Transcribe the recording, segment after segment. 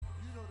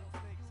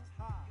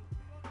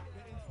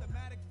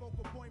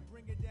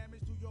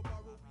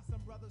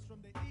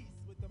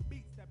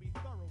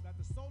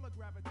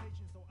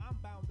gravitation, so I'm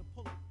bound to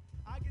pull it.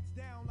 I gets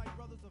down like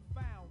brothers are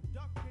found,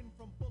 ducking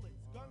from bullets.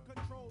 Gun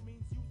control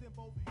means using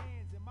both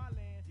hands in my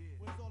land,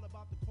 where it's all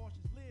about the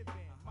cautious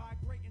living.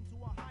 Migrating to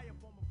a higher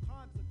form of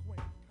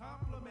consequence.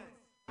 Compliments,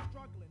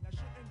 struggling, that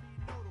shouldn't be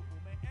notable,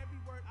 man. Every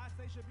word I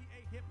say should be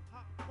a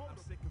hip-hop quotable.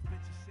 I'm sick of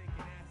bitches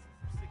shaking asses.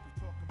 I'm sick of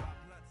talking about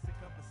blunt, sick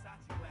of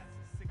Versace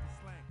glasses, sick of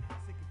slang,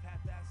 sick of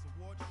half-ass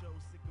award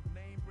shows, sick of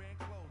name brand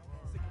clothes,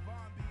 sick of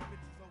R&B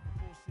bitches over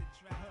bullshit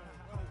tracks,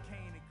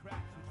 cocaine and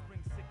cracks, which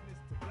brings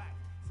sickness to black.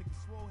 Sick of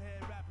swole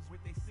head rappers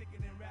with they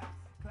sickening raps,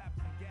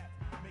 claps and gaps,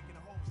 making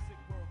the whole sick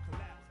world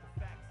collapse. The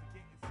facts are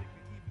getting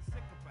sicker, even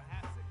sicker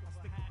perhaps. I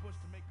stick a push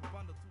to make a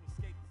bundle to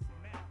escape the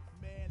synapse.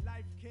 Man,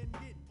 life can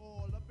get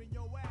all up in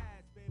your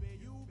ass, baby.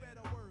 You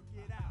better work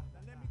it out.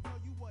 Now let me tell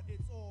you what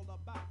it's all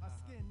about. A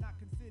skin not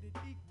considered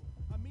equal.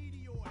 A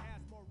meteor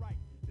has more right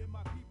than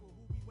my people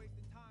who be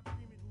wasting time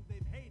screaming who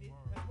they've hated.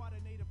 That's why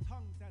the native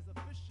tongues has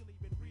officially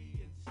been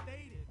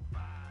reinstated.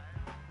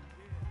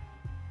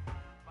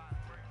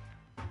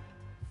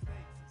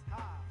 Stakes is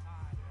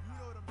high. You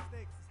know them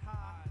stakes is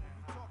high. When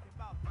we talking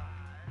about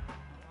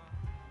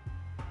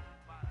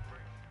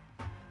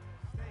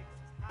stakes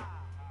is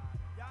high.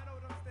 Y'all know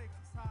them stakes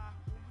is high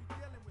when we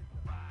dealing with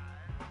them.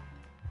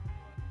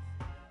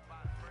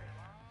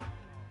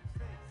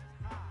 Stakes is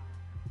high.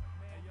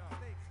 Man,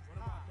 stakes is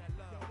high.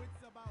 Yo,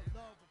 it's about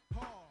love of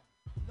cars,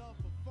 love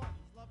for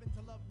funds, loving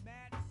to love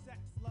mad sex,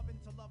 loving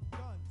to love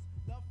guns,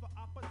 love for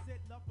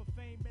opposite, love for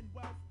fame and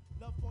wealth,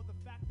 love for the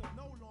fact of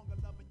no longer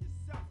loving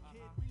yourself,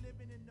 kid. We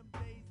living in them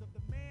days of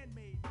the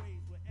man-made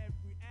ways where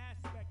every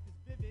aspect is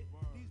vivid.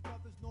 These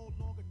brothers no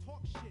longer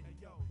talk shit.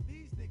 Yo,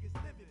 these niggas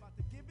live it. About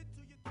to give it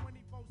to you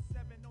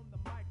 24/7 on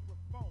the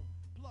microphone.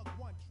 Plug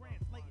one,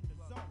 translating the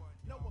zone.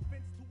 No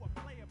offense to a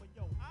player, but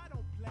yo, I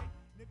don't play.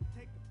 And if you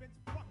take offense,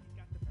 fuck it,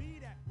 got to be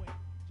that way.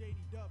 JD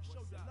Dub,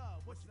 show your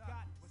love. What you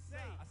got to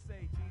say? I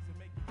say G's and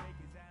make you take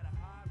is at a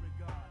high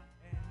regard.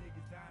 And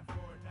niggas dying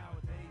for it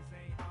nowadays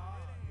ain't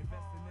hard.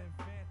 Investing in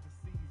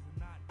fantasies and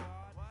not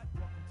God.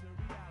 Welcome to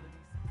reality,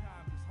 see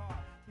times is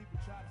hard. People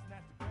try to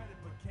snatch the credit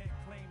but can't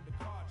claim the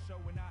card.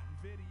 Showing out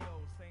in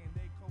videos saying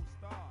they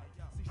co-starred.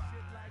 See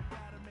shit like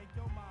that'll make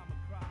your mama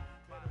cry.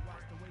 Better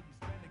watch the way you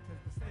spend it cause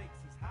the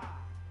stakes is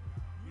high.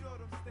 You know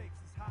them stakes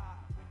is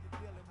high when you're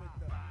dealing with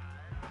the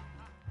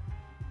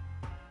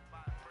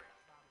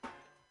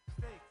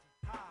stakes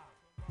is high.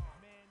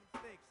 Man, the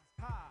stakes is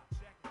high.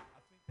 Check it. I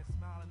think that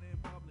smiling in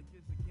public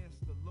is against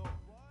the law.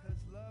 Cause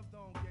love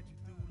don't get you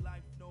through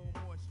life no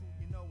more. It's who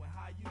you know and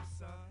how you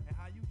son. And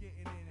how you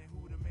getting in and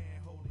who the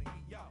man holding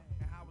heat up.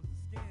 And how was the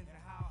skins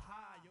and how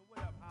high. Yo,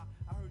 what up, high?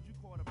 I heard you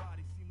caught a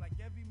body. Seem like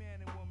every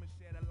man and woman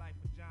share the life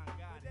of John But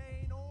Gotti.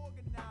 they ain't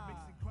organized.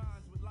 Mixing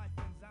crimes with life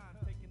enzymes.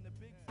 Taking the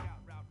big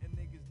scout route. And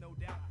niggas no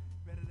doubt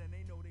better than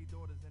they know they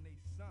daughters and they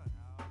sons.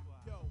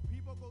 Yo,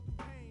 people go through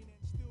pain and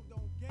still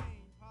don't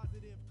gain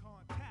positive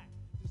contact.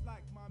 Just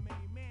like my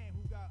main man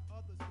who got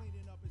others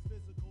cleaning up his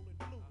physical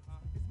influence.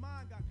 His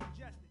mind got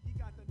congested. He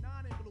got the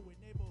non-influent.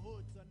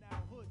 Neighborhoods are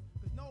now hoods.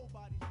 Cause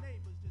nobody's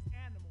neighbors, just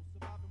animals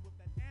surviving with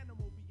that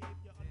animal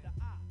behavior under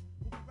eye.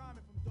 Who be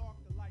rhyming from dark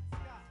to light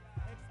sky.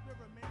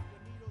 Experiments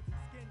where needles and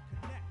skin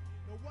connect.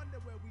 No wonder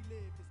where we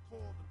live is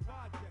called the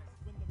projects.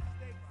 When the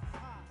stakes is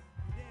high,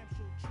 you damn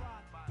sure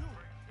try to do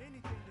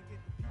anything to get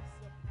the piece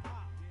of the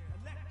pie.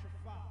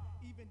 Electrify,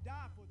 even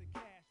die for the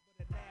cash,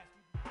 but at last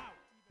we be out,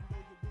 even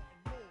though you're wanting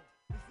more.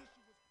 This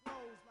issue was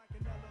closed like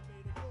an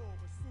elevator door,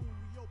 but soon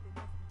we open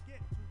once we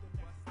get to the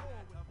next floor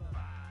with the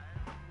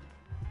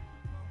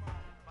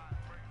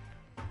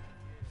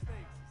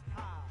stakes is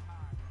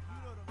high. You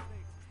know them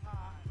stakes is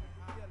high when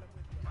you're dealing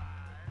with the stakes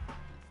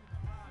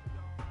is high.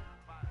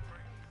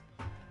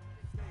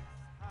 Stakes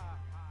is high.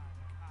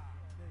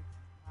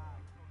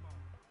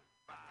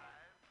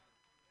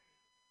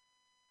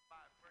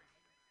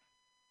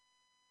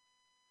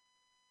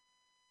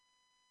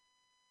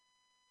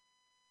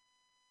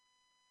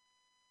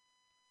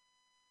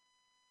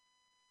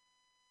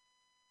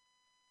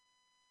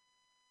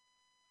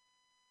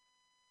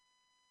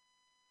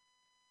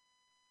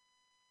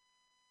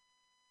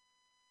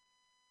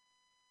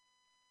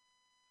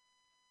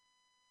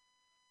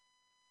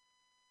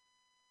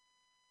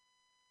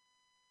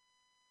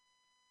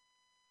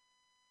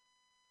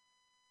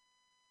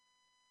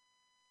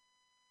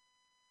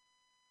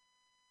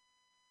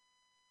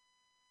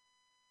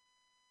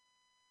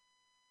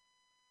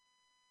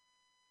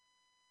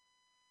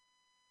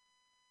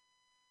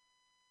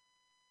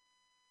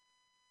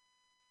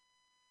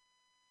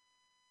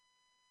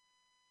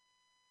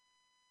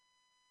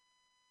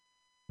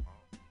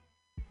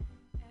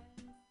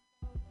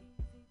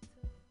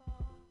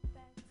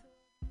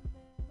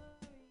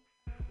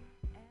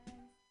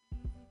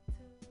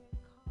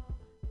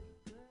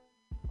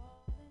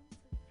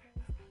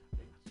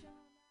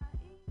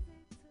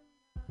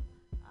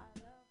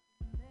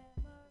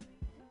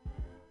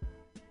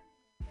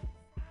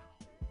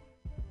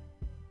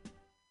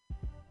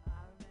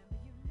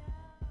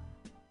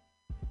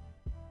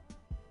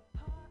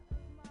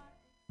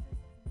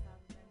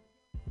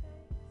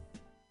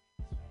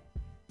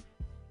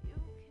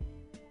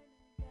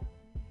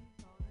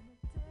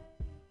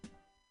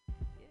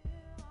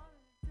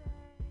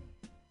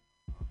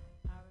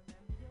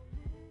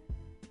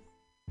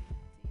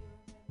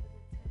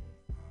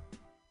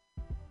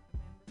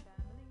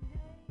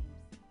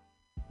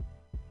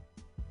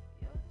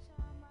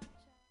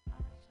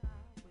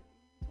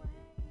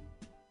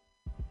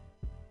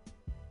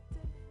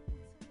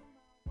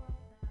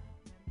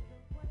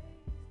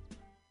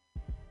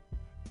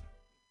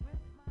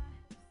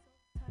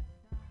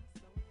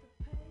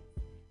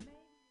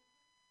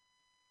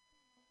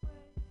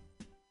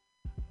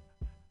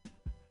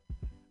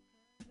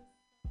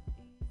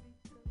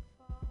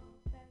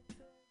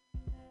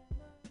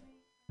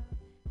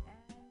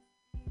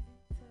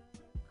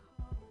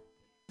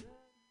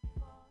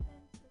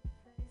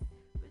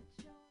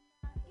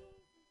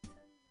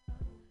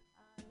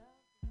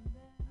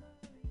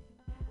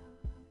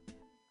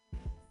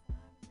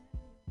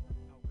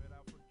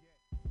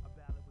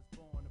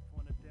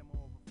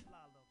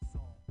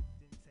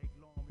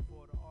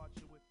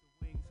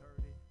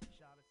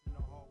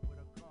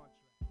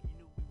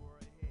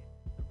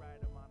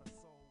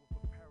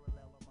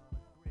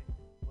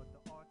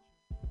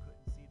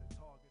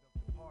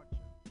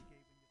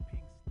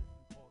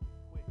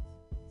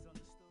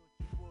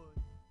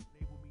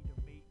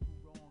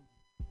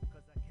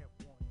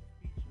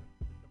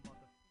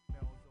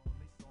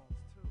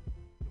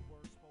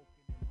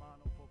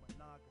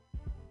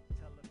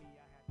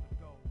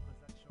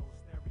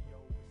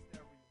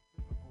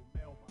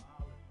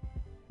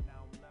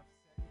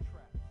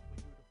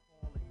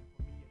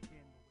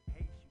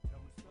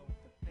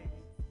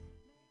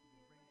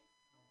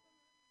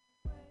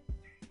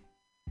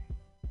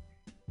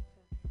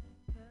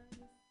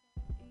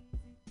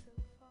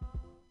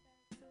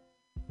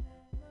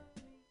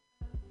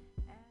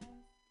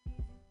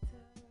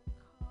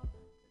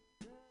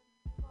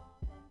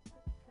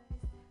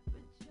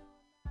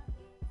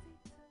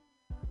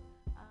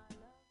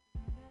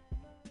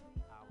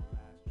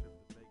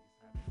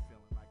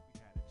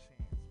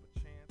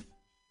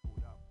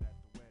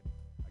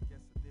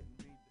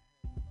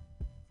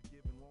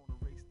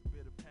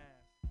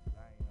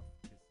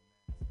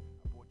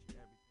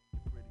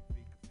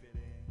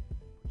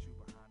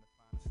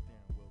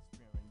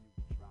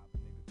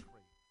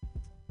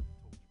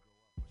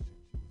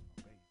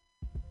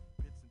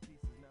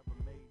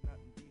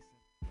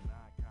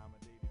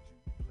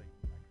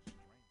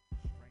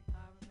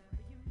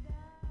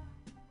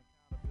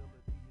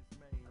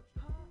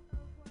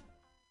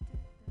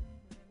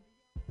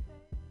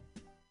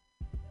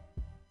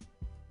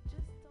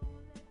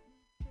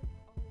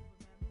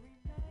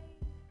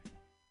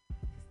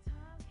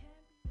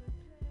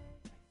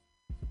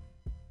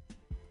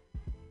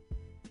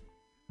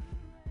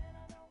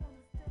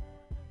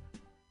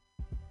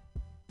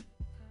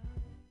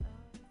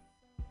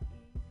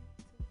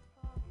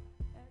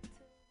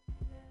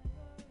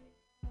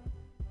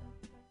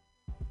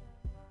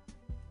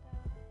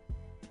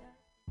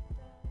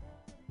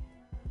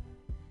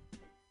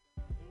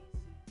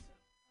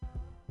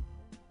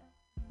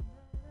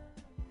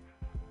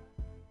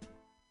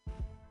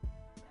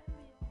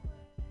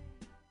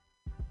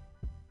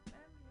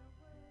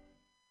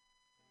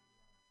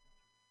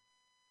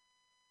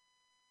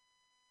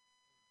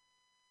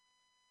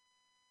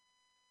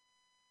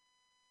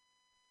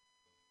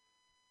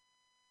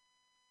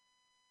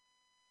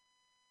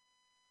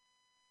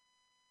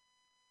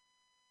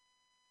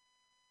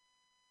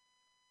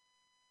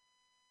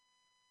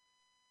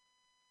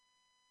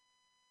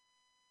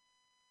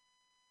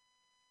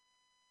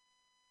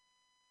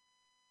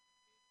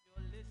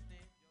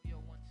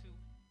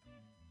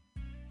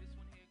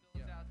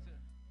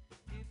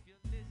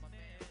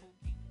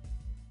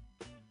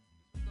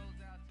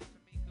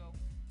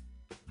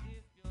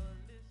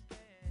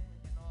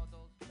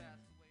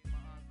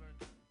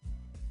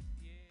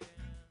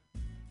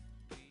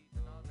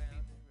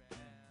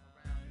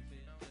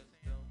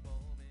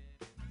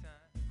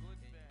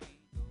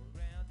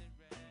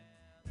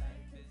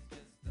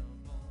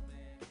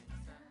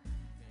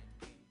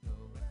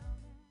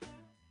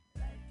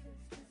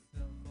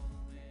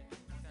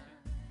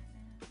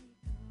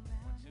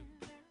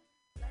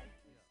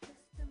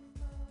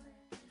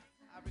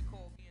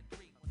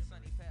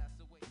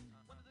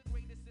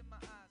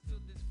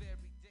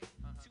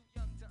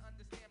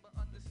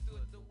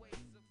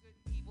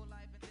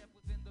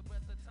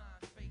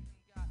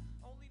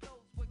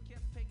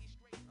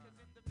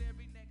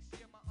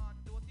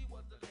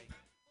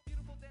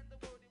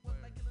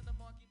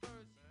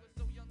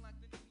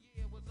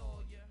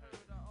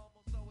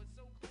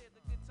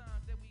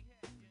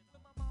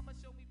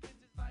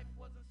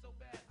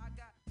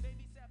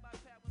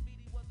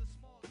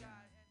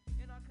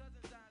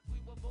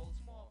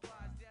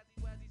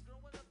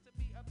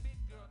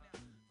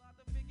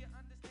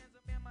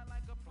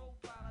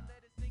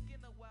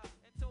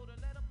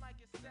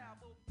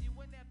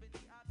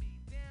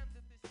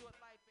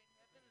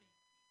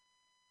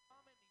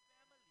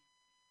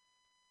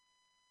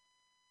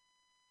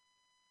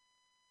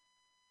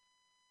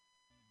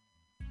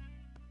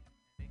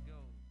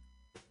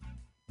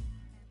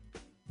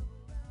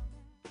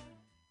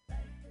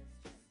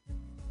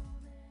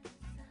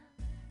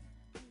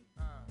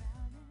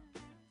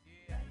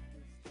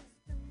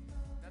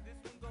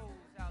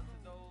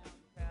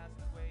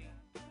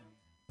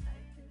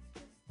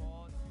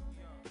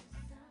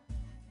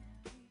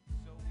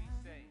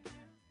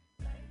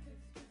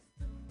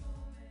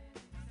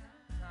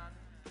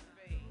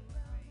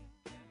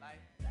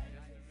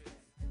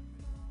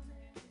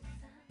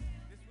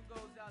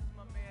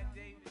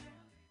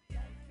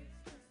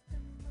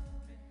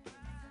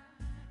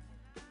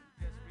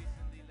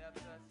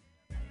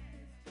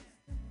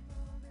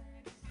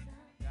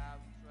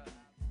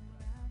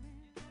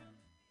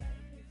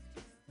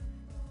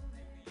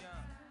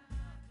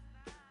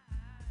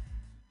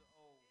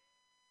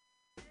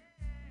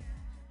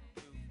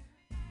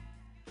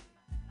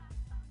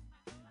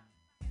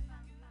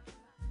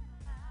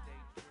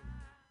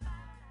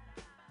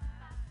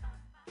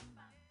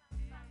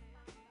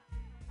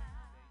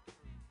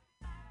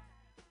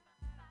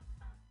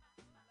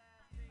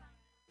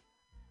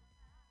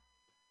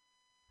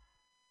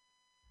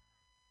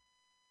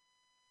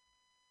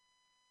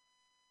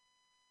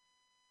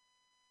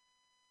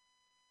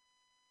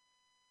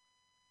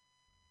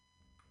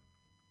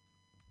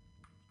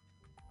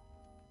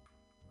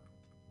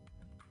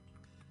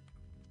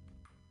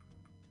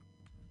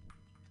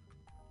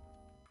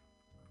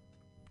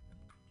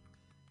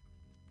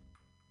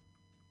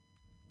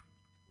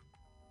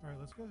 All right,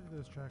 let's go through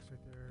those tracks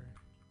right there.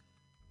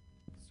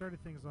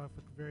 Started things off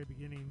at the very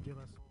beginning, De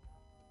La Soul,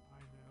 I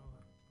Know,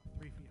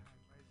 3 Feet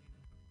High Rising.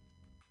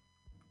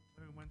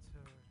 Then we went to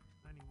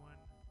 91,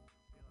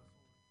 De La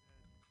Soul is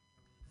Dead.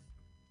 That was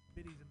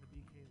Biddies in the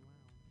BK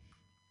Lounge.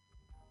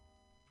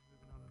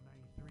 Moving on to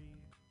 93,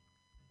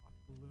 off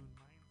Balloon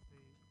Mind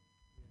State,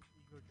 we had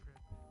Ego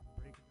Trip and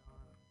Break It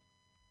On.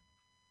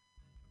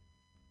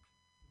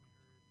 Then we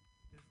heard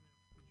Business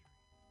featuring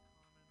Common,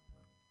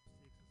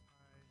 Stakes is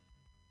High.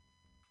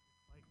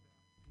 Like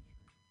That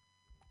featuring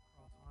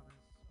Carl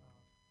Thomas,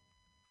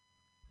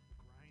 The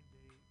Grind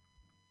Date,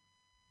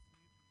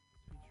 Snoopy's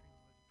featuring the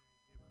legendary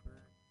David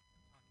Byrne,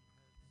 Talking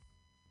Heads,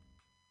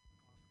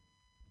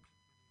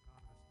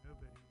 off the Anonymous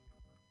Nobody,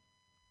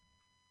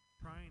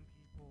 Trying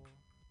People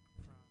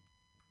from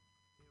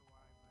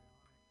AOI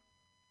Bionics,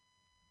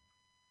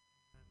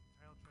 and then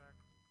title track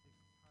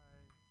Stakes is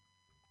High,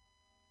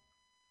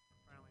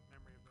 and finally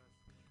Memory of Us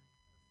featuring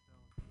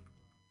Estelle and Pete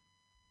Rock.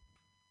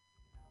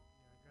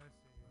 And yeah, I gotta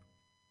say,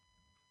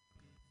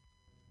 peace to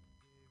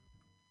Dave,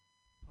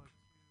 Plug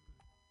 2, one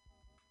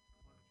of the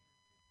true faces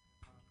of hip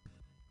hop.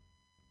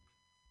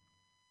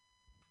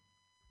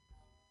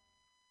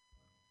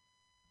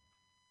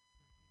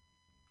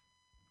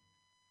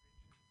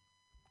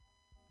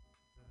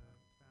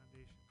 The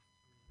foundations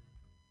to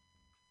music.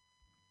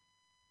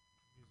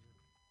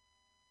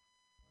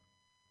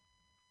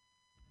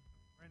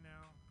 Right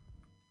now,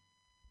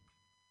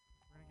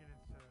 we're gonna get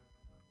into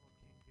Lil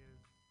King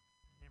Giz,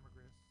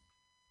 Ambergris,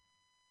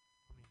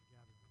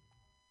 Gathering.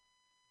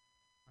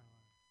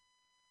 Finalize.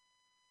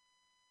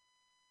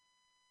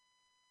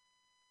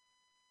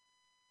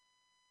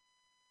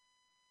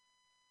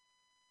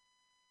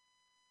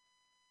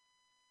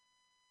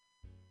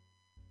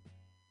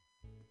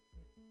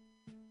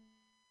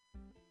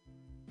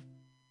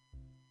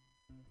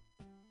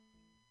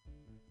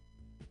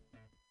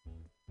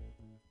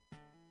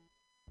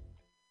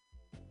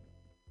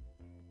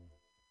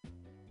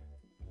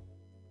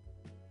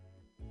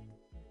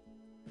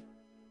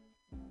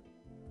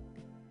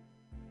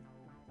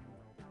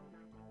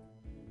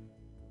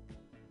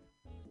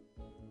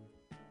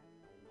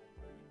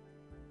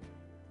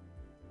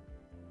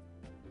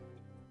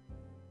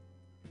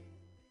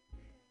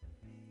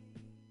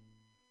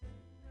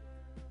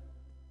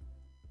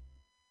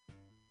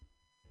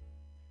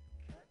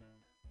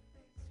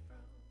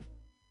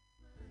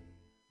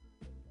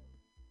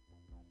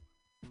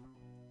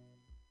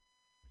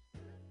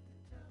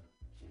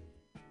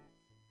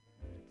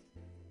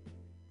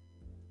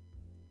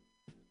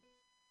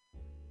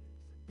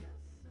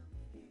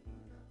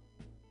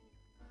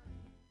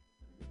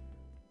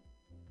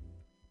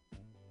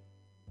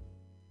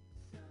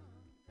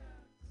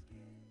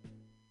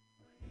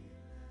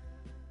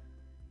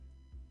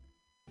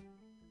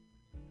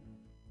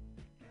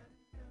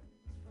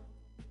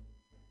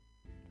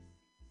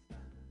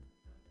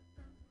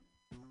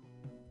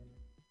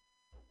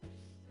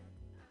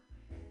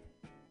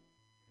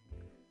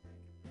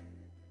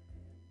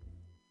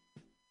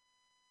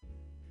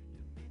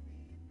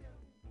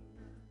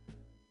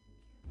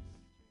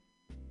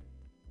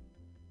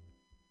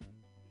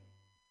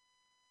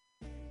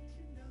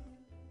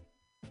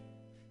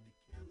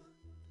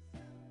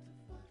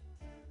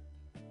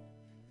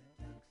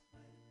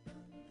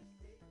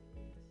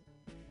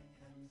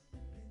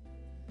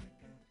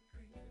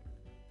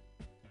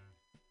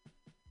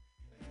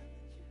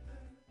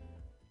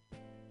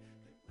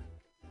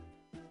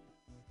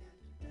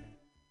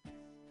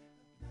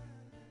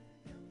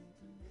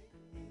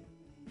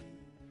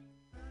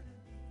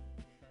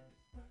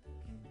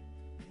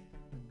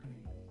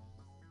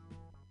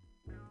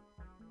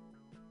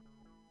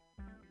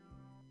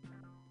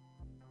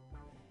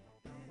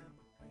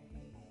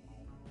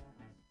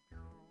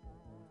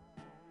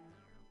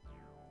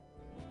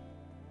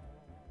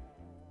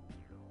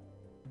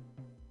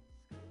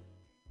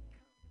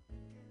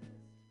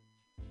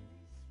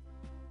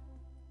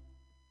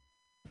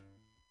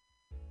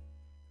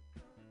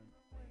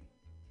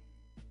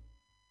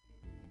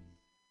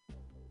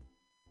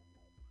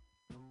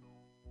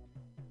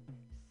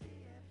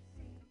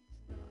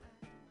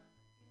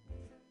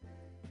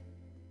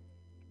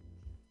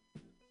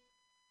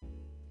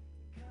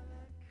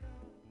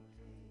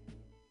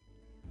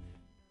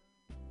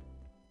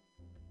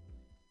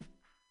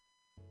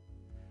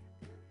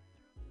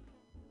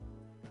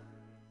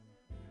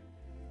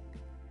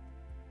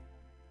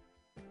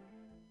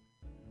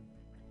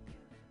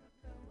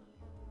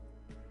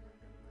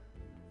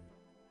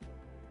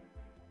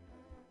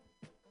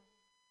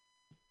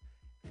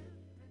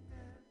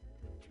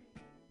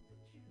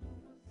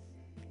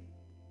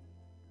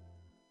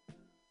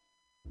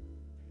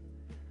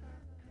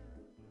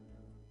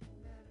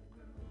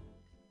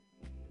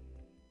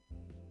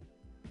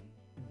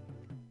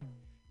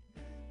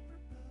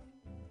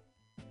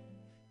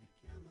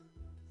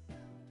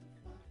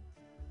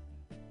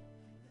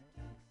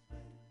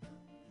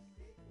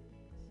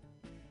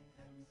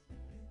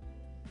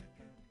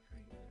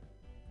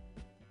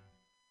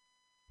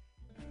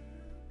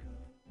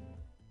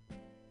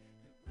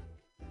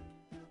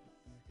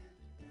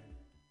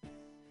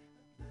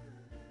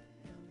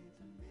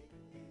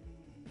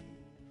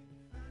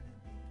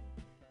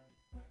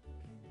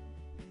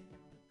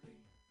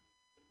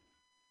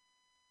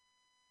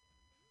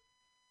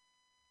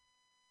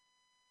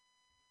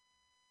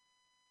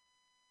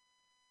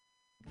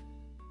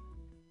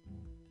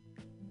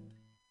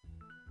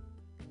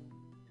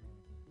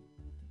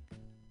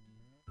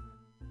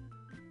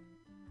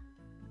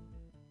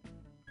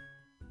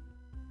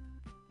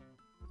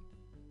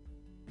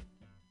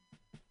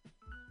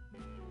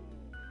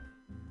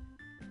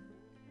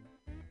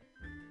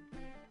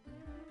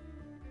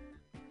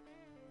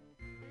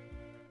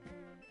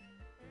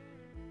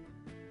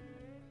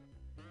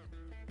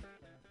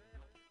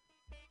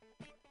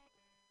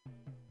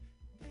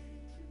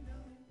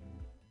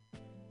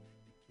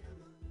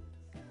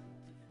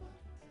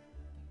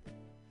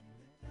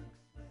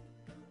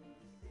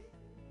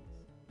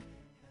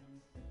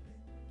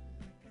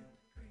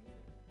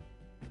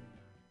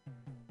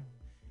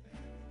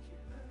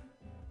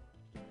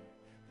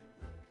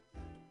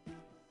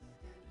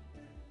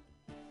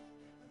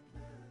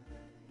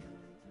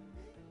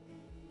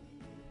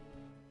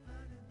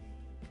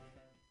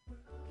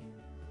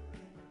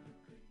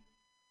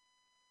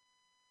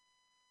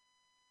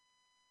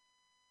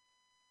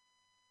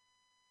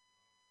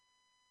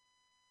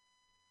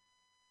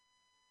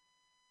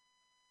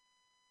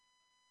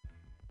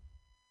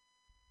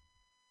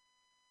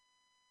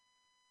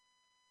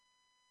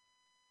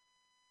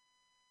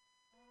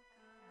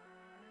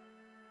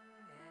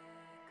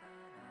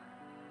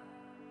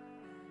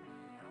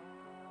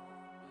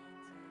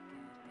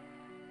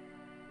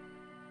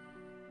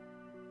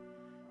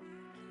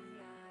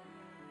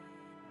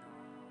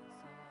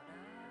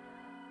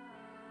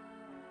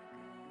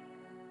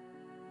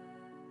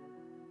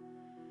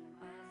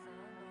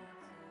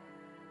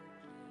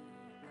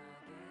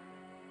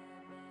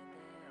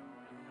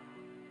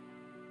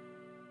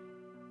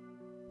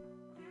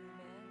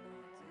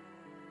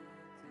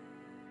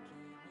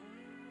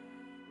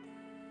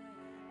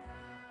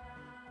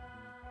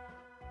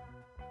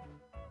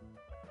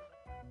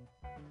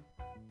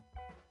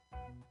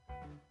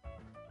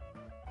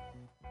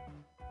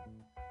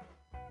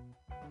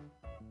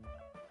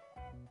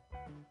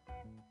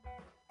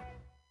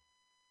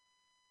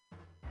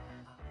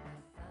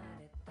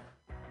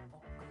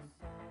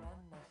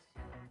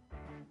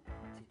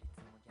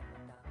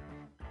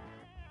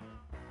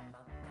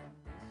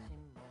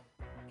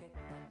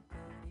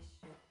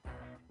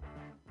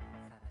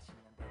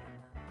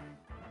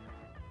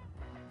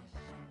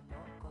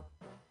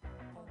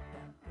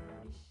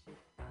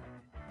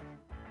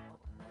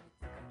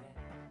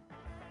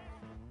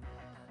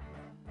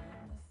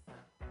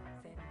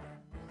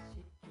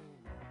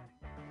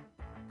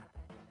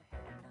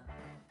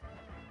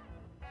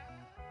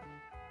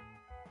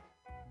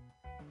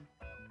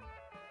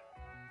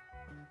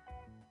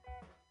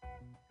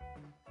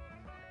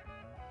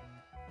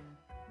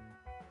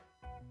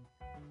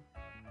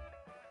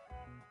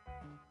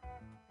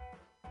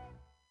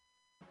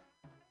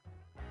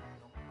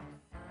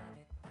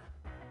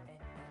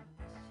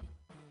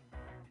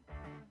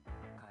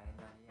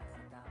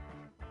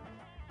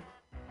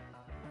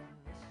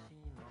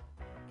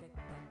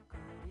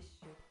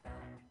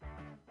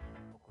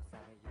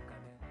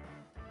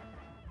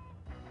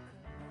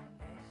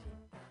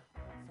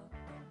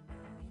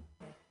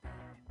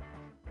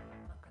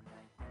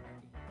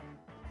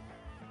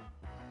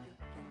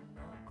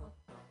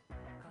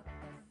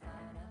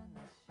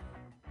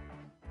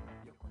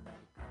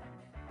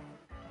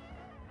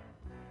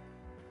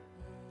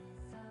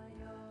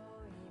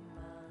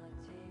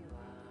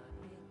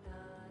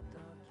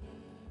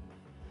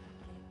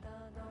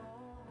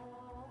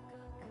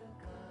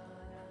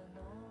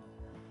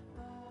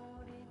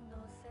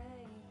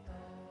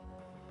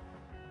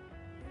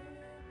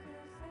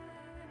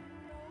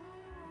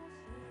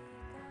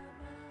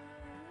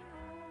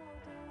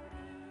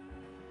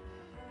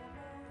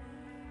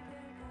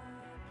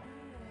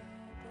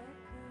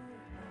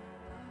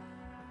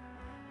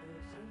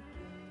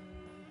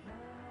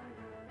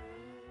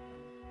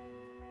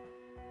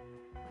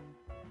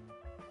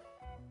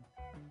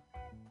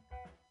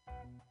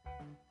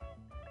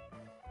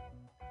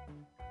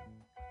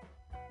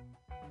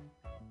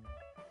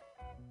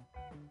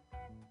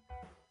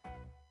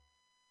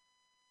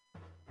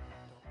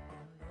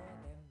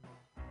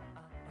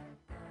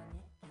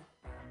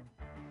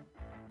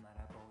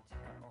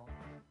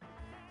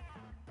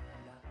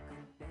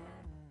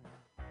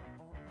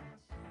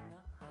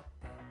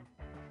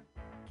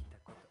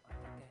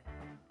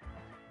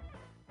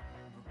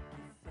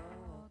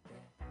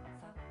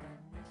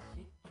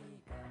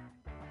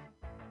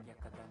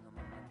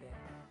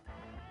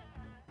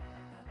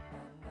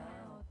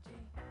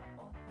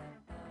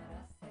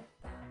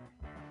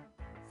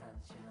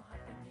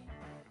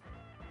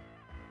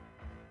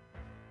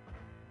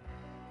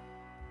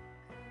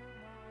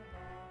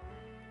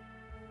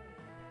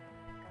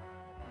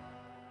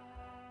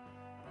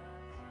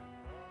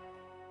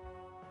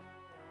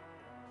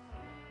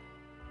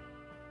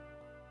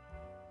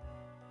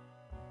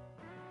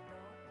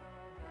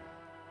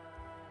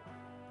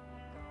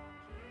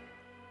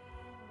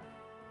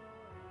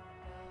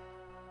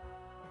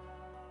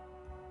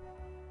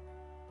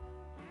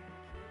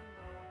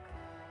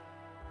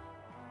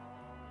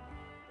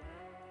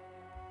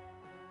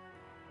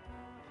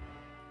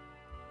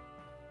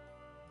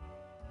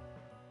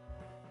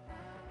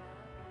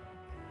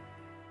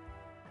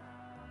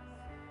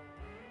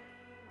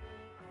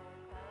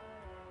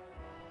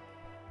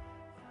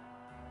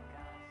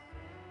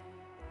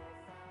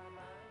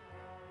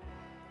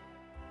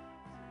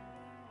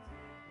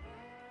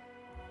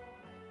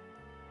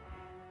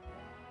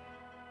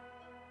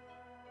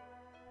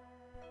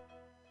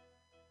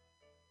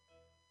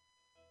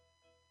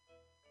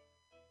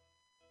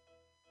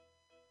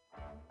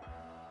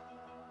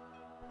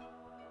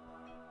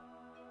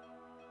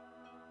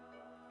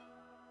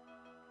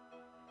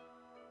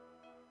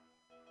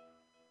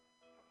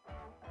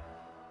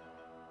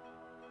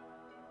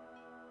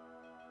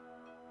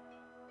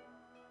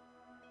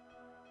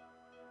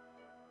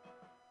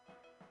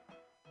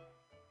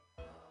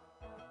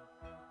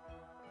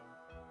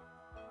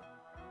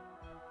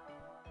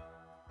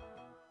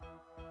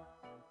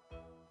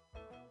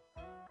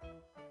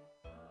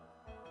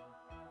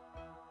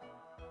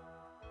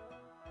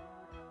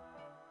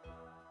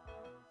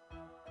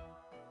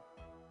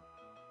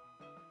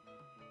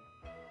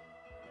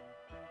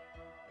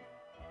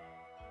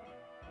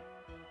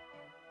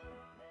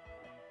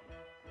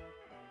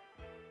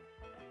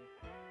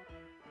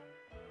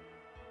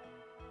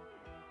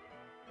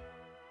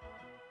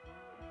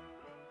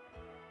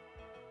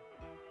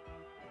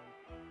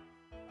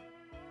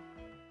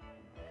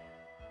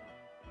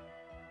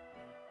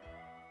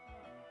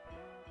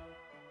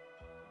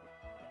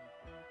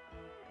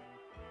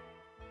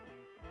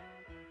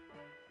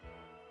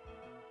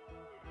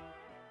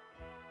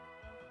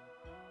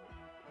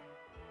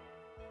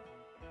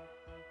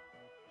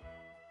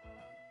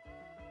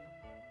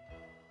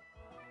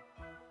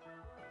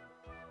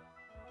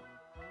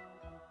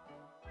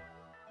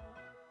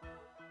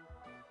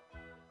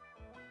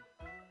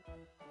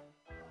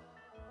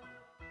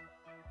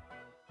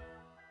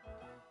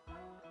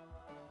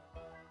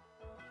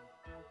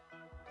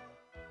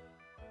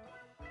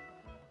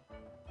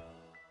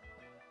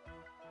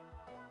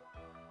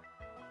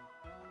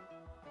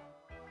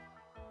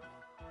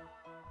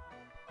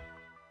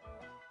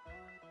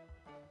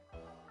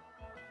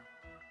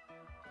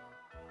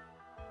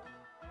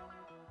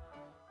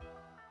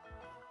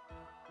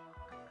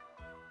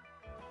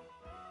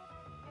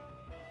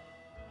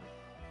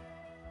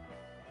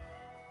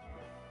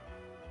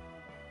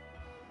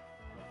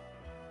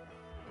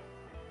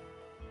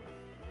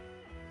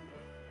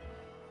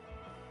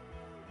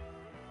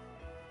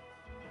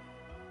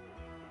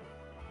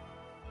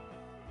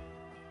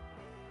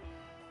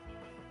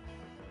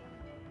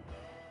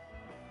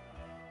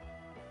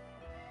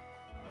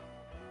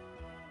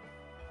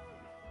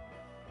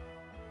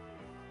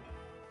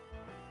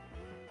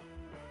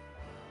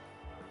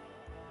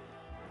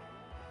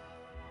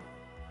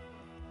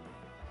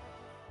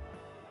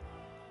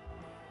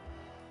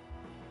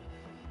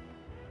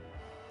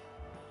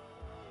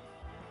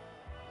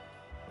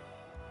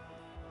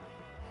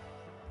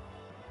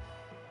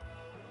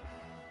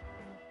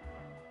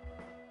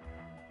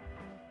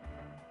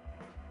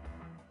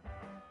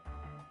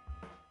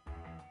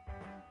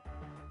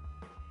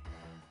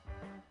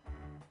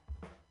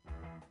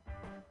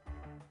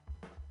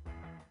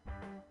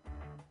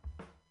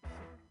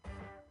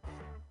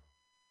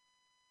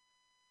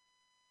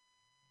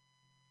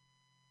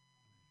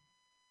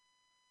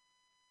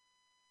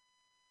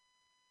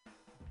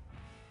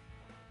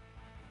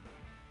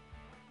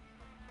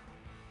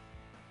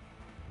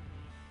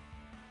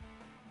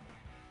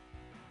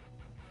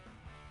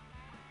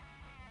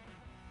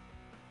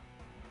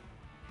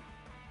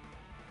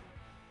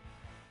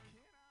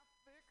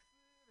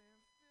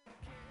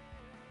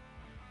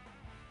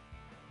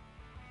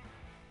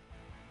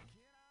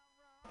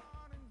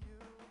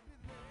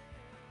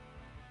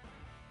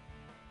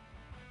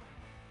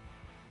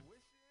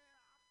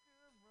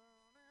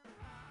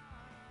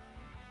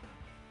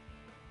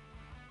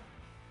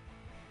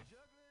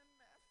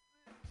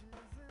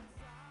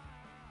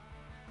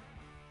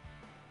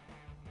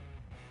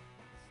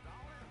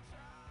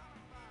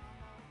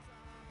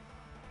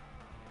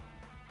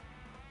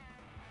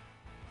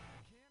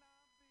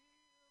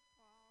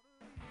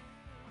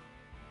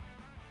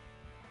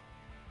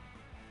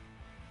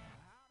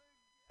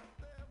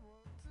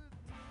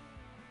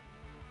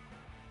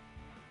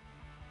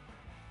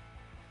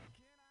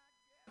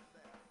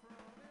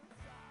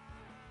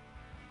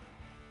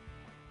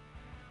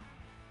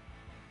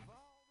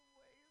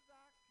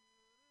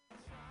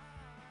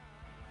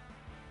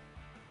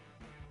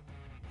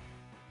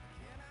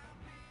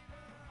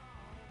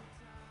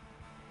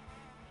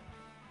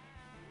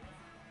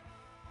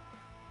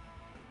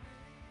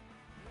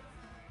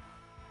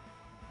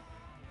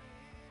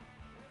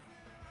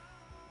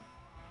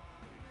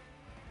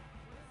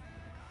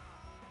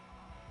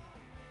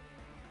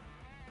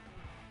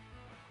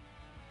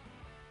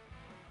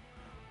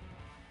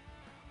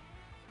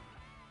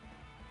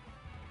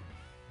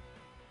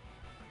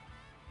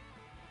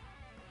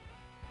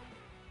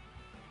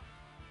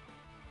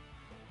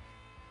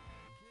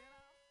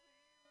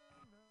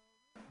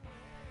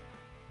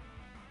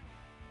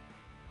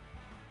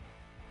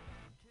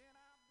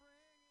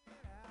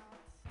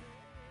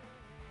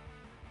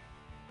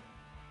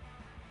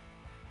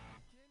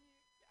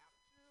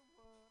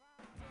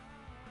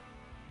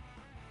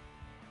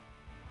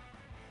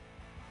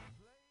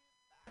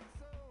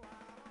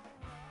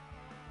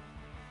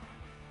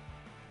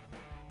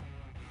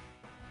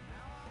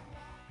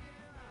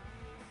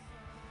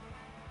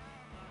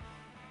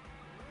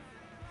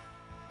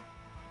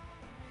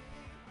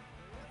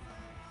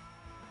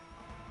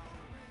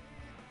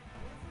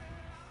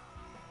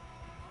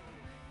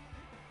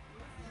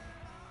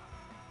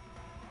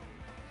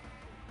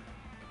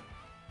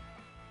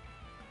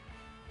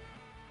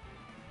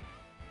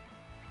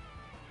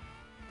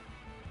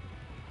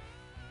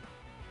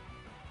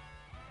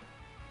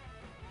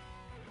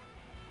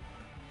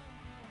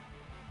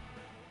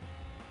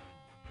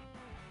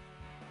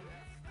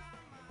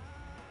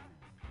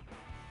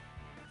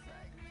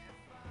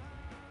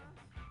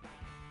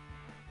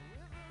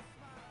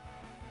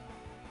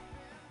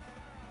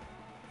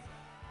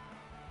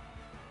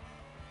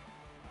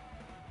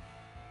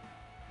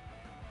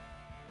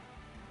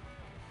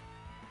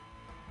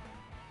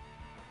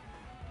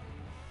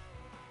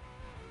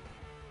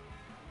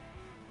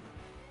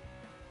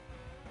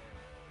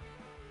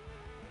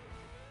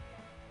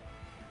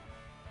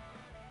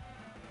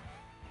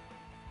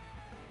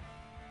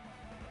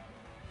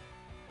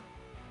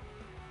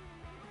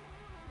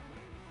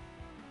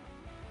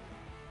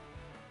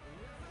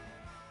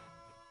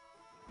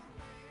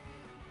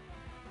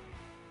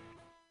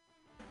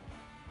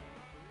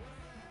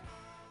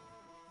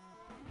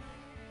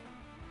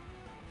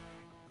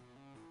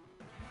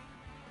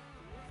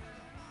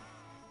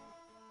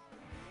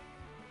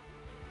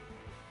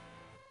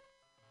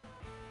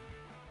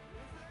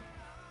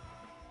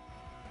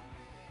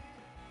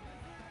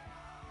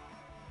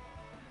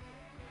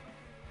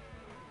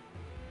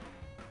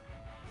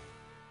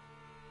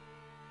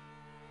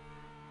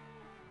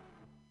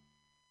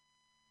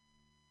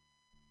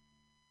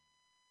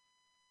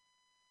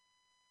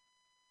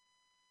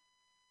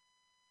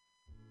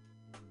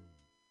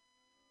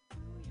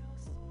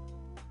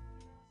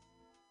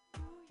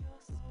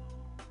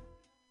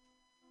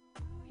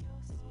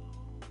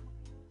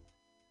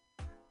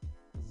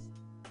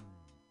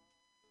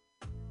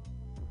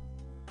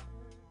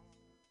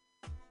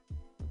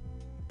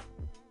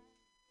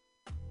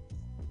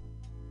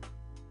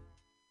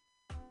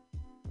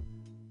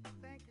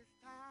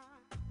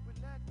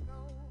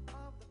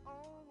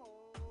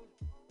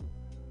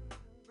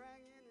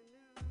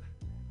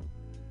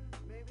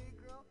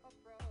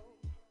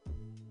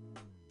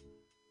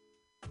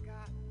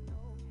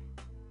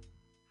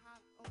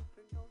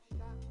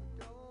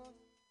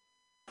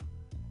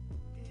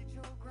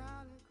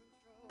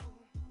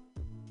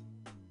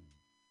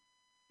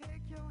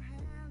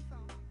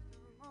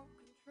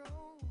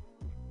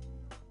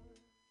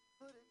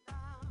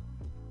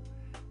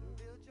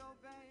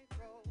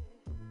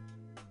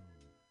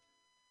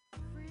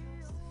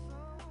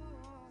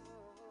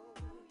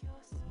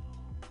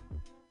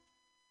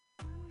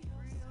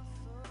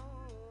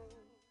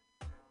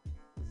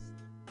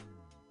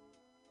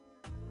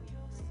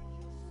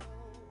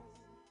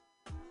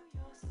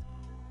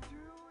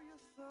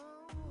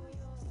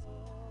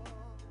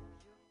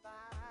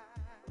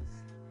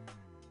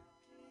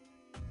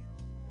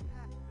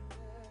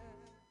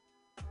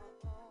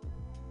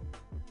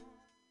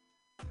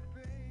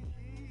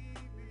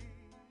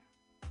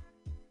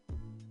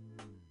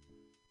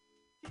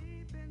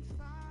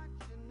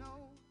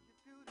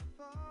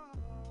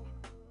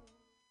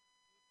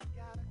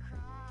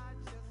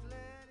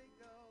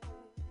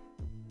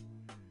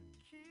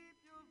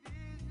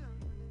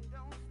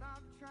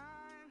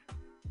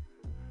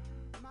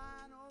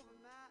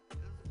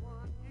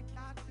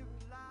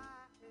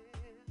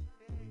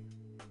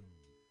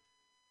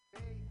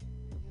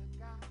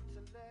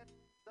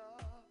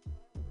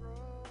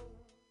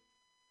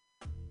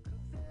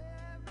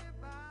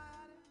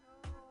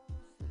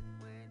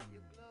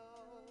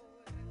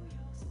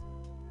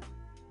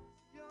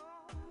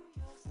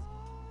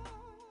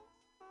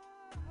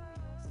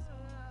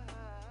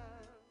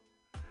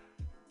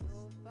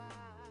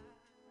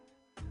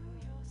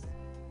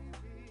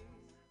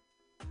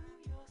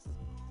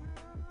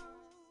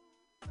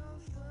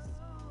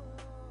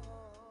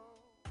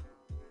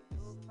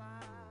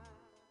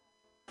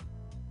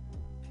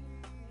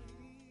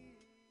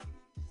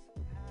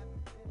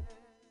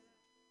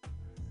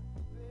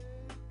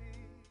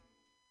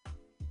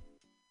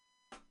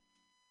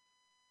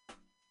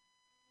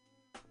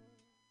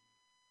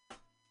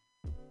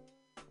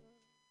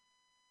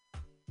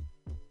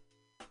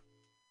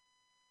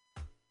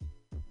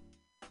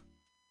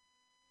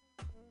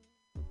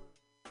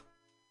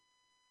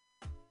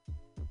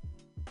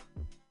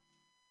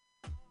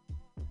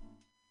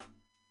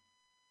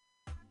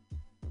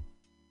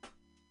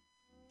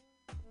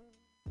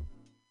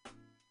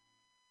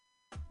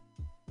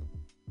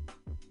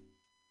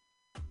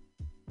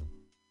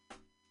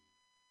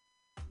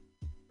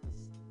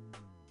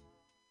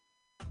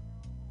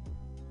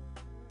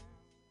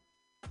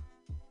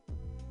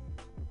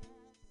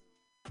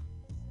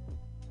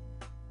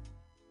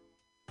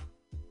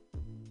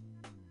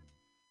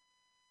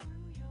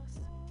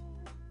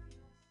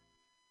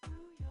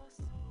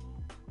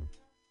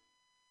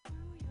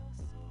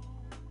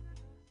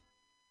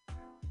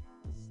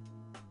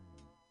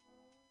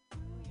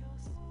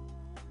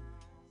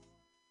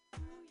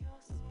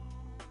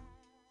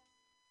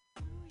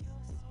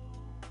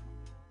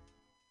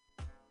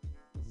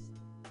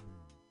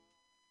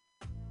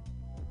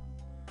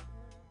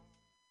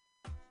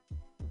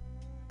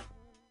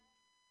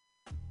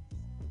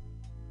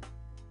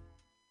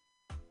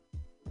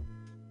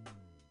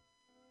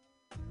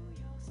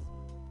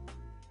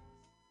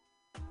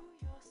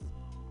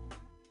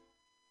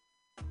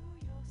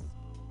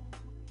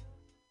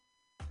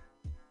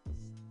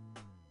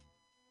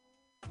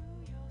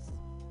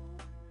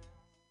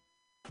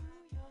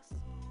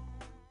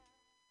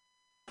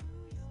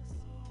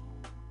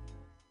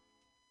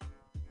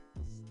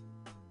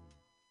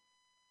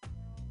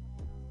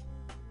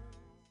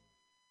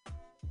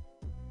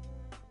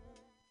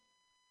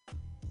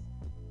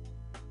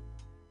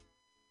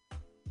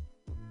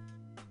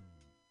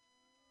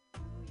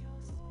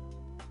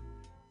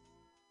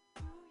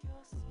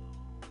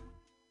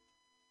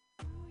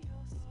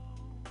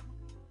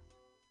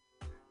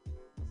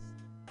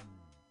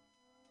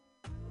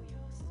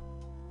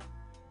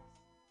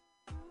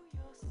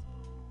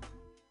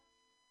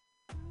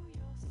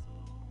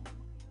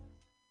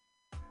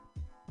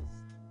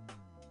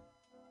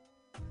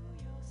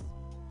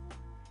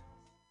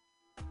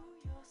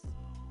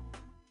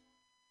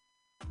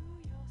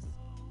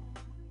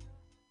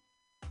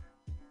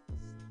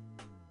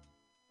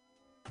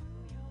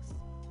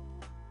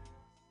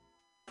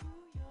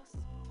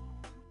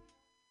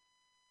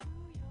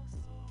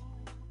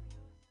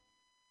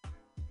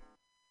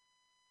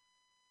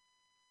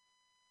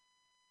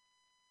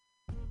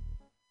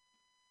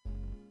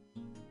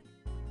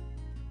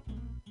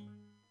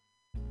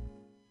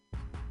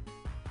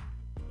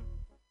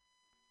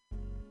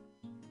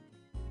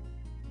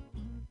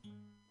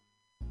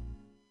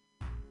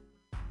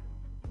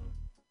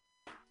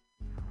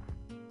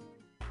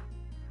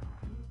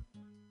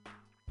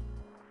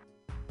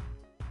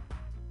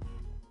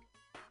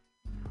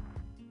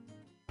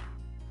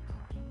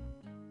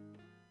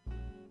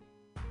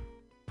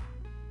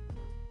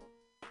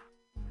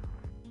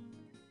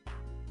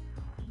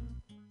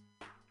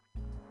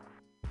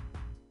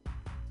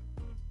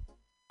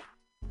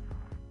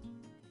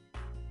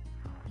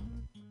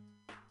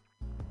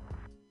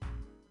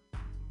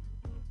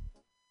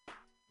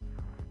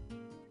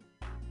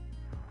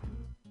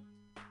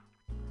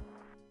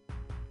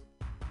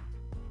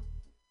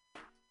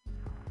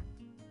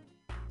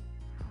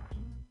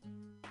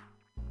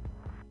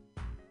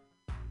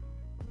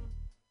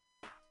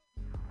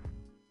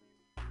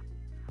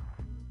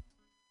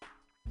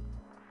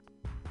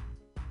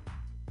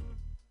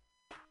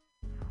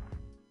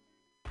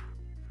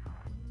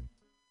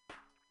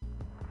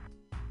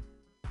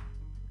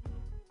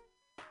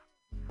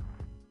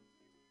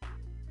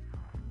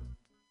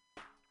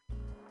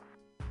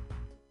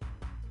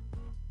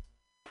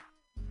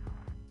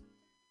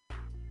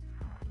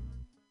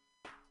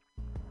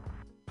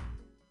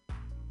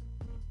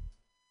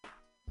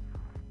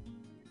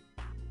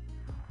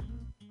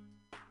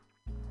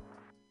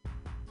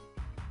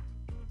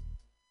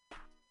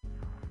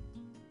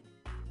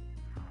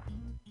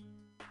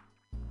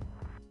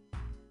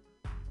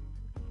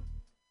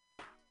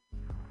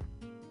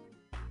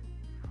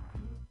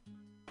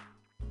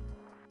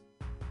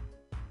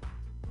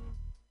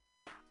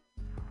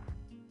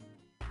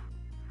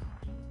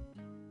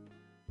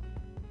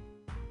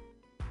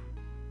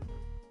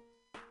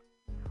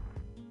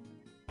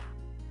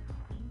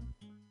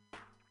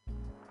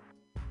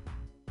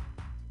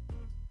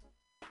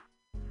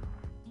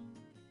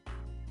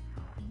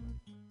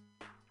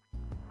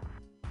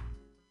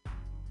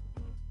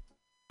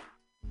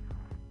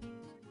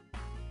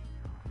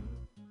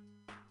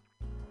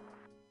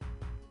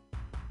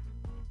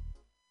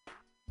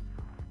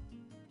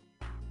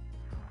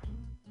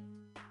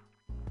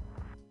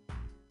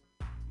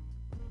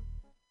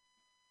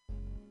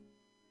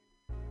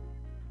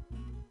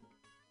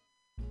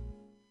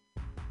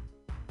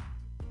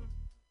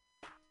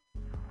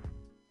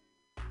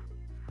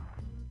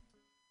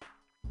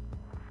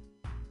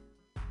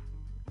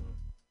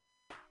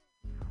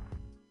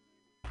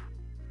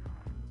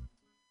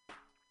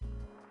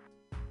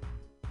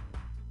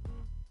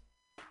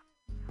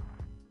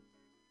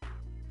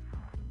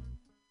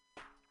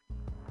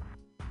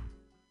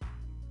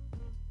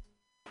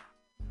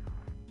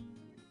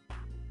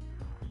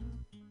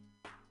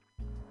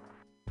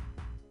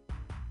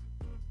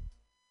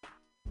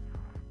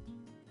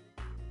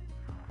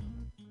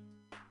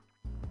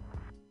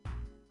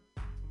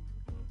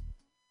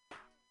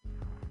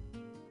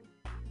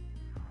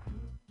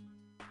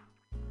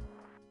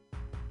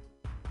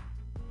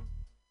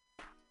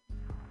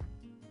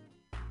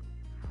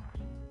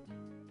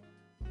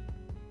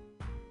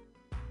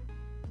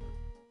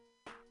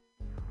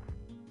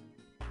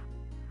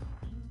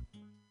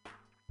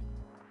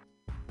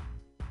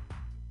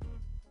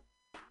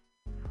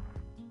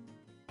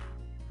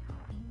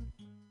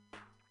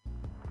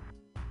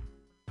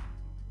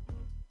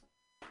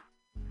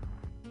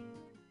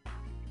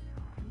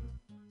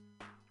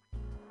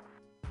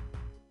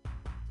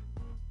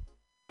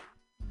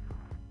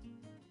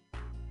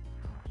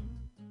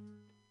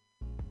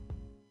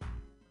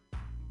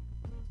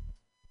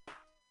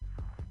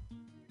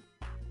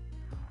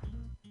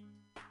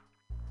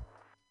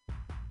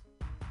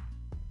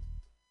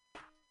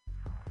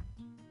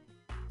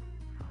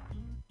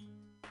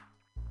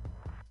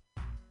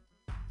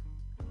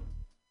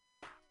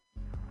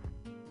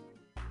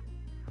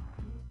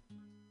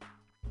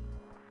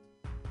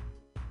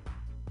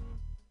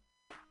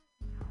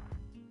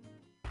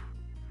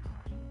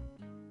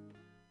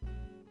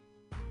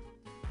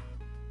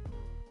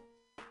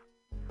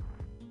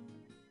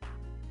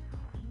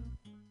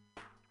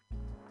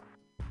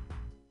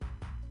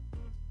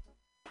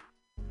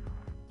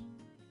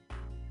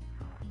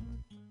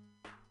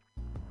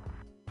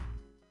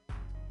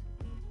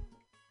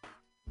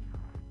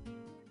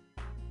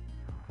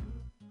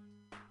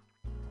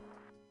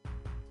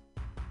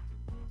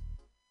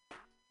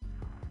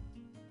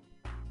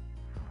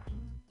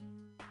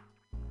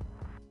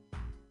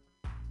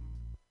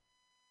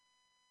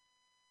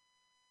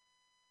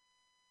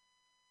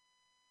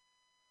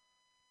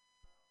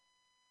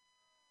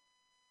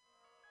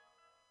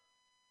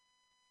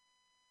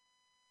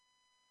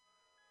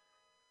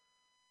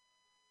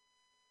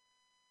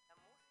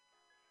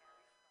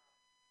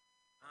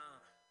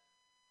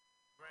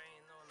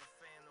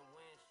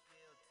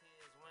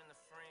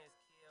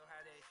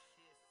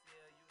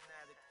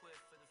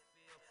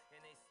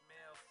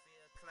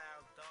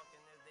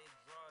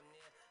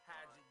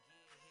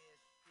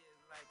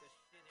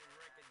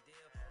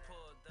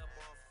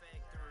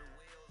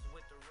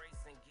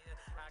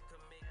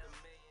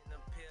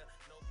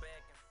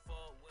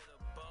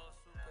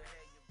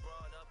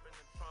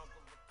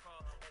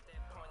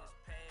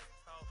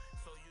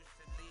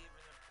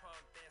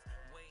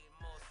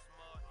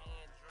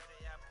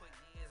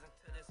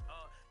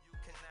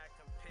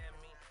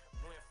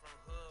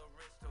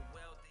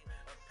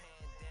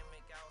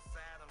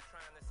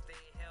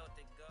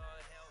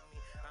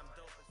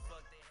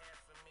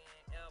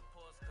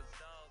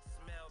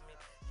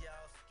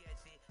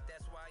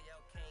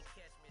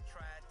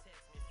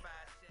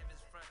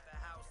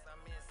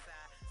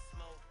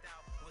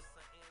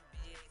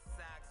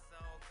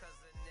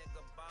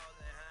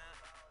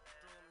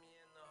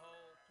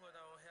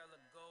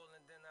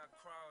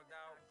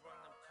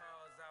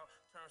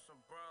 some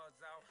broads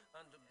out,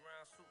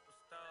 underground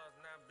superstars.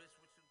 Now, bitch,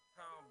 what you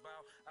talking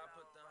about? I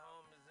put the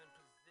homies in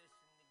position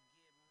to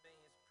get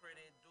millions.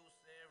 Pretty deuce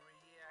every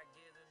year, I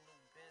get a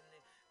new Bentley.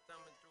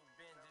 Thumbing through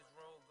binges,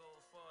 roll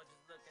gold far,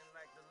 just looking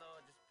like the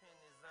largest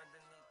pennies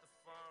underneath the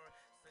foreign.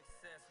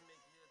 Success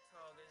make you a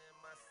target in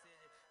my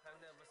city. I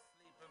never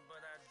sleeping,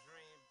 but I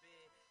dream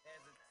big.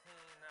 As a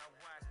teen, I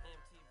watched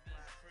MTV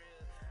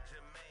Crib.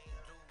 Jermaine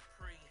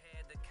Dupri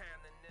had the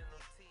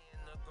Continental T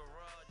in the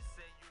garage. You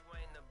say you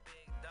ain't a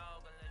big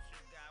dog unless you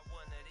got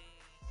one of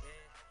these.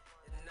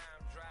 Yeah, and now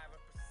I'm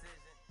driving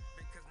precision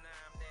because now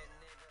I'm that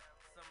nigga.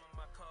 Some of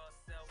my cars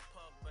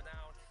self-park, but I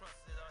don't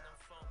trust it. All them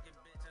funky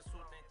bitches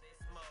who think they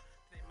smart.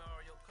 Play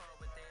Mario Kart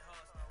with their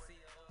hearts. See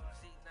a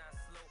OG not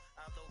slow.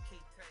 I low-key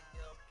take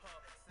you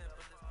apart.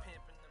 Simple as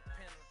pimping the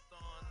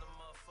pentathlon, the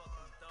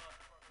motherfucking dog.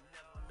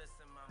 Never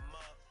missing my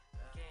mark.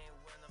 Game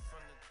winner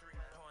from the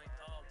 3-point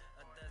arc.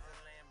 A dozen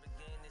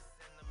Lamborghinis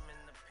send them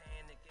in the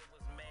panic. It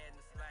was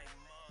madness like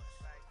March.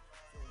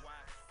 So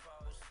watch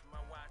false.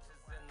 My watch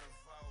is in the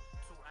vault.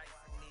 Too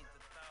icy need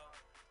the thought.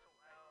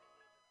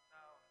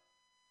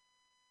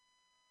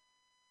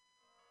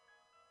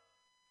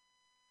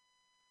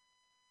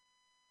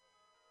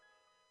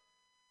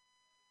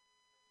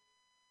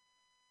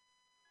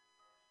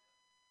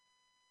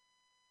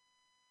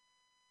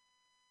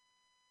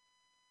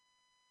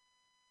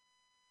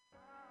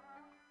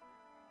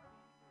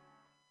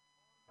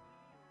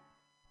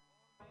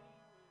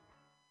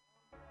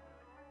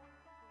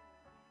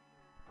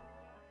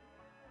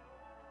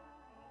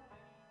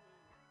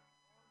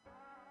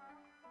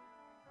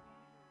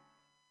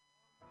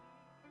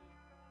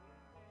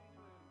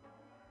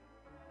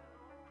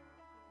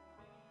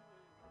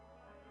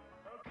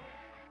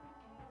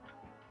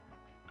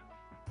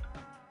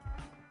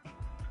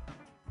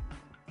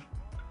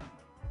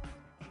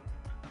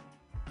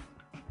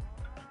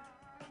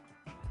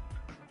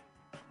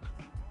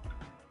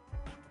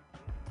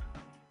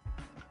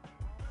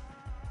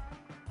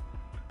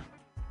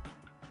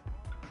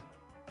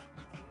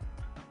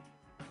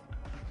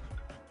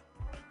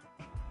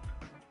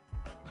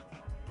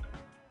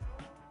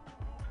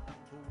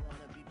 Who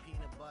wanna be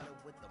peanut butter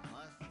with the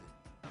mustard?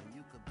 When you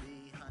could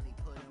be honey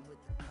pudding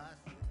with the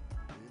custard.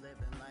 We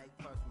living like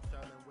first from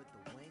Sherlin with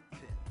the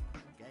wingtip.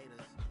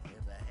 Gators,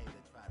 if a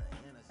hater try to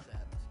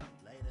intercept.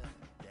 Later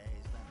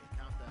days, let me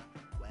count the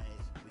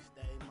ways. We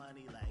stay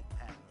money like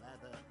patent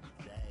leather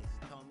days.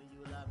 Told me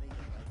you love me,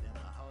 and right then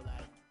my whole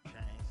life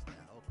changed.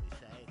 That old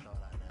cliche, thought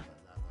I never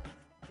love a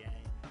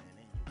game. And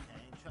then you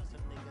came. Trust a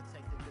nigga,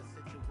 take a good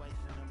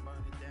situation and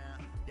burn it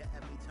down. Yeah,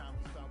 every time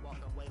we start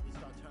walking away, we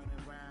start turning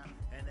around.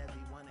 And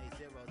every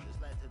 180 just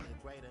led to the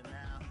greater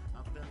now.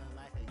 I'm feeling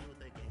like a youth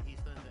again,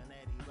 Eastern and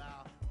Eddie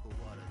Rao. Cool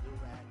water,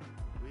 do-rag.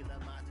 We love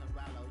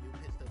MutinyRadio, you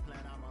pitch the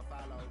plan, I'ma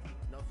follow.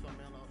 No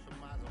swimming, no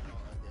shamazo, no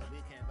other.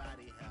 We can't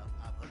body hell.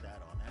 I put that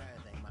on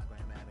everything. My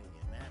grandmammy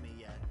and mammy,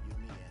 yeah. You,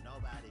 me, and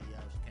nobody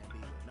else. Can't be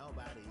with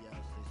nobody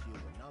else. It's you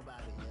and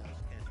nobody else.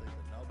 Can't sleep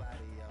with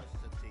nobody else.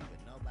 Succeed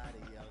with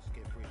nobody else.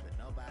 Get free with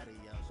nobody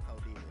else.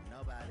 Cody with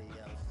nobody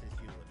else. It's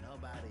you with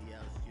nobody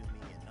else. You, me,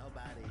 and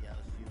nobody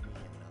else. You, me,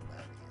 and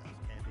nobody else.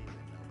 Can't be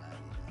with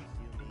nobody else.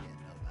 You, me, and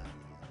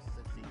nobody else.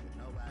 Succeed with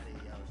nobody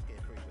else.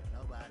 Get free with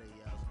nobody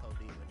else.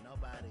 Cody with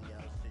nobody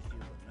else. It's you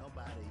with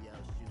nobody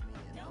else. You, me,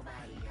 and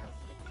nobody else.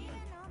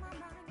 Even on my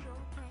mind, no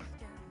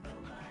question.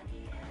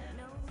 Nobody else.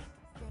 No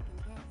second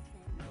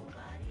guessing.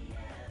 Nobody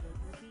else. It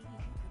would be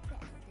the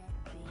best at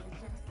being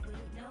just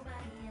with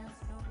nobody else.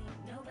 No me,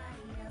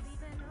 nobody else.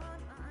 Even on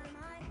my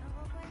mind,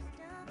 no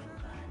question.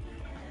 Nobody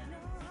else.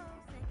 No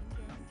second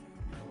guessing.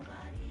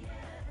 Nobody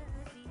else. It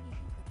would be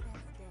the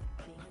best at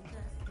being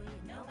just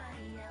with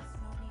nobody else.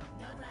 No me,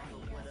 I nobody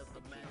never would else.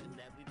 have imagined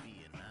that we'd be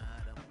an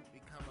item.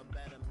 Become a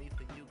better me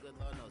for you, good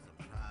Lord knows I'm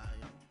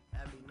trying.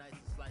 Every night's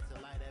a slice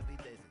of light, every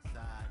day's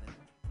exciting.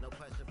 No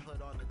pressure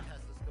put on the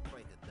Teslas could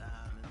break a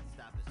diamond.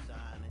 Stop it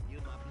shining, you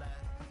my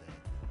blessing.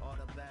 All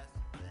the best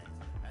things.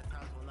 At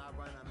times when I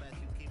run a mess,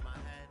 you keep my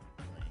head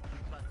clean.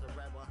 Plus the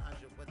red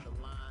 100 with the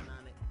line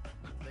on it.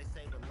 They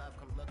say when love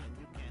come looking,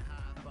 you can't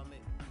hide from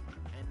it.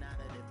 And now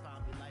that it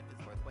found me, life is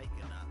worth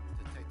waking up.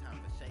 To take time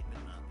for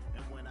shaping up.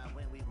 And when I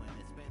win, we win.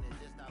 It's spinning,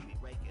 just how we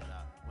rake it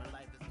up. When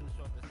life is too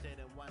short to sit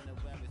and wonder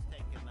where it's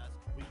taking us.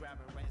 We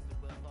grabbing reins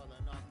and we're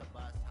falling off the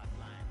bus. Hot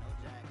flying, no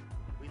jack.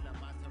 We love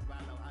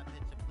MutinyRadio. I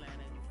pitch a plan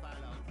and you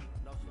follow.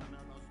 No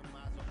swimming, no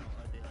shamazo, no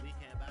other. We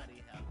can't body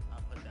hell. I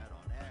put that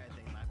on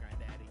everything. My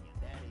granddaddy and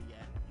daddy,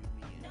 yeah. You,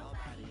 me, and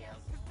nobody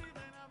else.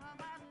 Even on my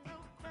mind, no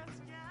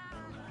question.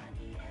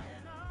 Nobody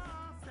else. No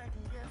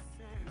second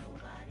guessing.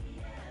 Nobody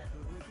else.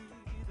 Could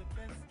be the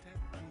best at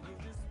being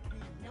just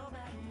me.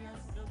 Nobody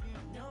else. No me,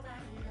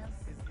 nobody else.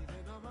 It's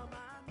even on my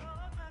mind, no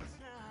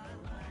question.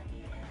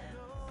 Nobody else.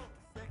 No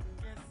second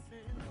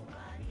guessing.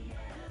 Nobody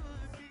else.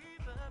 Could be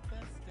the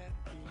best at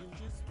being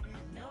just me.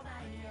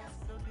 Nobody else.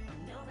 No me,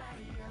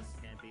 nobody else.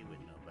 Can't be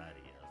with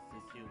nobody else.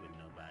 It's you with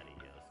nobody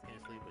else.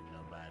 Can't sleep with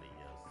nobody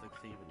else.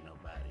 Succeed with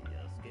nobody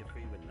else. Get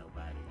free with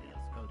nobody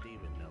else. Go deep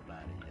with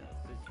nobody else.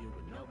 It's you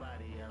with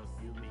nobody else.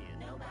 You, me, and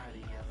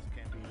nobody else.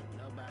 Can't be with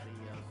nobody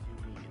else. You,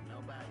 me, and nobody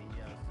nobody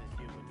else. It's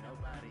you and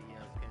nobody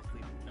else. Can't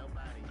sleep with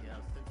nobody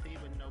else.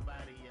 Succeed with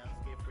nobody else.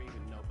 Get free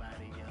with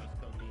nobody else.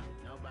 Go deep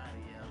with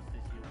nobody else.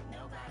 It's you and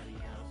nobody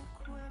else.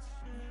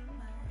 Question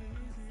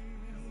easy.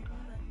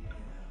 Nobody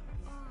else.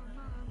 On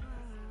my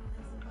mind.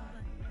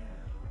 Nobody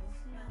else.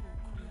 No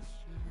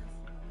question.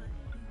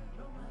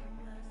 Nobody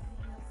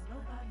else.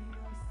 Nobody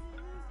else is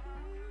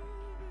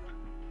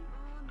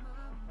on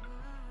my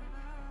mind.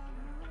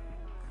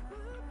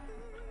 Could be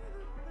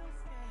the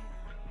best.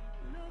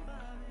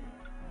 Nobody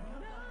else.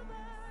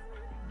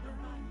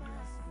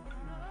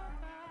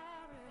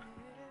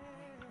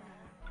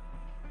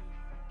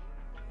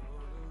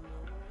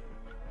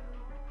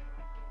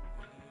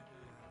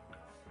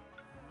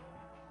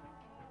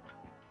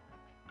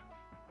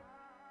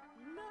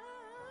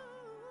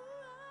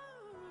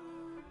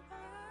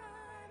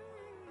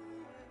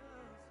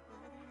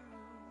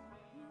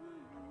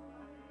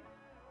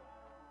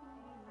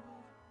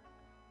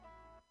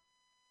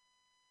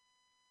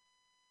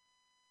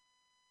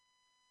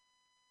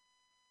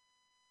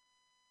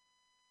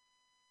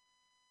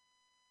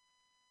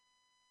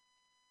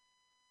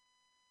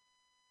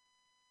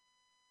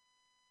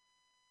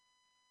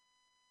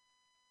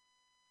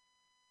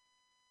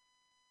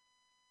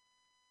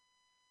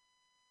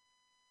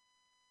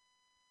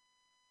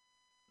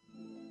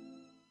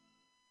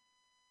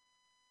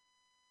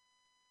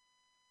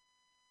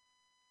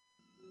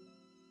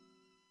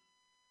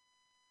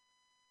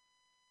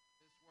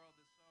 This world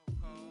is so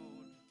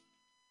cold.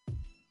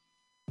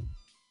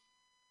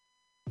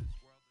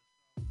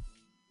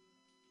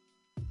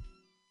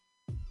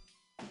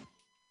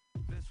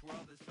 This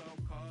world is so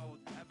cold.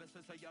 Ever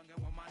since a youngin'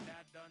 when my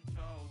dad done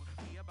told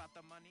me about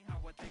the money,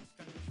 how it takes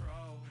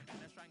control, and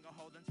a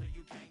stranglehold until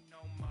you can't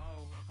no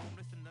more.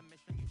 Homeless in the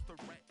mission, used to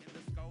rent in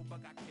the scope,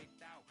 but got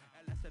kicked out.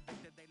 Unless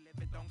evicted, they live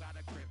it, don't got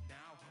a crib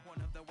now.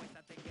 One of the ways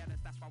that they get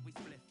us, that's why we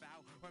split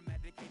out. We're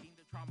medicating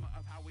the trauma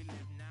of how we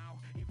live now.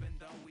 Even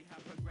though we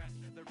have progressed,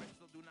 the rich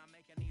still do not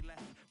make any less.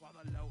 While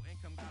the low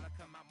income gotta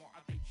come out more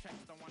of they checks.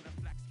 Don't wanna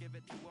flex, give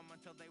it to them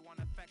until they want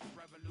effects.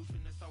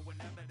 Revolution is so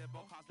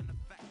inevitable, cause and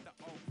effect. The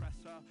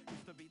oppressor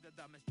used to be the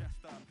dumbest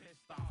jester.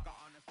 Pissed off, got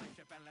on a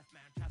spaceship and left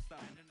Manchester.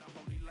 And in the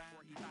Holy Land,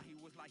 where he thought he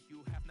was like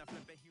you. Have no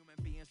flipping human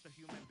beings to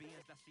human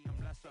beings that see him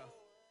lesser.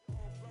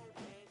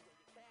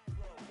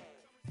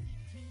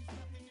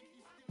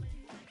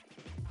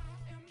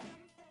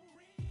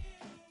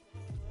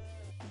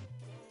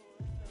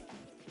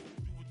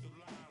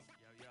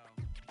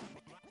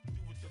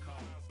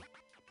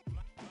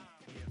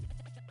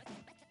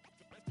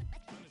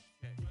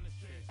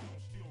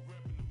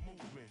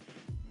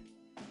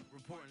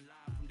 Reporting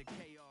live from the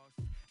chaos,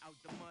 out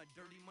the mud,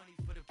 dirty money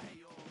for the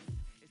payoffs.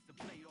 It's the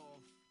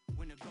playoffs,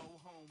 when to go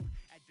home.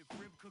 At the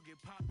crib, could get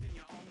popped in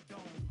your own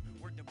dome.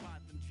 Word to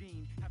bottom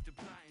gene, have to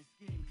plot and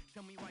scheme.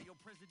 Tell me why your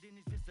president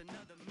is just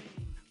another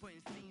meme.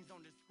 Putting scenes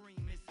on the screen,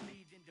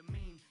 mislead and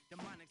demean.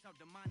 Demonics out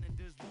the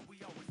monitors, what we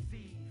all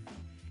receive.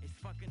 It's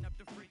fucking up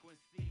the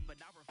frequency, but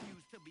I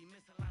refuse to be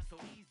misaligned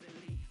so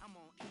easily. I'm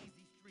on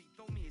easy street,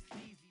 throw me a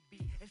sleazy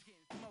beat. It's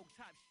getting smoke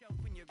top shelf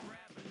when you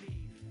grab a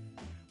leaf.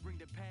 Bring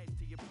the past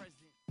to your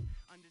present.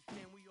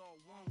 Understand we all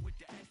one with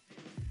the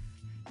essence.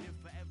 Live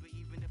forever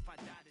even if I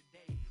die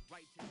today.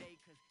 Right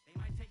today, cause they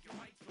might take your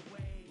rights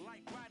away.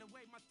 Like right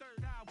away, my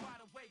third eye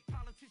wide awake.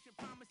 Politician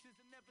promises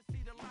and never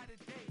see the light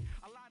of day.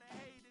 A lot of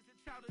hate is a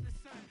child of the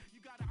sun. You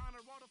gotta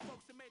honor all the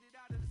folks that made it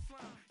out of the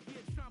slum.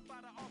 Yeah, Trump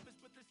out of office,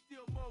 but there's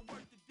still more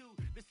work to do.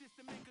 The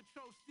system in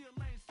control still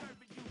ain't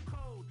serving you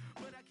cold.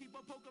 But I keep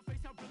a poker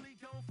face, I really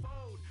don't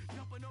fold.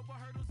 Jumping over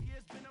hurdles,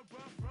 yeah, it's been a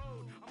rough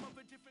road. I'm of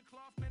a different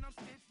cloth, man, I'm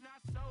stitched,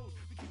 not sewed.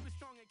 We keep it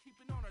strong and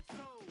keeping on our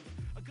toes.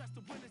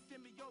 Augusta winter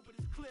send me over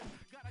this cliff.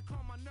 Gotta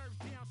calm my nerves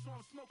down, so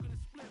I'm smoking a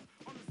spliff.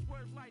 On the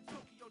swerve like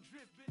Tokyo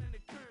drift, been in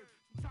the curve.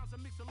 Sometimes I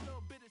mix a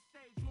little bit of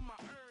sage with my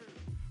herb.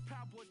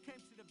 Proud Boys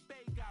came to the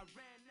bay, got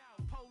ran out.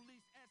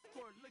 Police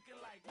escort looking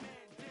like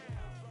man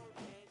down.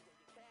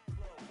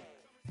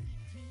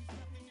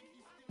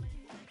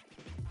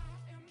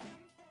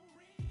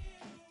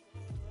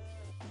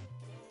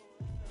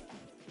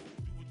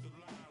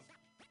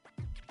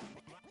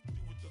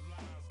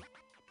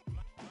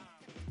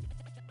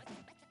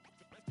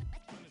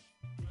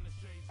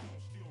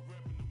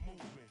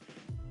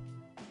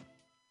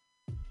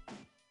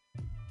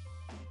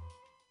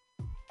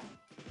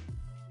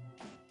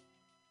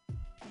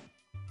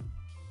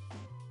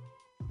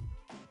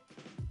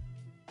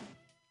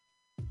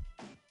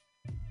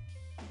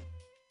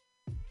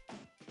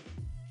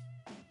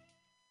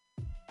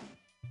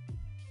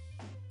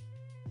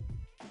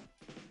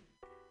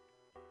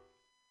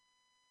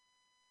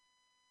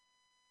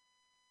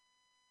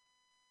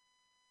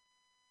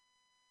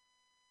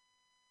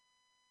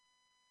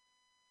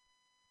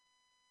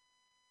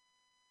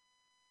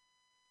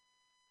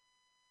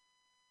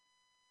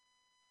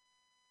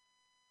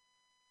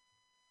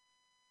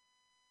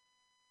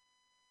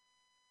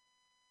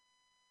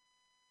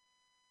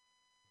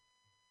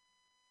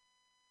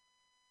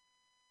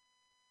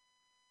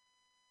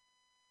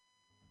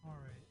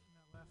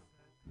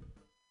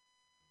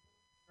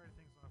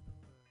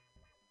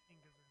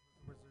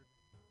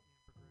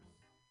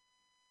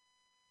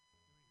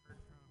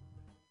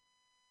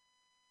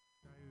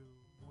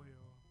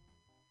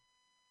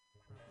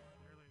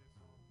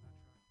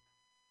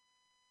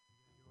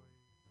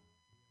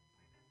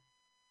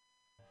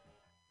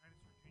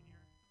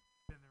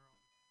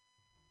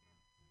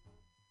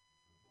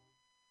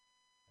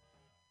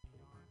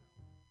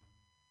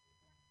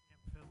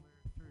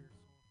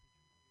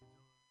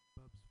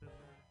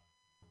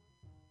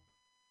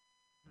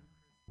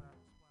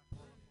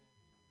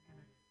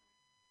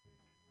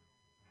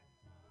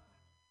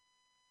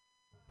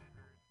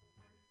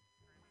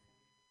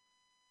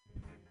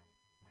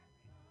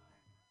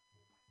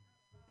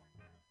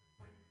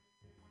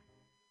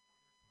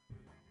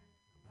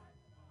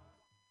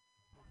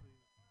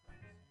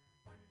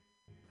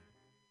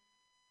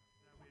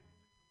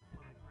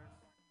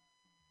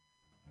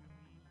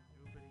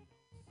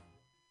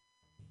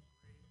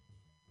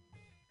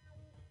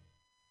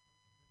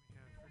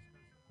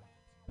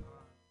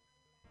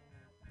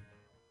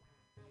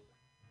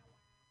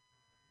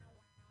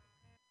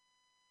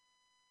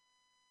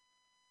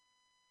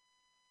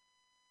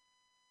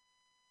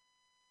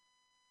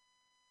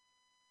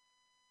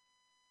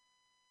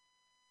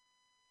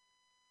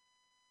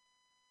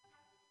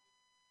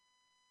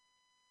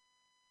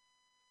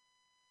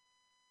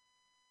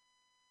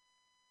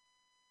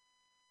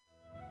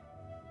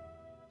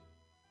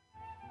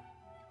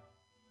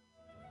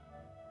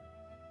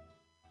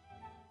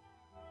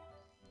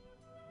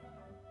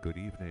 Good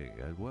evening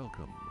and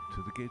welcome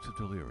to the Gates of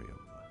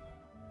Delirium.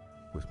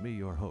 With me,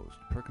 your host,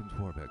 Perkins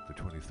Warbeck the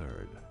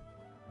 23rd.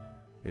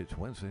 It's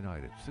Wednesday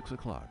night at 6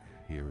 o'clock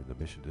here in the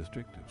Mission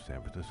District of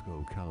San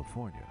Francisco,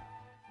 California.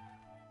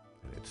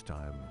 And it's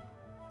time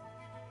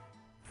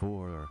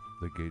for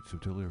the Gates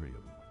of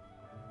Delirium,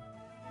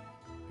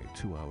 a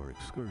 2-hour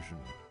excursion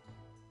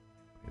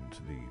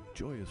into the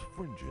joyous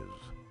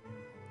fringes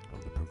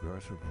of the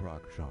progressive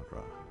rock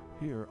genre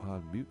here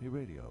on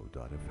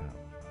MutinyRadio.fm.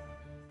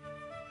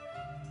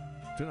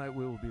 Tonight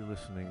we'll be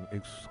listening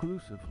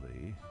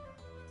exclusively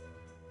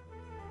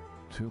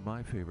to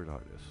my favorite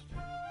artist,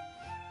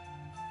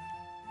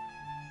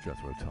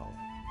 Jethro Tull.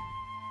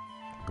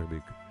 I'm going to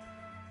be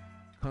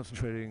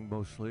concentrating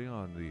mostly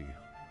on the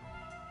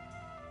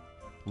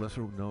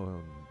lesser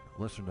known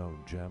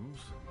gems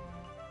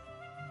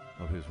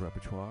of his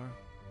repertoire.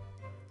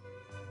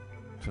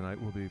 Tonight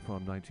will be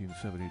from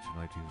 1970 to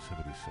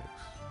 1976.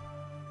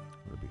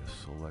 There'll be a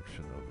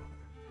selection of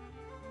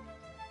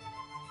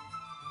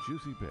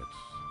juicy bits.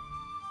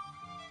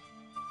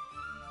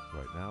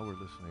 Right now we're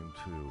listening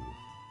to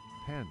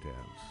Hand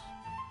Dance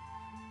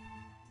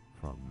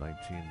from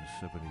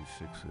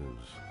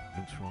 1976's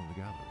Minstrel in the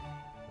Gallery.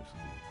 This is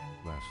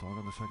the last song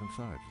on the second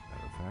side, as a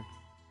matter of fact.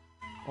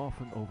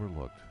 Often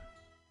overlooked.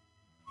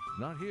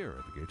 Not here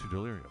at the Gates of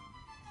Delirium,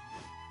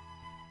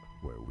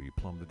 where we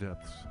plumb the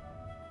depths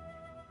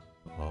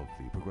of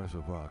the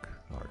progressive rock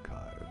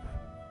archive.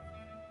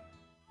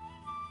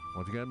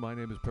 Once again, my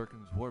name is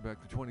Perkins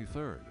Warbeck the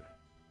 23rd.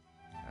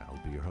 I'll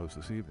be your host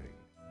this evening.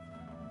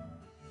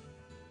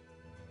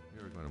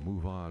 We're going to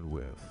move on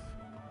with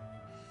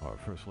our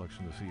first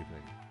selection this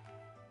evening.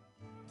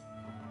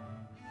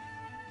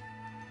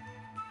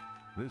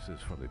 This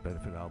is from the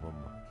benefit album,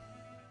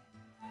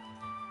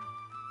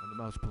 And the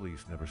Mouse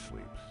Police Never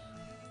Sleeps.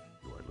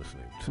 You are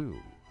listening to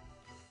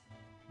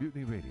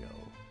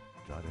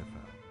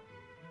MutinyRadio.fm.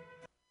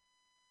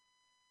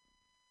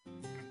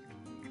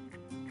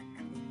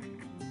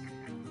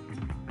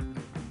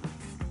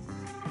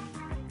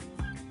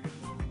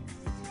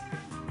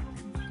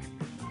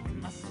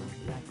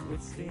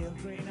 With steel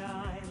green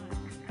eyes,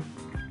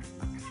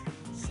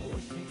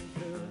 swishing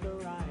through the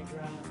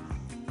ryegrass,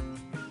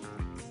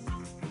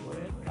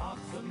 with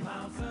thoughts of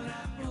mouse and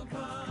apple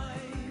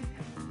pie,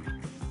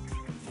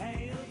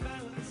 tail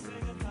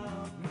balancing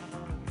above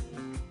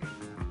mine,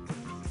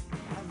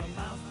 and the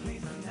mouse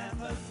please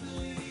never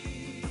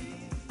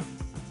sleep,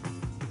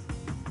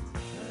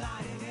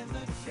 lying in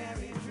the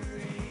cherry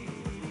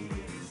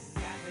trees,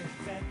 scattered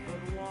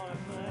Bedford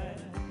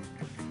warmland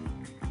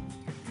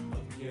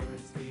of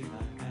purity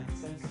and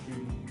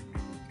ancestry.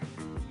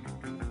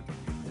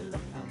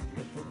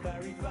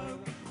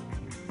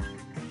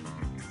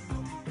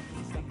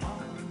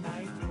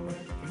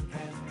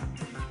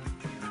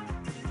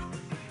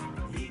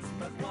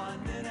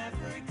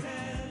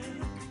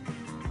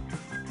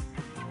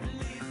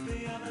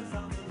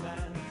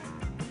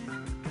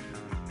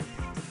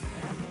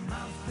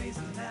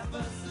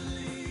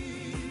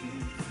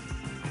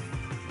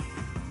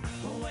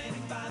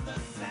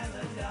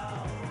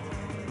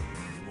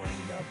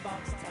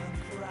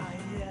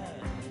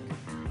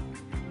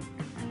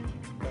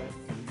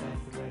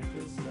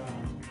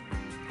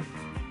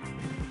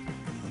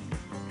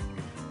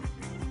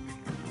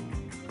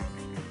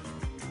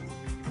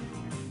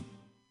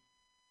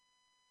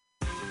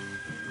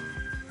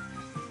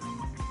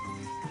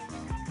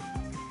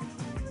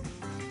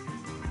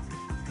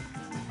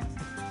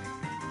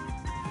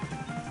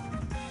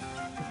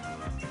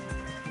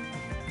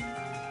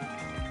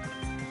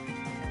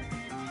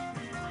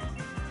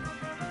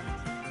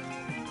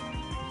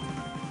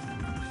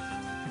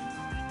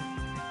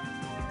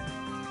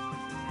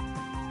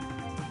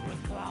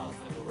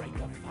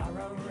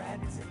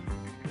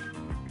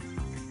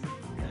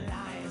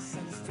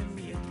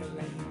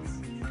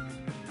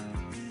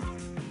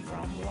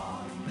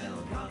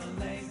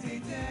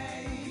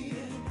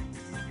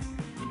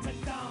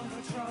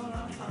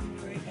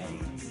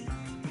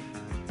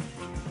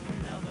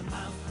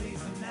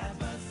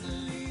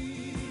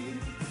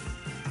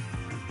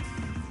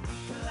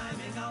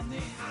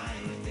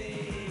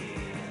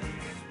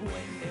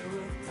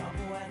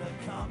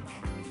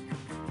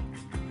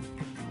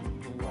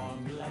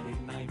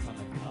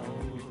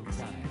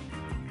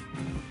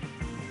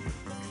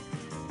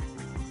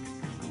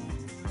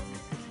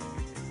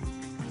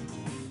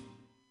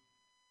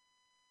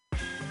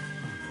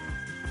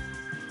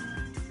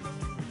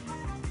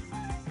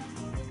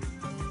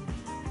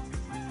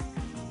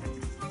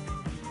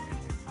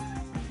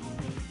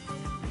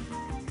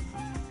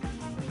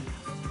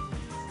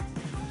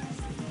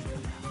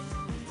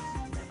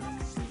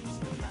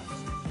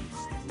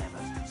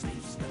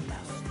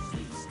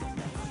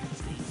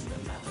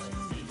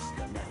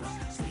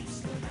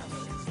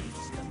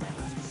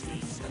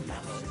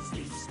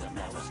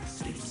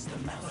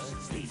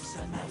 mouse, sleeps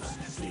the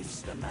mouse,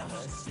 sleeps the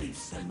mouse,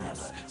 sleeps the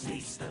mouse,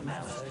 sleeps the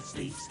mouse,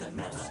 sleeps the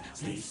mouse,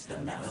 sleeps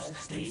the mouse,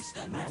 sleeps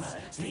the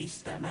mouse,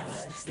 sleeps the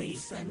mouse,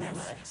 sleeps the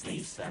mouse,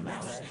 sleeps the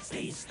mouse,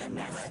 sleeps the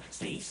mouse,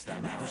 sleeps the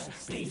mouse,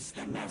 sleeps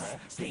the mouse,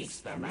 sleeps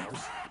the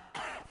mouse.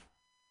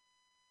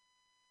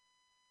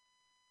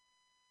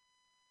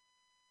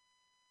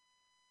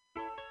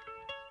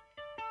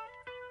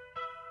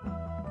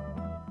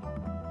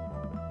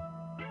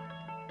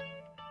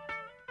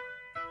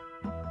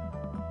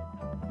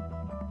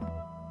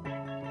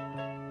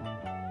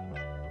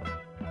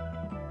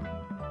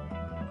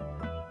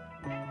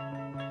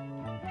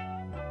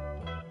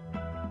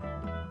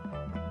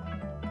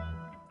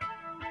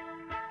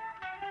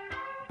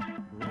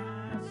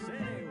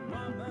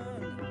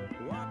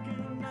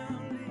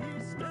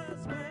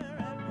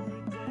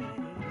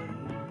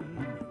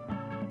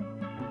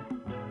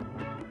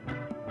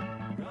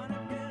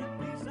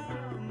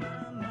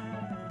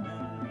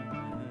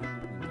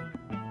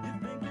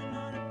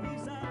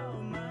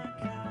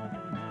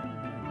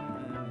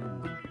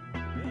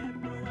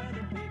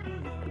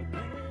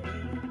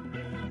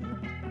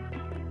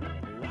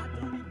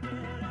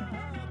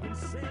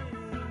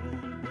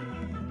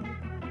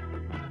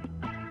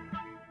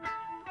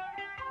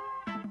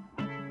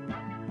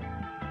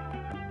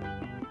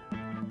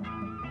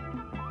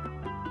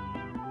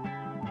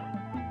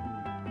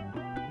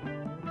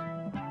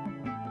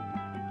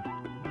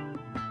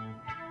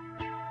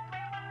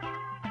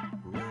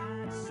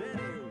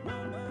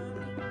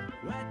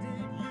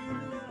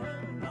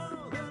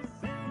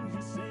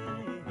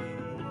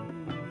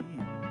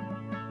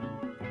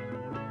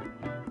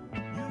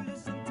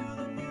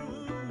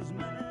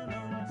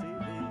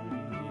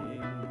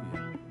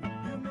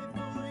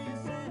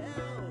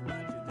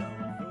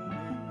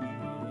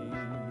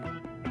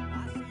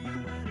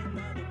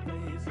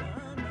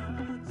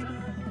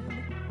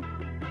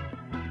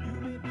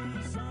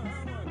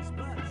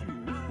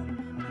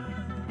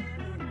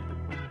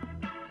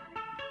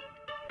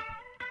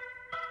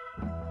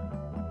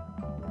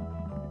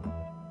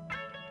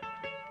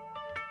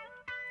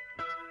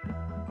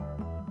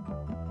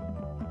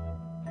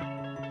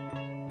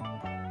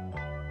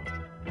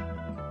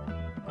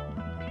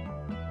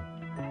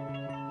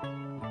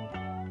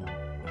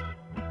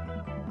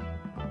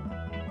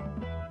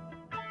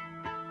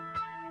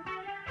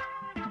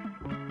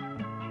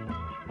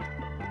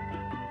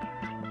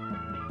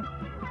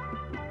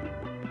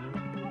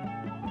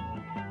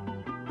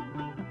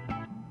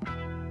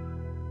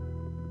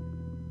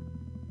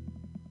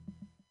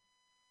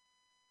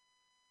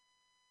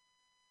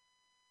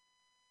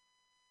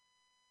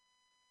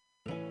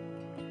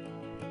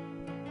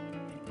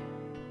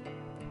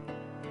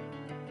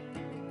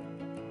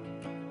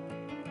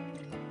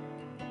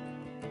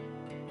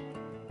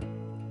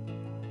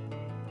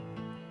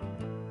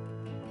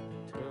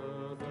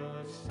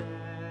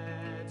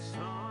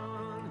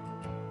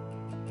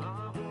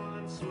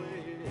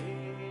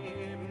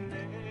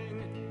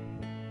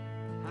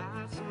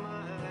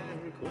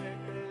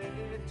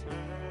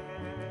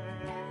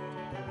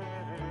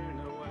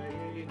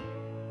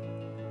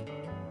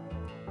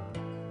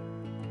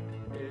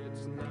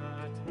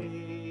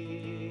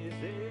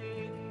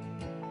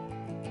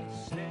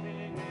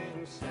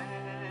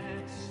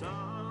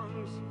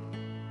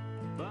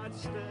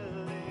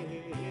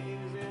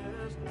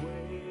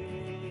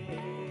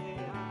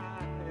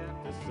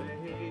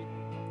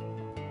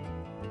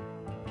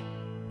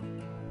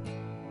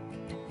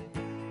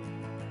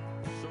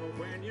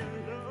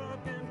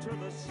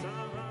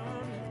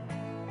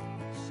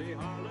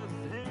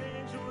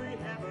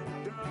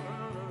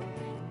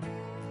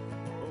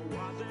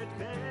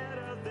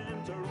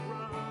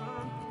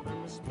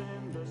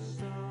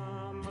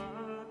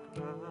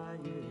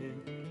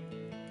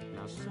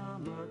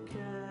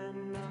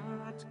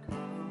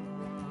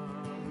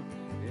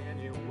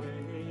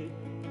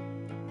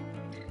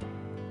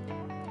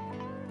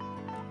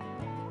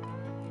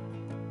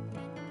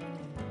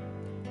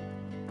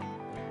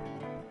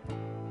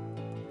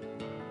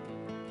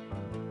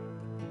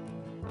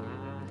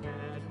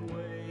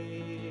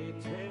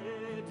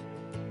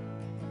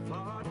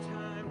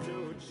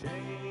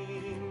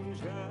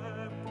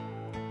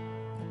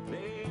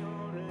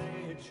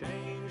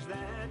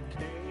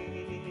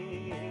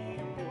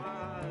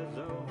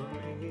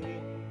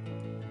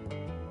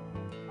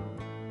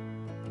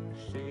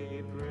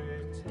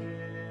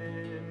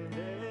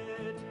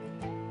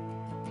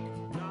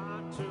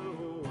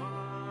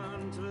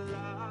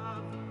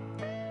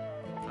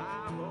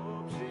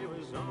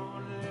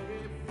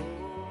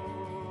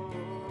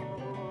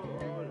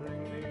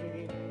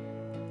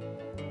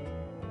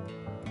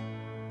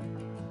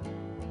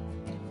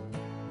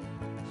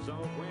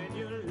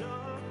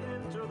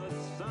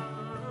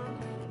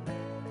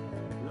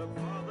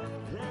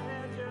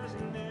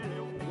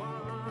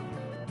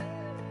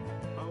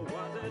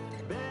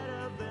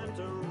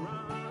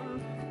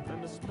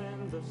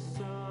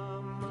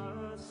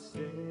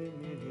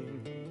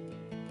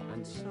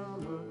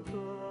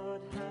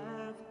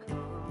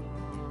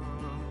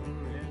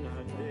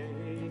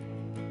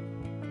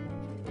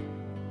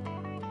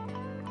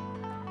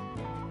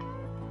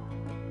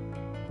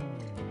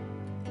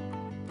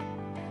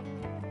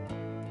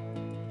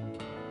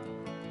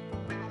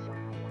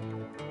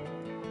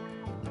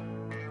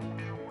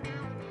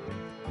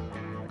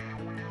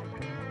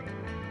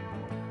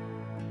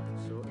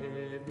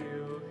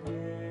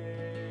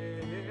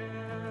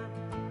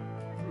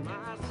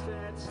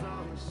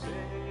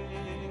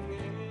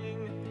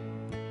 singing.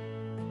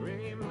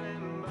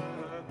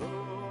 Remember who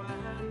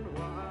and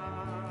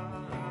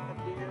what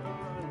you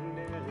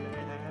nearly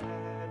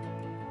had.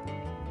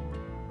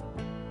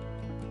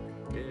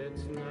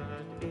 It's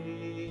not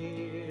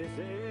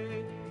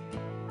easy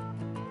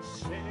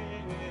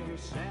singing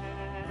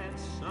sad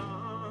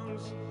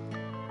songs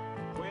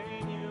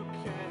when you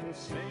can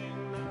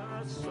sing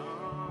a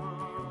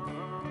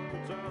song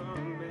to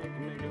make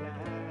me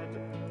glad.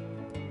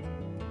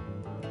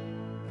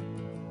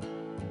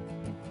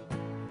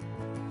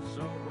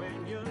 So when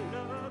you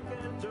look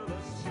into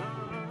the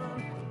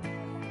sun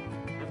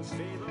and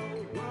see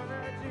the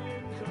words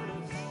you could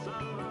have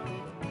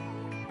sung,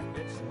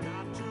 it's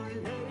not too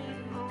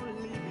late,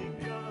 only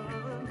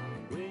begun.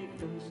 We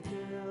can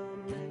still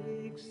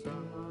make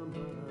summer.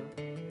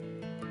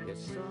 Yes,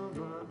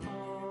 summer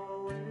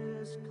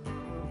always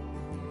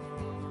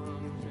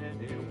comes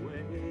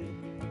anyway.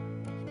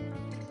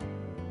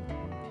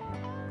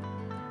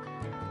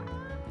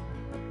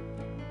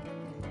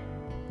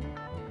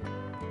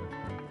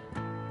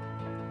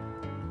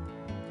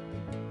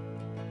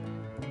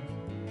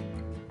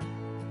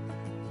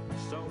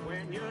 So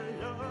when you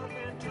look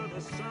into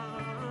the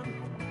sun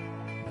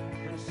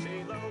and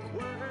see the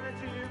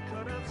words you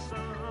could have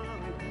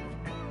sung,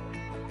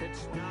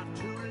 it's not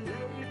too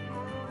late,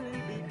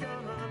 only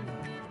begun.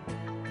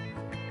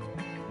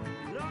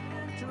 Look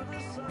into the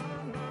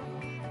sun.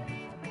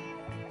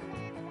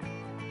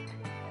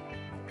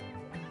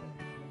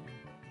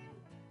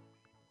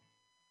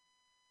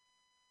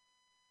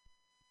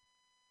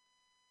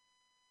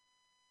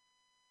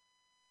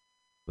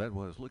 That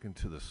was Look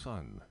Into the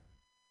Sun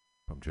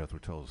from Jethro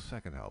Tull's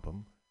second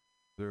album,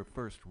 their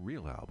first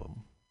real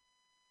album.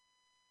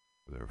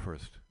 Their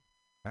first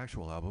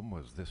actual album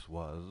was This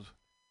Was.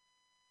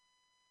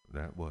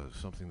 That was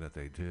something that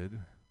they did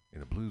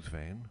in a blues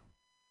vein,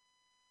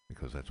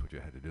 because that's what you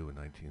had to do in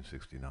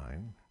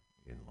 1969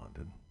 in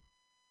London.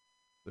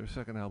 Their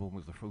second album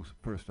was the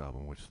first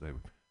album which they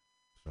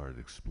started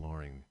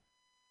exploring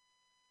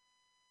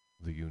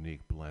the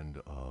unique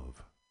blend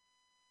of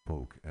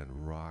folk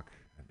and rock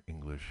and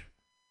English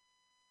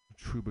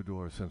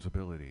troubadour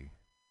sensibility.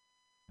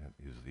 That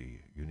is the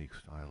unique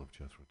style of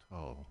Jethro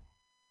Tull.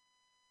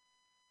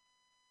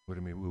 We're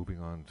going to be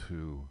moving on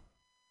to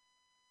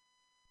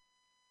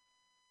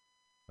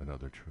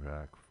another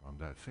track from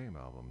that same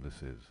album.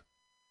 This is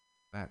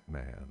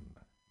Batman.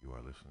 You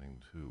are listening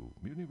to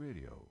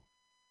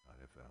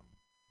MutinyRadio.fm.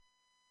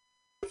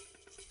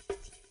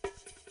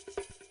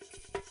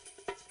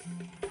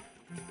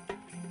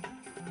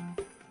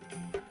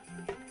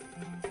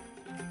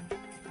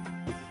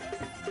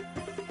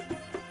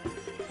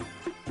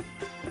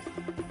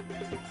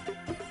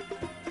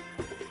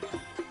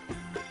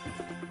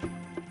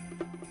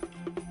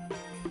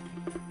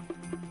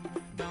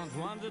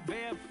 To be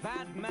a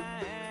fat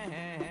man,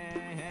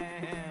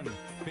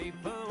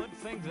 people would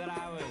think that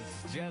I was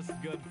just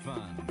good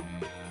fun.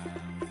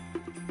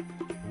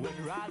 Would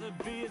rather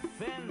be a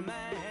thin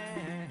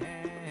man.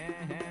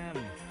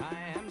 I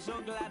am so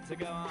glad to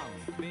go on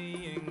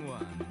being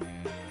one.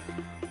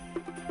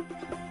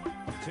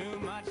 Too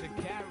much to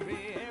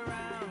carry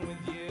around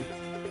with you.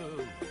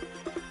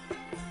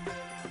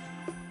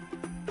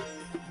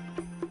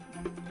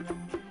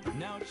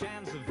 No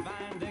chance of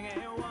finding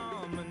a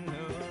woman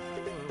who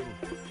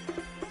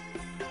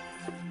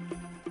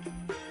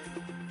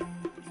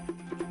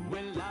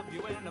will love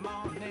you in the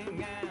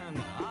morning and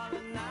all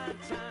the night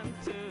time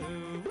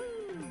too.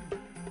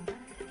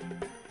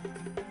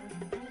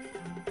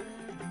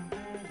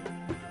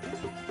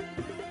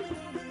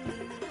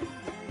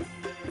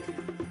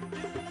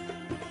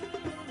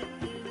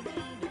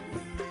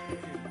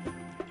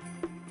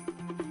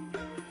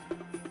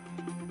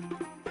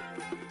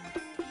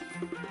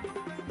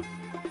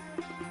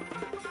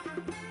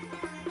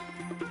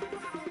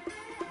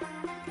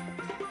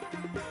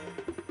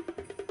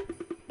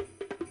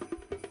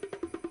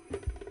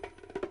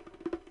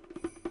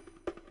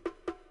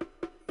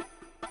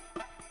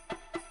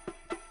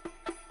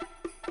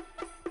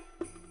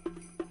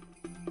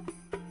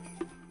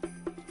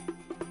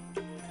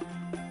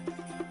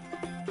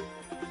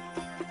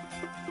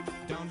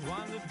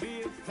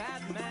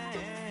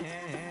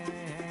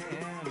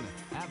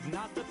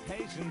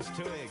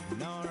 To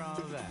ignore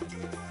all that.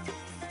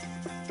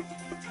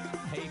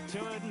 Hate to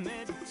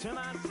admit to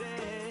myself,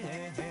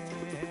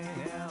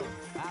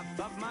 I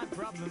thought my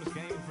problems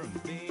came from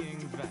being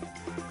fat.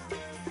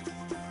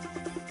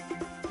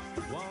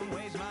 Won't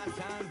waste my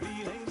time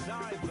feeling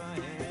sorry for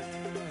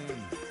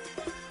him.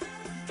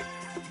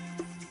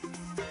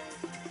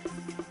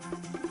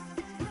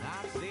 I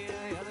see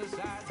the other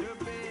side through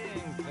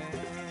being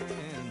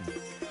thin.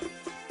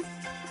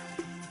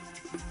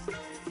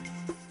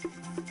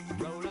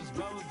 Rollers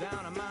both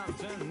down a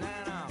mountain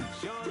and I'm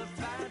sure the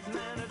fat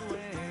man would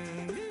win.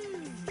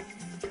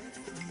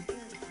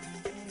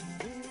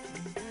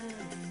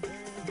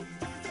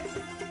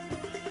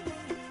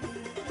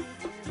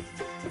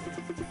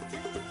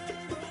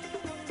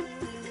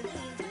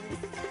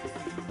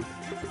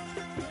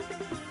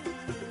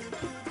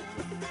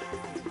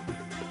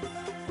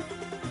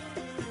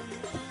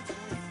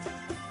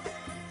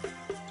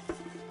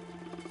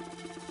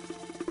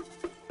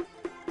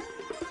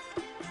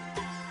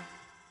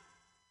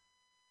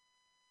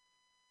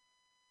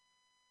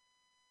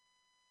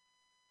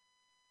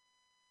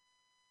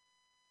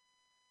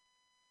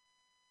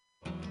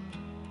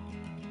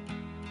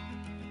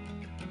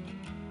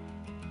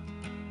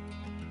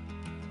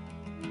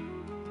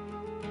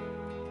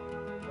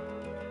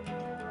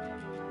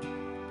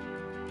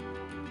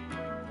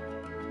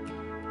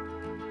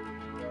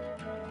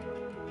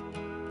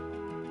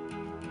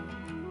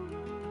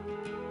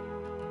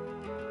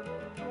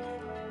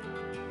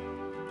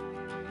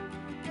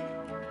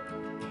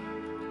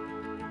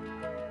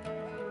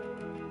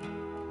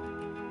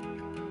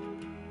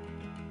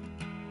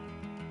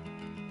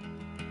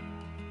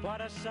 What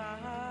a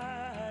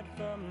sight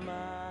for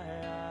my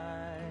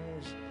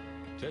eyes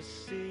to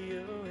see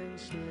you in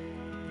sleep.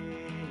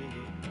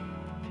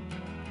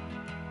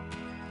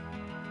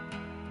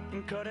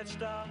 Could it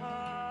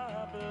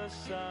stop the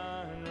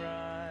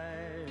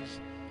sunrise,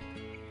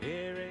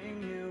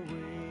 hearing you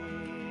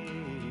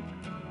weep?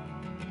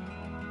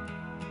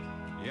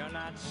 You're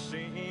not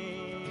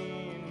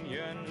seen,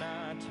 you're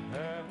not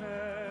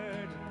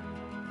heard,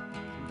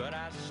 but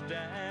I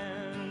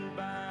stand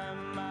by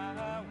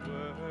my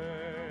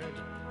word.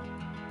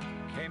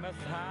 Came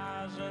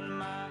 1,000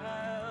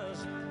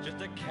 miles just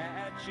to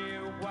catch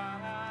you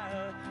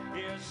while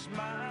you're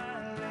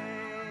smiling.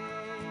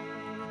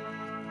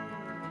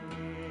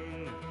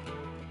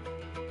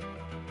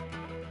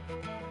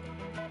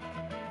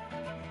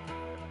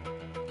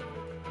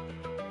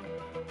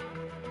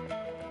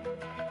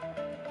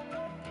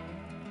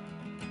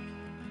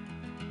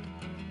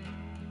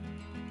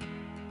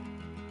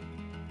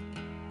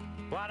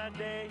 What a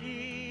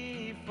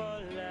day for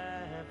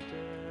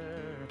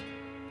laughter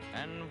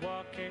and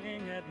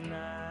walking at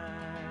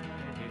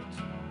night.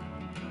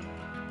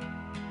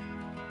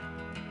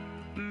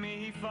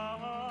 Me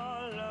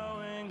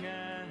following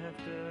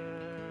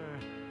after,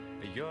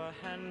 your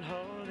hand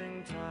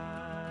holding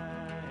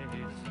tight.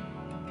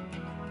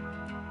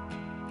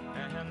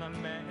 And the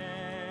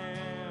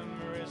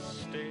memory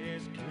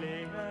stays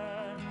clear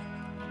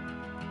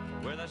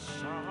with a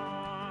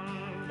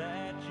song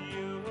that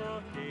you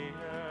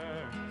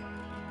hear.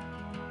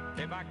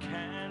 If I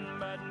can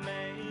but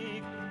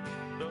make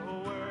the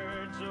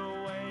words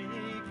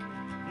awake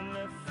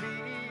the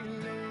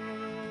feeling.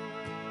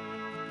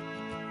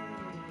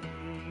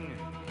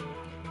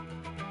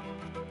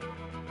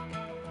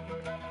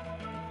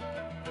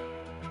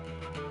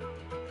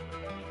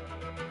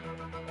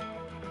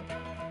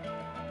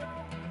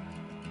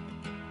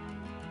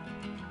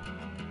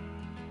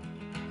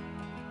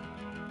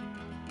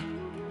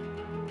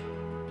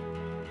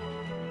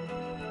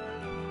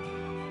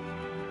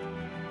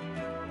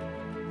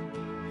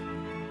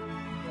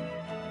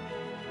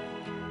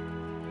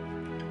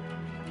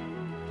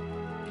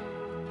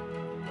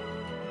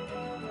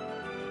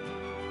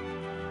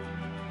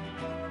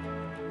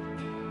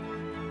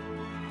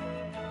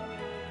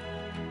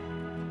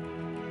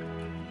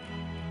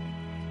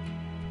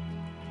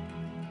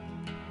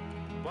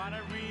 What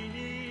a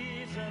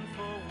reason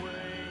for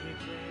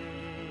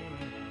waiting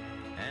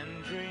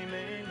and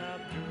dreaming of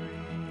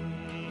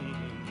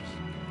dreams.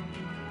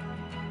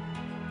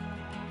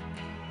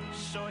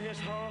 So here's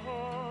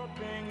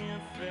hoping you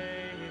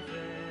faith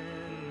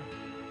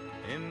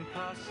in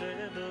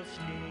impossible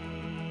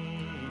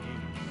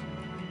schemes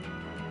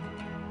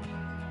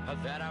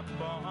that are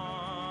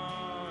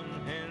born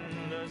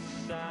in the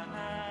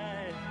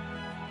sight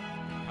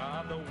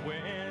of the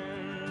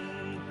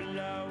wind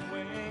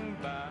blowing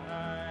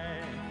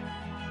by,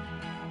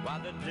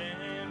 while the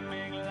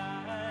dimming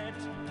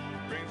light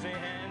brings the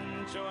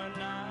end to a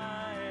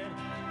night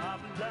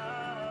of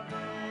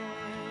loving.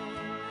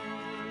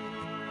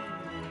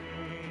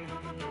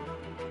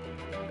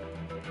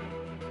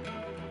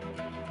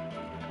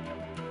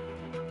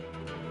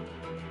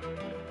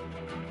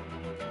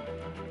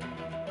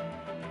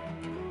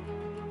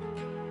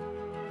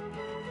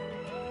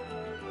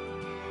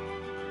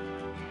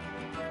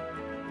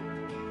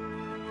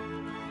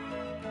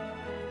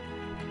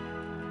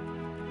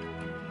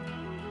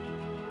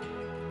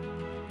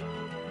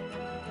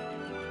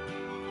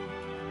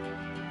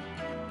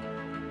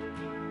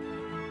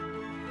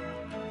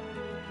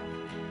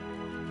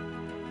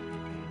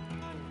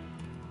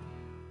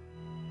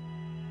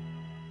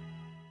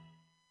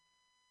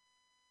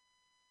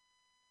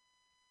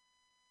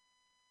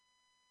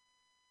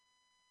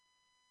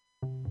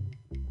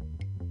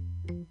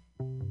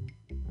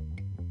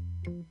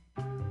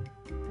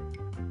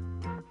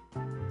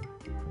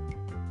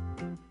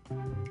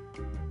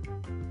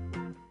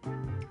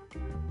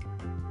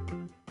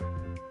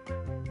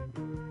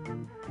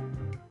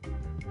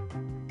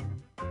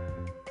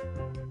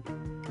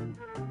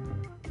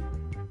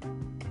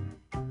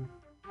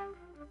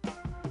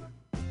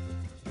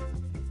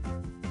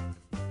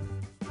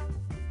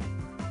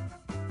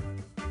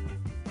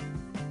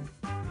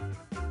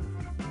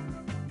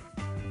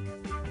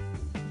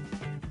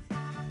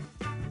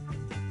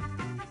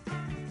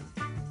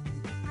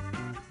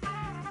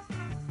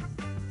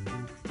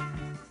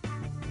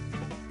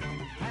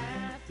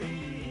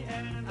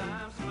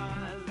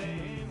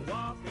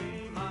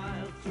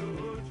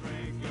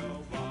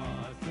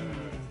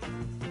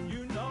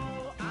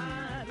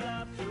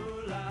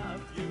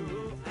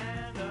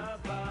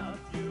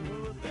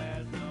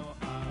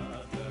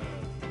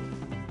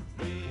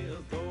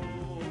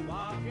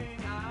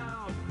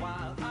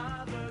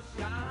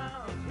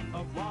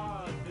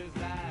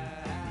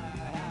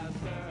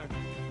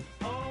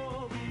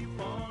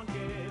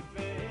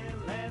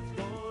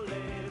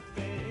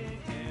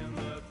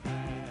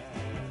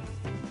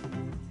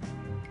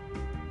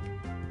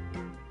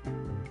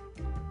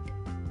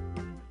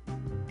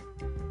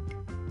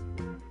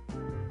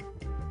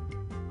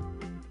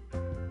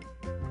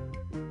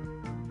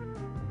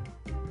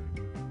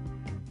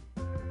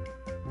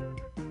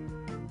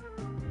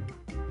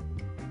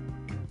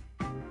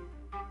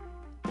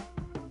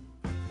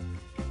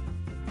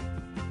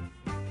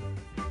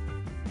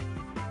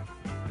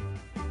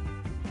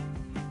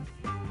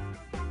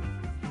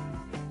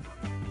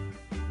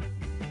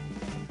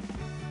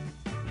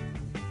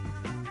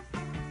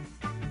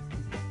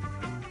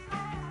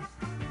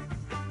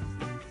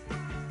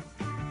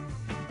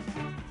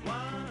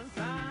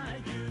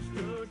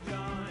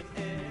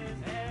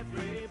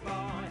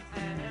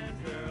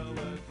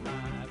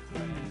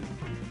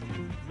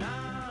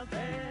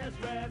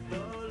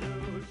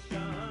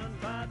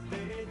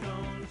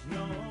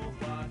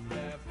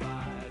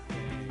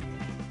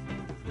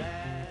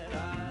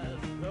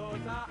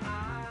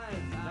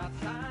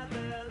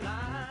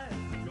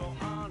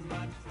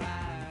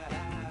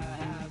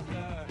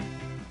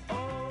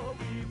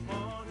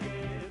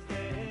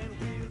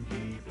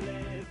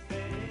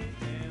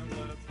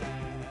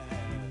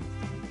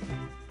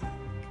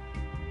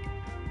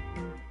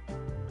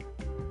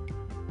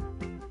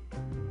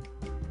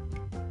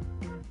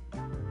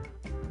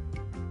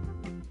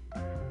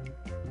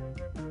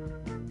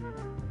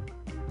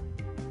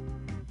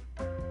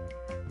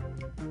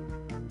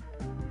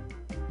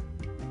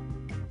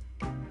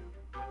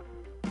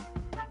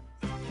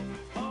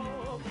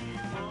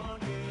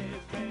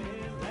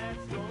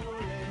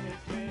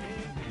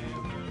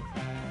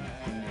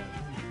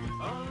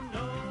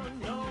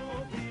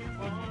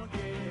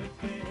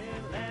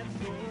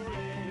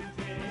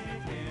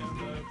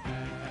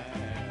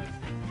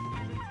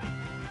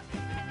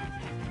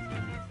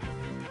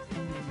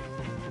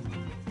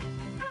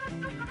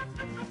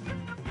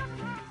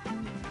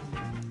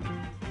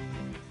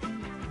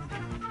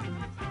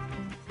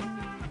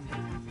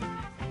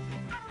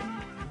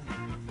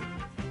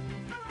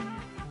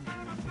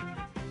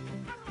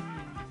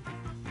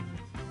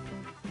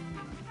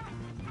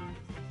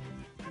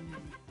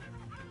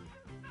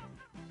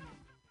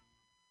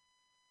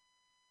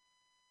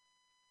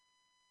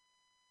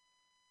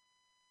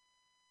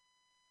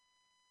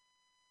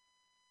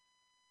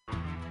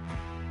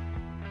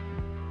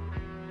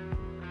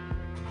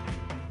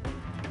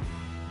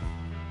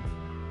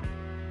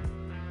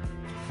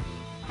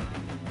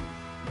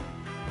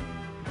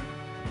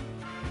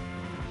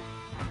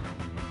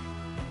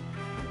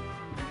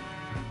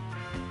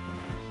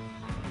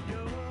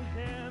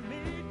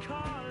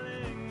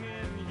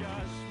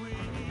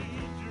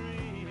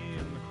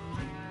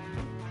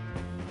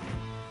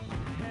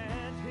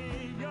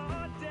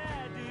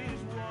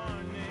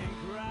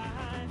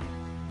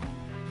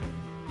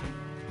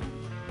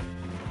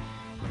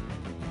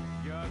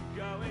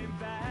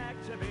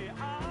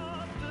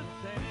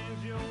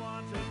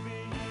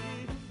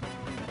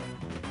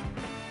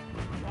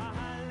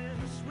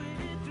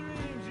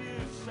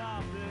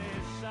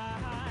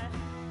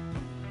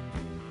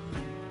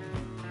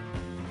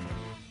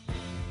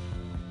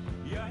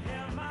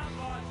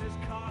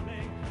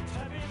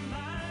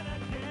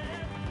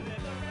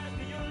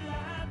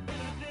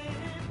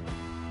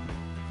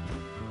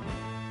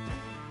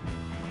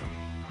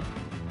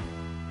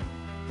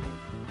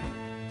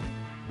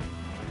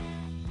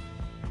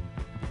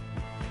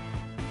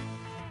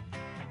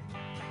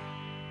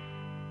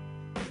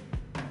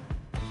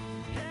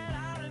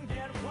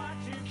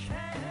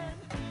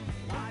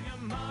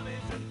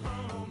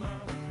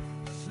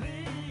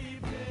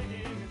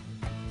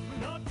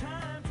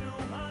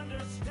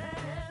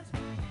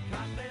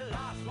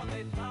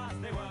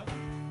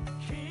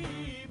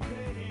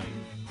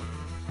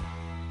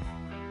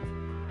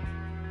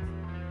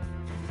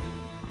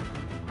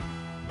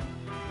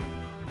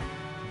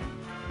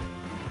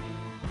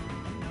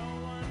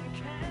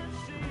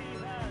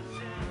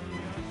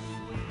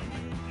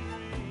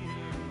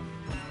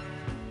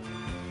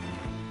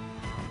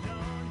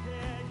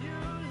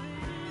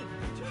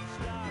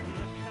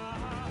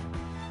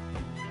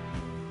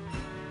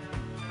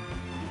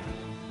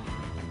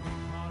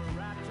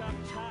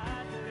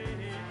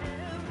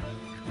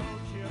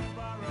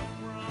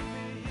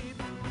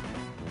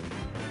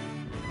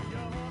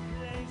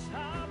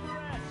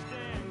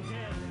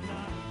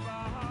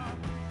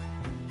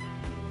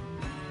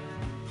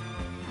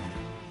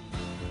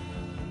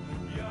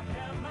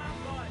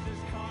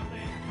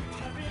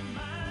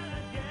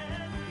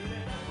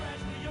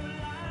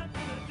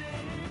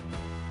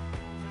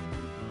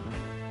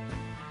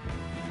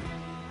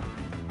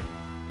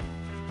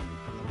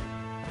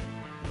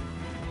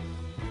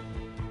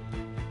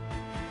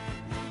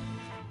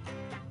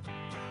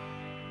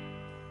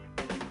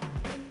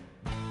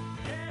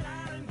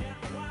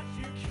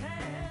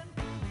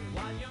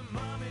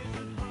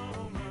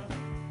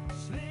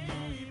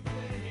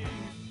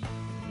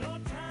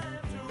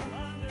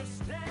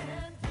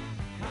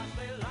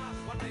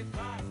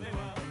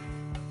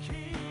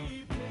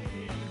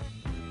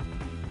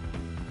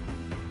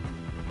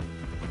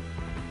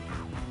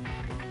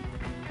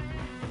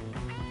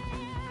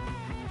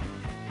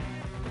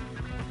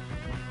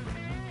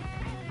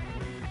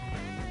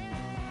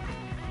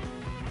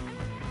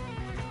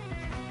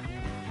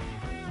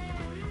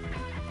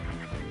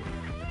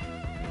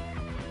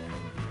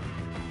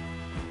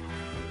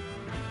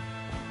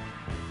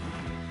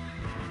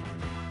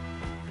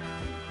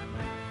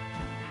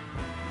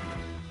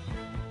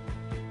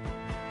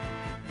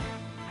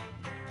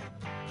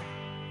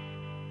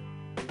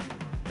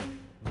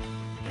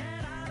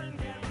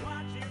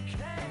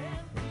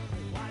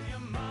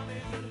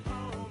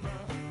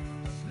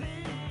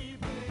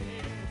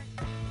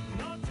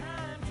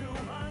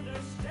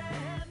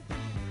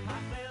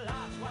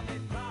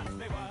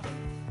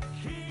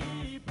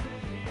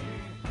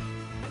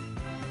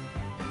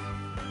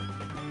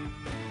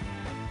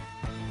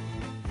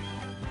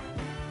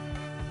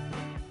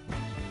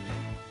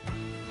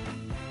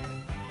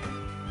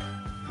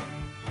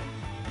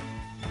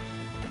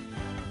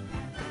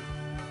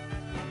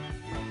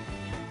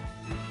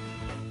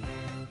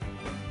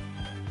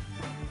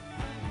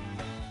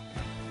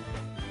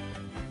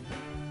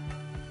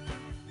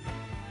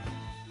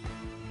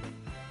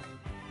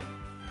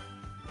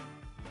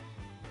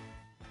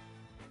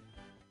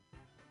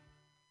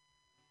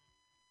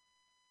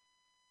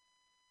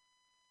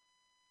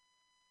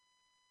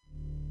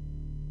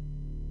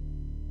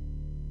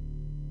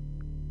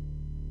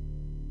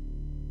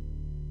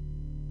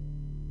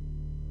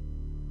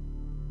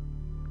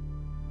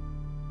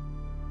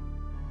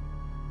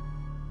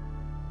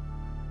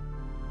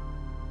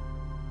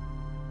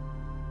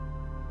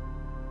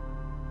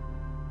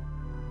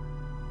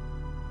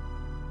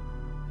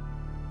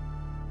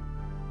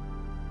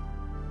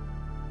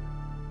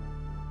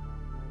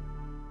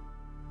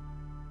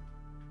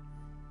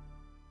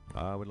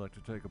 I would like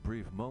to take a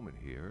brief moment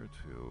here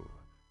to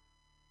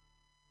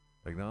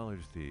acknowledge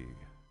the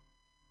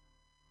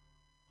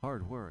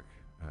hard work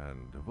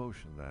and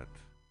devotion that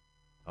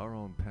our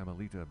own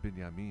Pamelita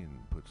Binyamin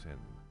puts in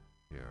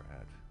here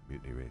at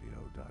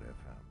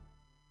MutinyRadio.fm.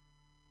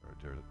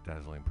 Her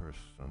dazzling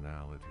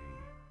personality,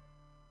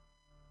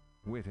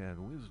 wit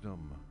and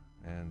wisdom,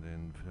 and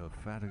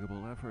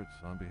indefatigable efforts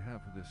on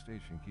behalf of this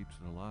station keeps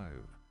it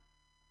alive.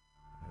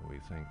 And we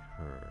thank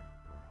her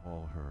for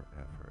all her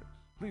efforts.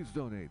 Please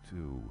donate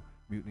to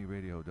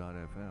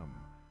MutinyRadio.fm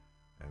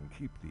and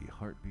keep the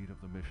heartbeat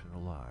of the mission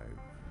alive.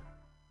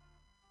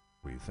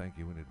 We thank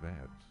you in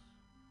advance.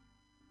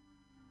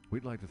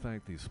 We'd like to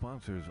thank the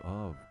sponsors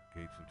of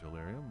Gates of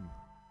Delirium,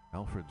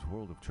 Alfred's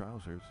World of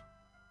Trousers.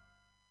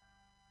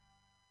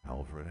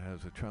 Alfred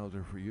has a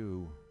trouser for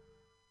you,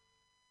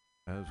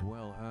 as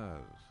well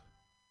as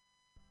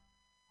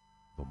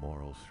the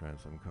moral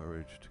strength and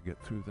courage to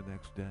get through the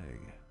next day.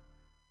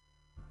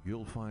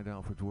 You'll find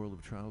Alfred's World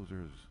of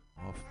Trousers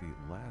off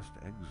the last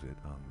exit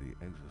on the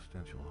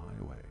existential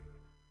highway.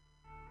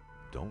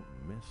 Don't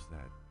miss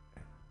that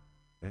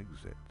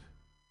exit.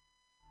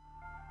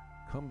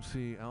 Come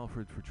see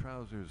Alfred for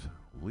Trousers,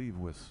 leave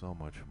with so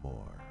much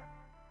more.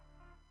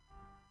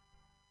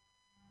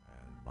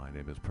 And my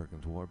name is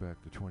Perkins Warbeck,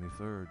 the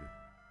 23rd.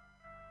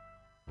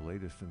 The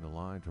latest in the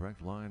line,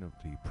 direct line of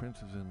the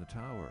princes in the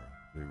tower,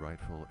 the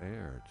rightful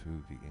heir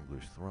to the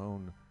English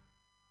throne,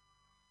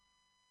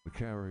 the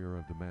carrier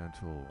of the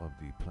mantle of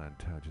the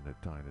Plantagenet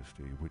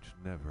dynasty, which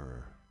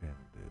never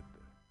ended.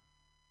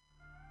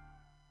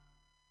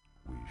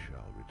 We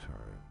shall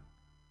return.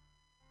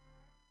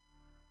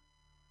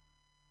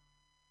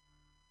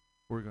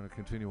 We're going to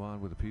continue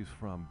on with a piece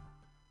from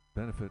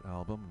Benefit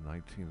album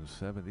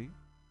 1970.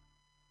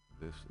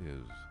 This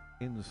is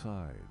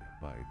Inside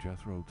by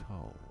Jethro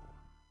Tull.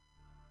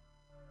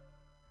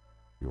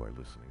 You are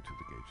listening to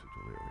the Gates of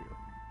Delirium.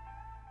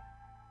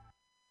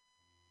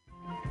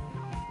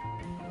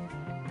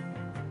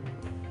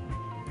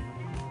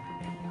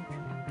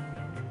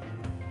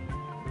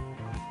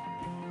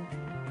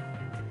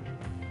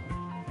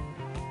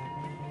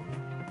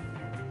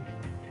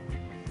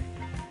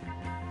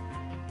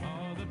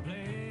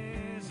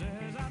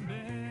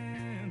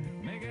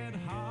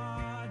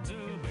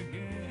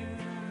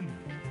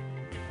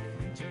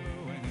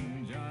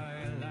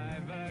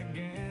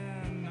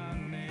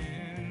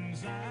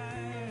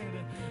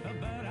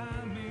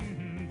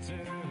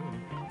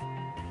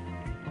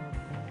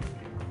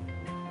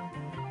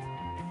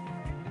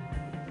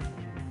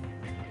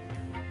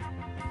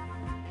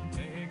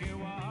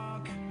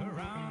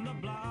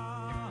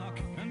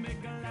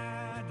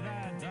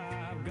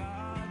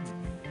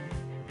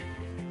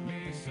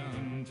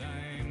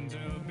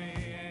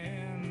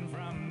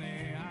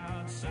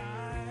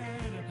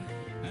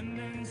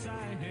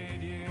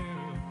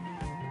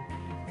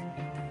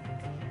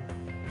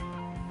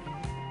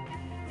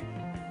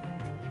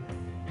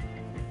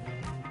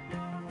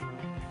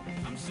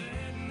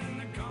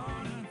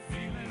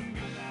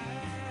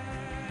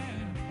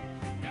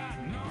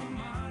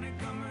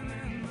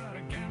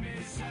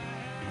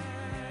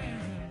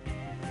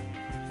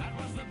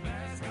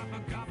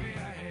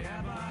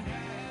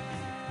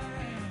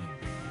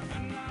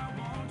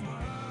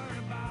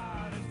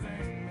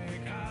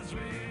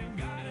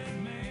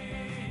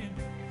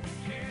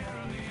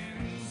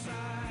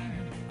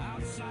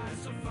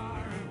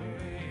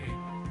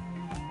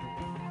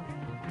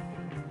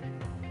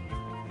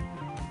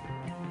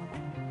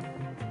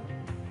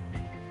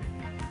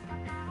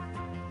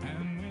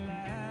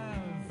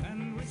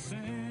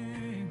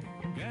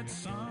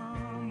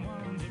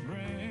 Someone to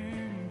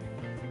bring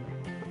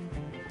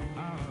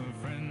our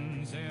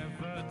friends here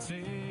for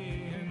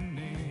tea in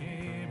the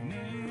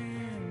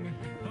evening.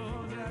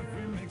 Oh,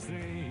 Jeffrey makes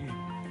three.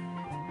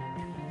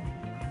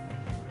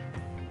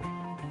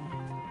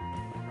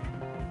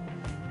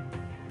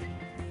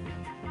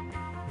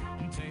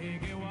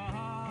 Take a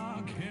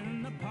walk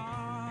in the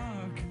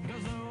park.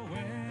 Does the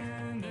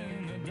wind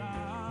in the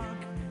dark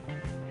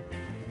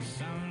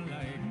sound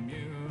like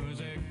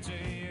music to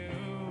you?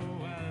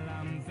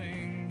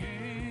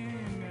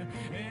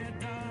 It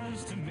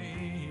does to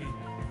me.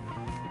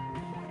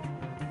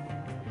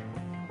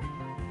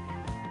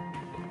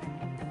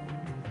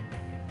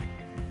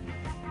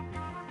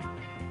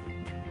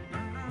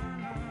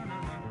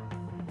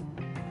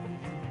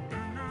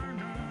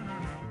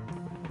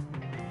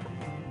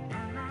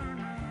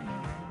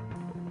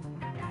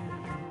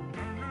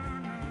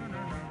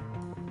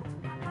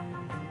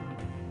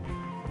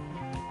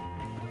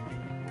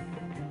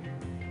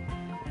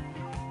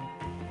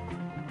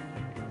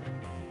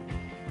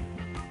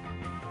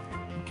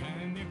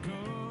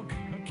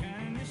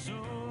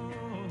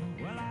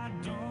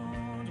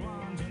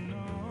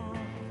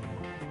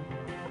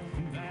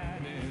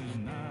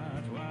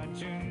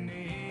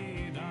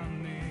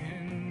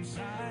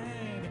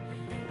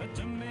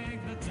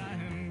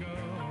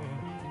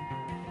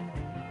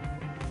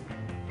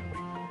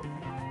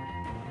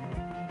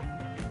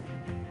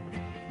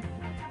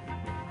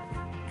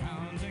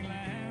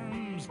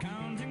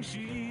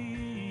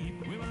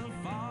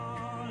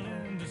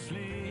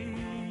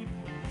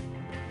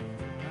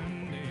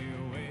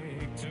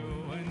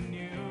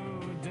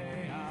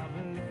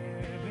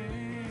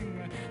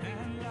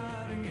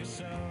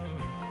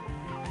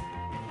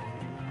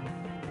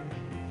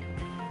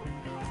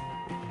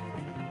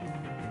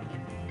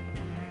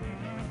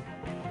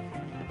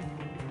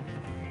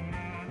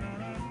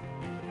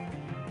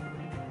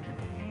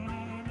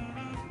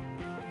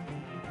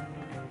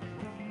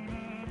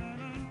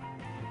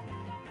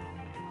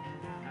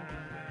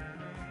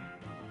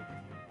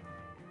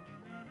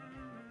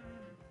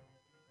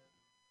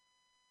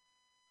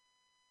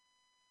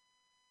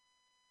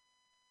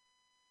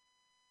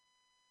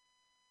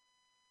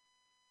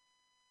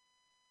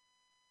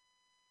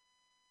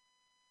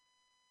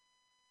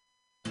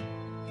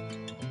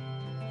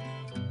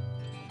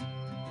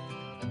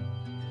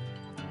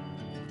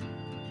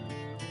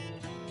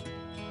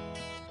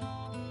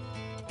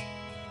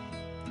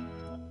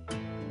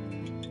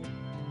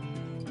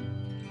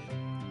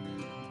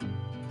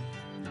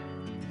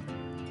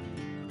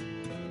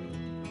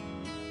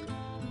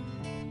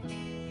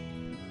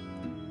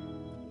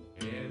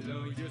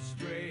 You're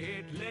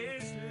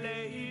straight-laced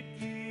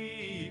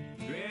lady,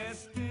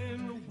 dressed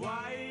in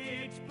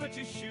white, but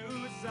your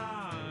shoes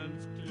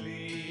aren't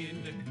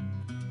clean.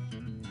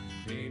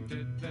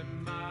 Painted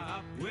them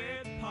up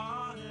with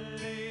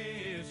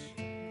polish,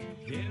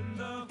 in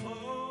the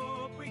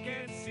hope we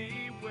can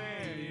see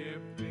where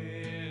you've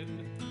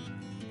been.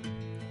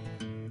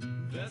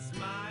 The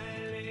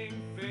smiling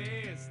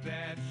face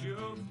that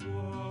you've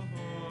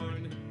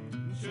worn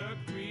to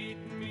greet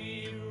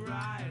me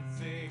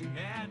rising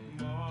at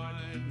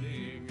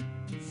morning,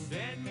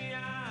 send me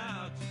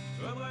out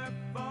over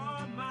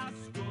for my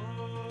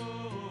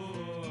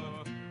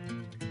score.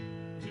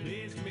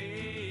 Please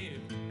me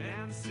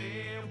and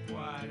say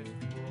what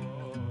it's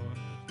for.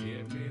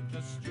 Give me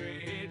the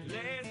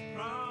straight-laced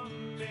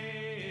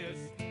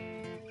promise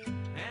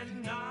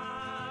and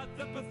not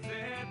the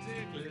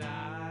pathetic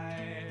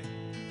lie.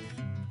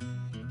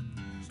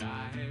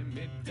 Tie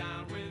me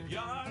down with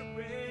your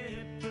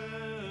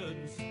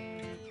ribbons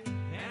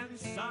and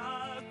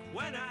suck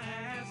when I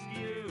ask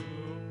you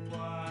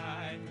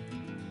why.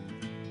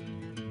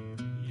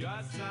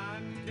 Your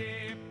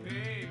Sunday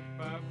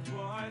paper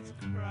voice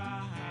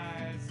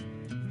cries,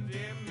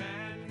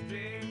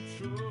 demanding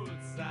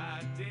truths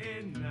I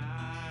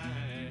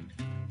deny.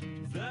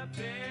 The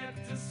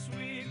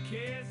bittersweet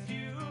kiss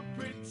you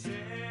pretended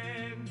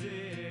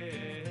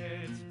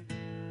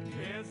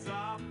is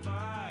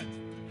offered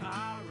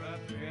our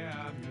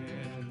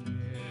repairment.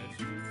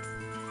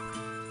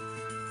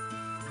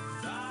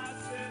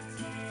 Society,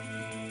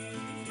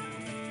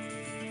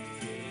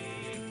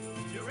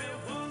 you're a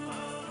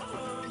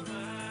woman.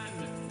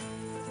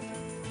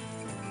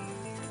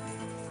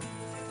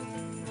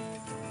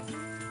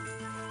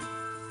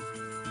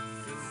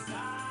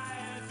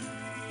 Society,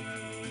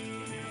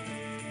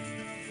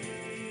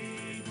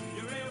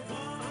 you're a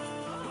woman.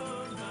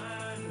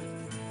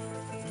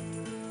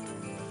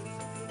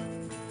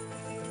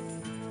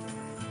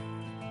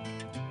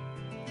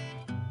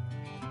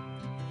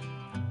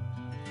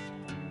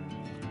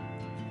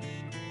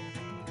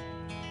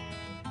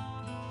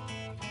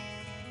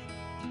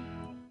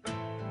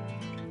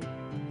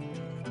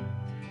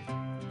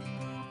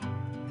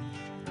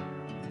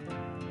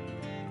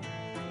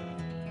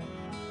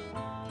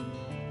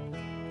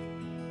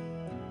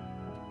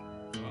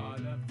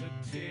 All of the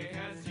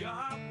tears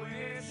you're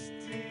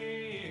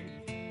wasting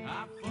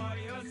are for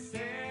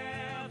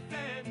yourself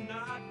and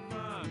not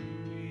from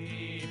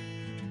me.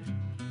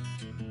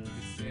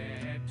 It's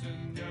sad to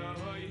know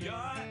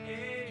you're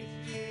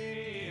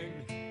aging,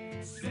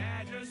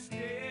 sadder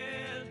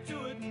still to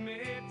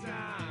admit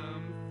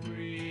I'm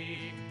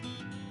free.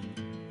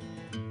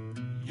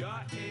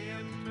 Your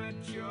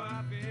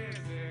immature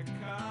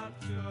physical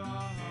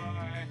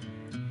toy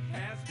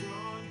has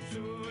grown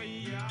too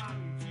young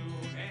to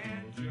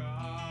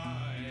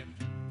enjoy.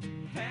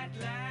 At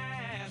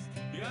last,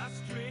 your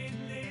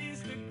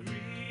straight-laced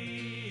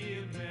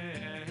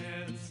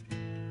agreements.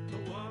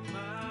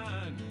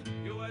 Woman,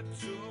 you are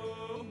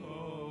too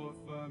old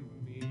for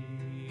me.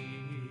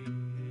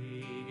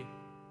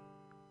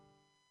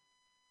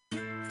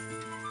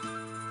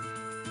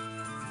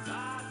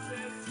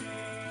 Society,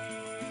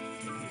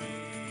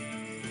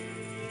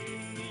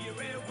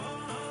 you're a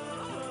woman.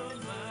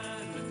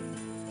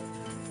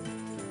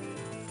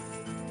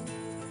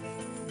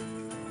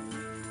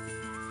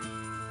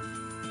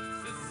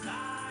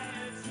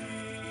 Society,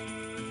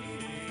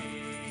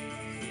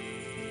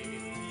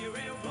 you're a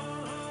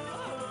woman.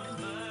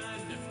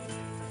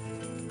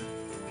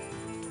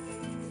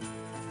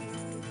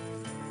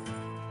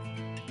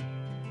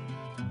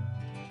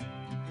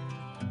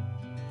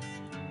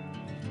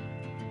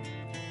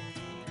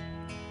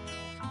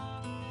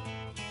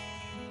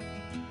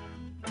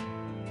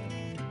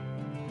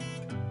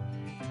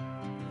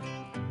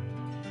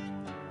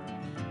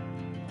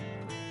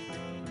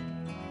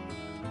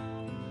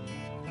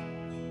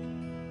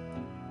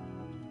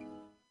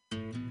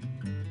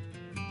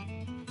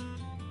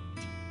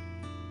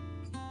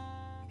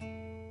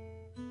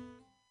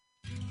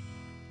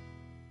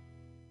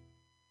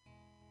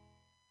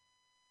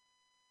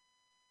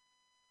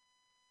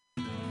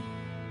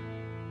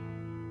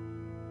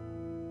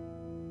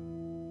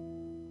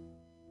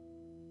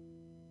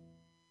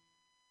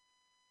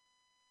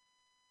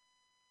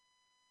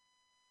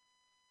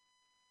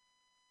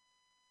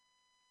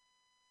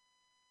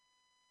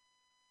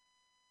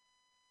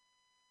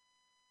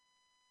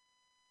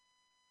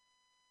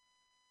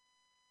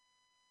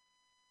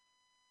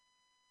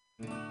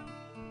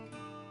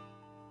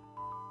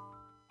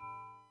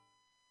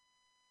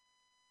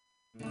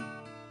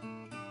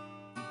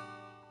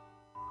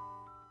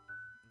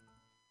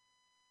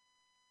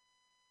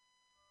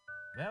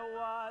 There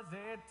was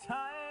a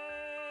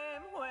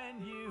time when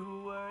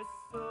you were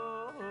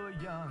so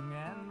young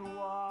and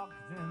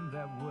walked in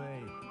that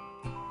way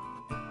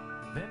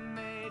that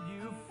made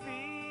you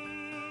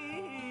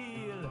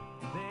feel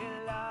they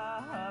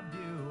loved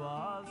you,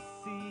 all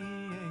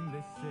seeing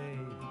they say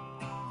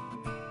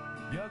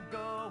you're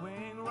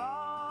going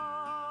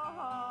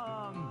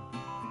wrong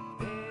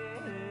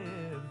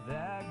if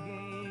that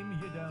game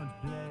you don't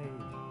play.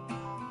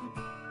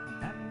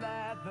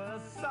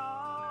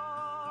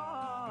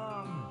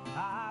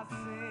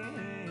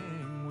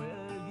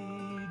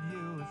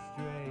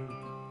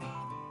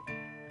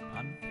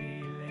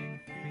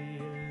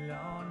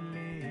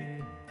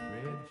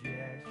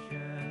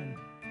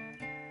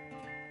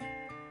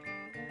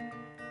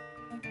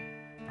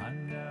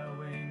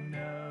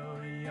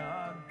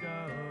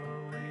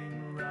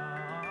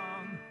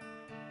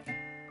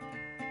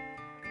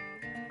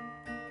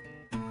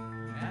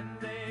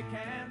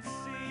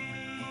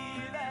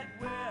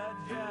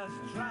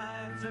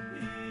 to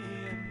be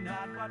and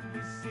not what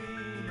we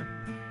seem.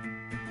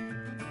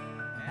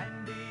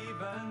 And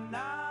even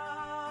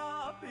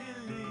now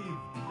believe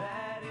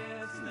that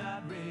it's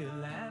not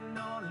real and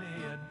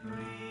only a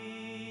dream.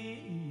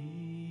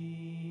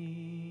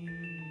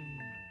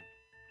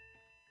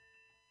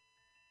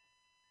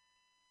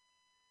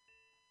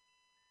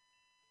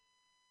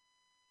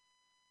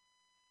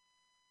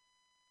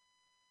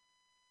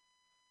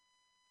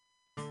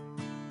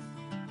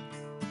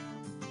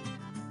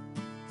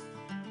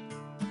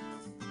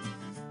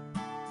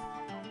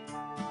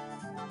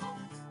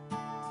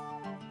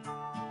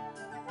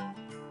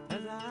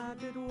 As I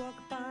did walk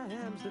by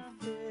Hampstead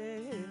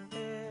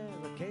Fair,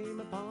 I came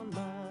upon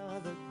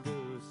Mother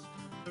Goose.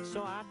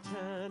 So I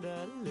turned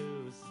her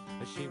loose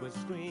as she was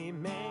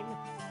screaming.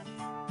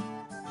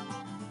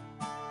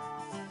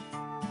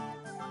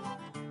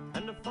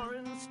 And a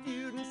foreign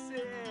student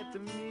said to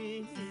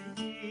me,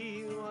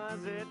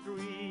 was it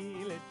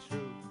really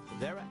true?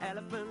 There are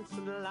elephants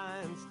and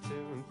lions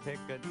too in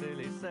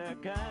Piccadilly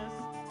Circus.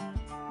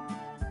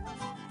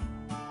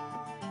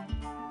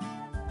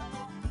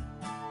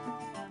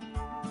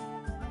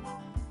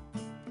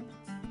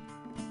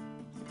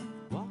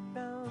 Walked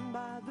down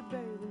by the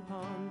bathing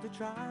pond to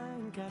try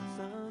and catch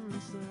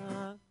some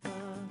sun.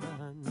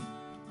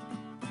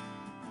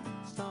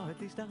 Saw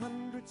at least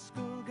 100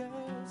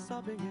 schoolgirls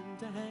sobbing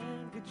into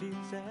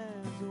handkerchiefs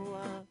as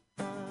one.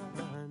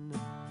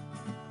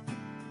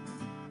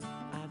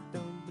 I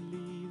don't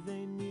believe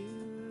they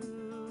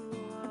knew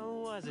I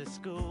was a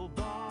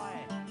schoolboy.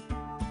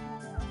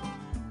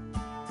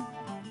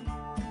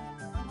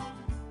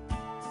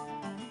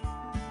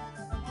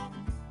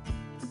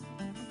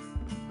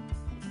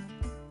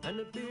 And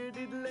the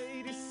bearded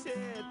lady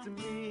said to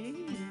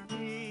me,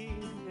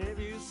 if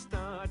you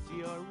start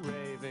your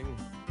raving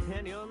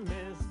and you're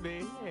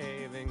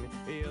misbehaving,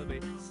 you'll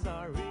be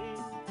sorry.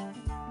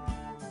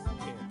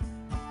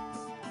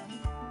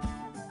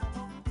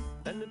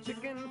 And the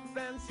chicken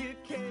fancier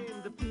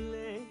came to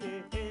play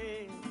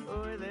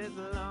with his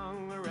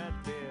long red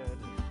beard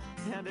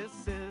and his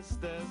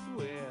sister's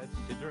weird.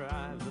 She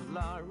drives a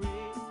lorry.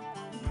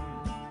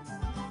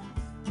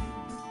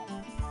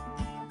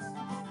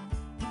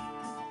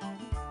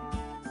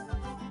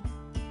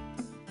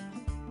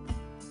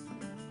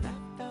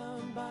 Left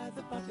down by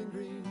the button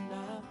green,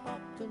 I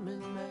popped them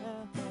in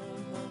their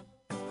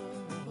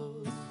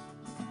hose.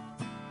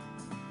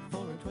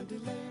 4 and 20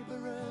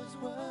 laborers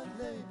were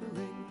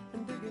laboring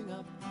and digging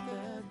up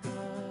their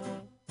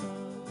graves.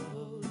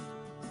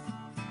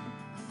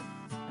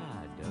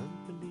 I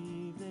don't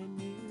believe they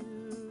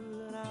knew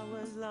that I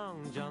was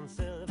Long John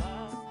Silver.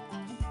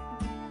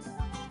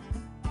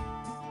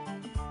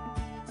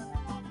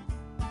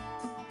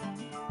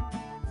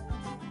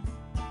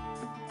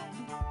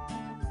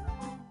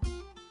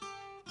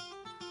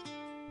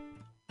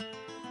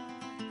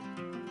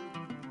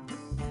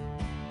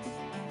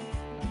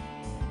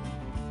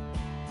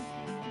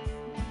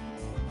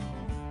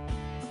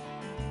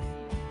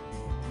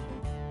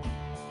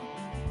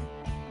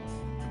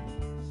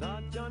 Saw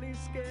Johnny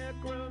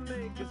Scarecrow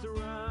make his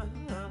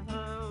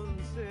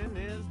rounds in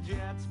his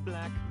Jets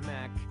black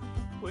Mac,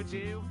 which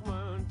he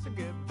won't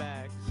give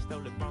back,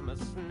 stole it from a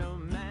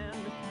snowman.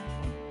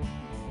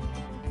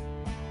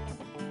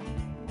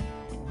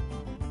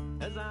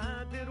 As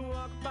I did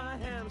walk by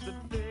Hampstead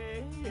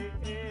Fair,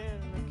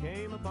 I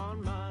came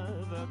upon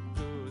Mother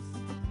Goose.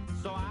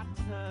 So I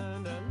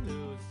turned her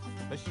loose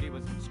as she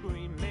was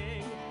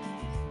screaming.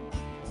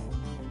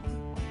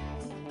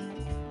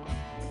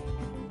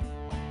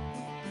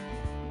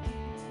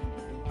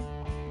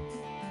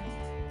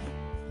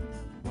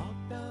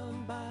 Walked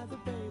down by the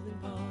bathing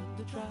pond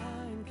to try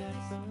and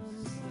catch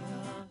some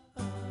sun.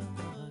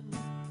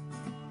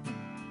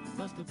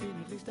 Must have been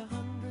at least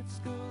 100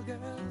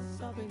 schoolgirls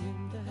sobbing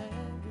into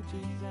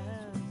handkerchiefs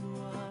as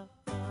one.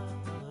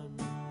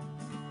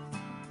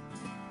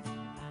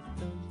 I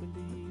don't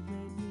believe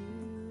they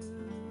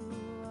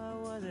knew I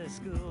was a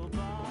schoolboy.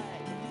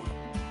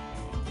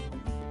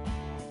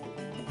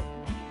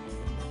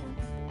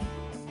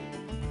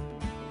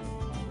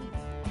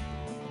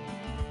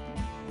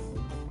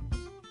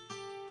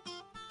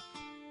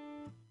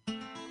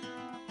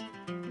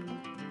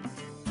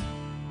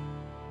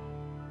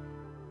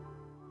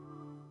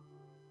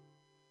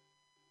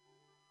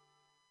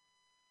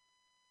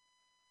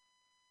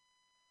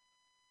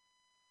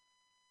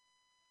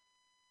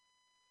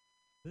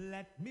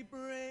 Let me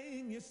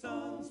bring you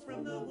songs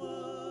from the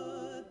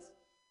woods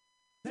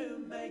to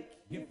make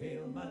you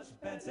feel much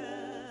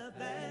better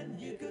than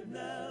you could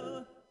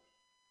know.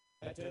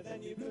 Better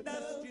than you could know.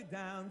 Dust you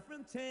down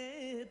from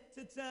tip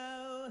to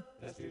toe.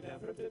 Dust you down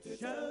from tip to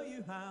toe. Show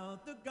you how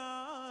the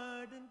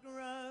garden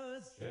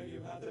grows. Show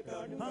you how the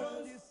garden grows.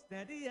 Hold you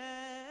steady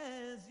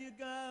as you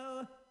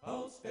go.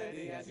 Hold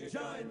steady as you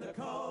join the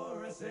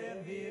chorus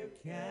if you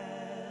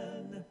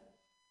can.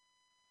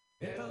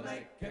 It'll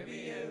make of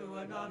you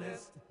an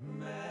honest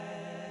man.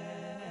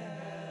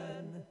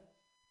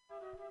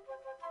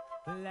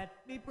 Let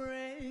me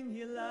bring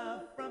you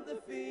love from the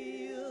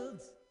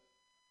fields.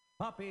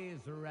 Poppies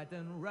red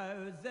and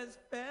roses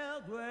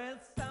filled with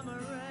summer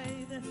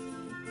rain to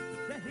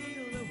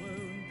heal the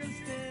wound and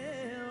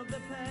still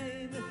the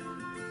pain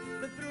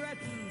that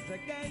threatens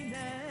again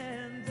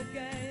and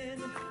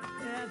again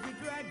as we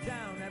drag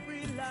down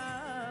every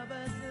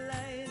lover's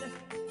lane.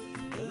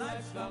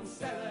 Life's long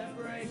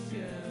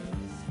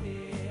celebrations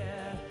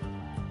here.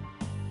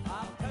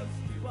 I'll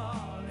toast you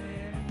all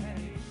in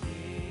any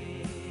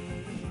cheer.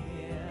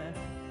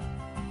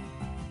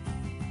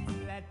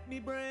 Let me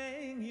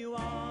bring you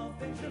all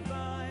things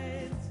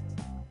refined,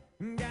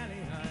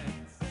 galley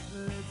heights,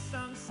 lit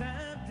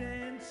sunset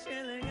in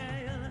chilling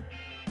ale.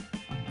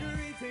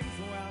 Greetings,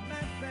 well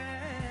met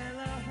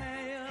fellow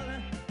hail.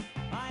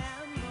 I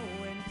am the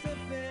wind to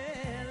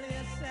fill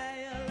your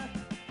sail.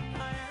 I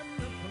am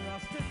the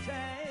cross to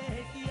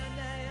take your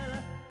nail.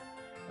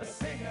 A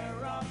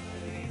singer of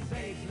these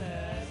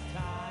ageless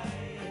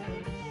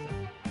times,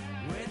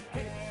 with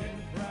kitchen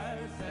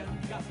prose and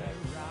gutter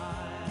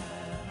rhymes.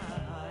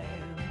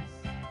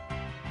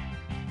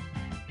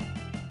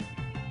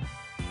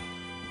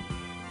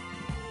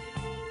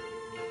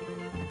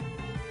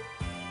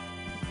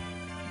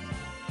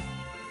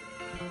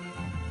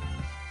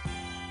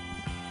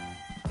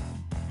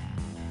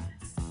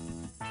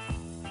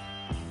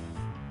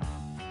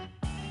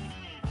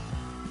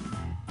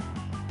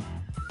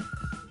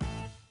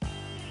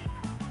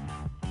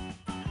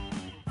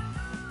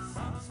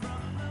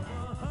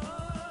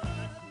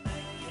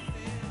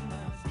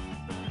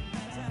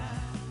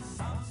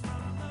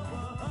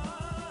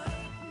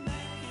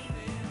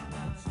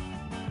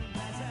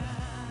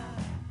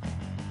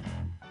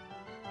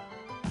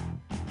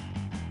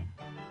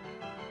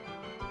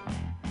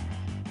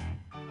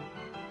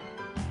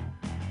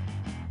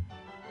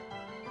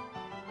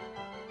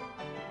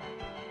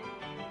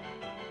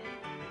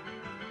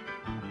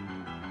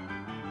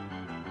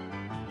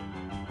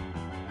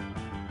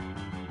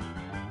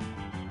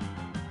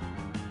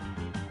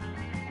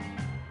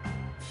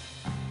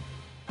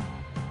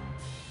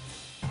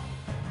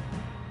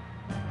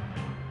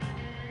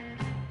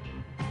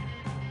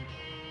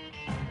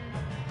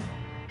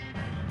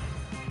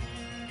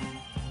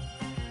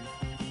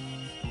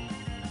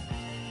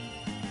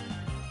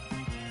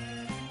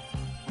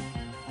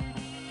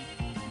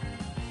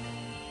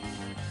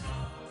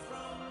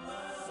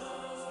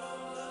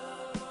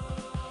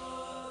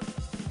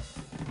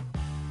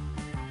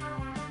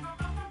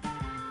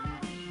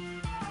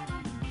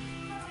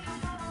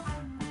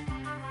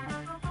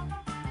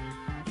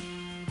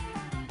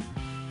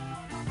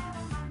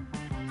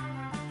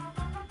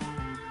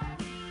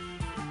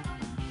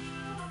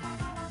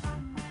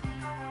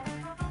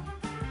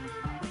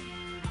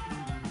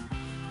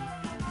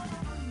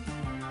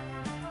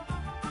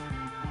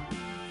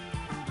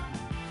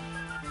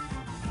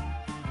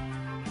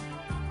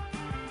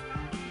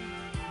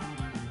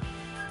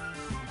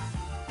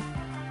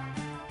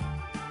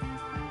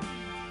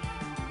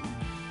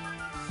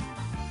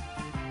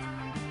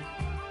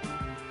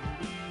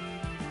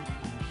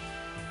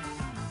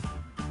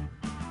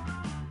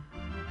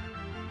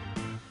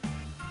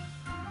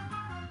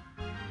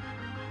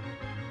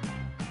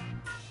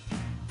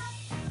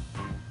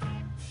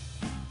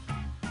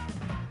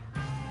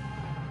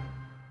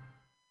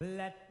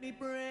 Let me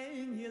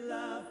bring you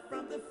love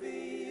from the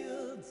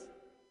fields,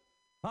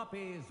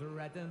 poppies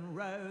red and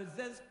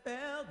roses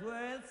filled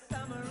with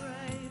summer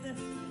rain to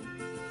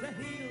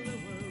heal the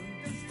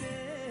wound and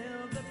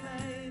still the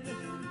pain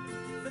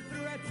that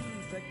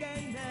threatens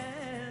again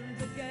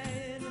and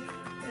again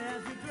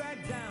as we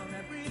drag down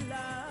every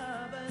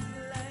lover's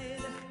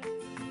lane.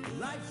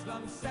 Life's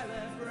long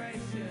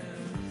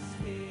celebrations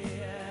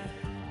here.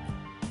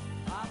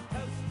 I'll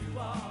toast you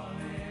all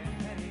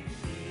in any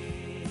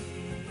cheer.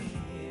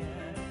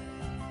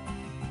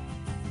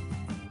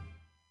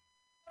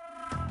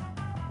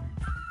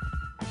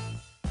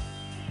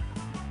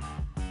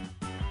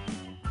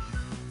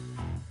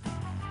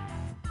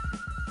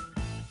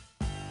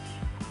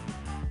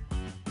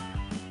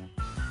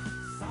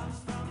 Songs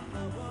from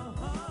the wood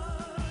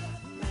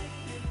make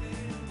me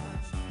feel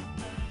much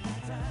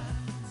better.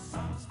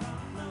 Songs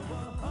from the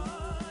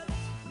wood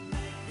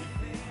make me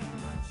feel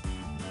much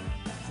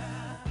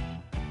better.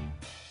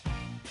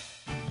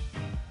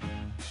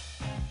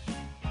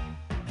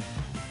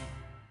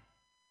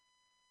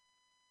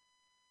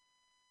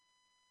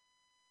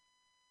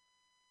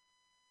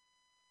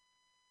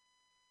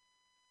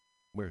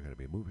 We're going to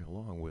be moving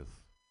along with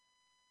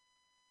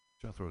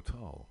Jethro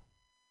Tull.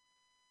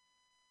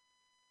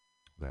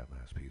 That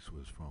last piece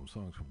was from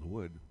Songs from the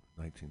Wood,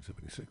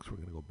 1976. We're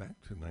going to go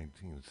back to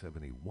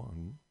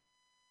 1971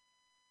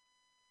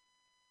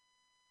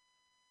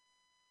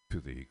 to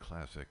the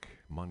classic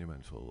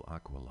monumental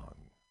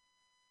Aqualung.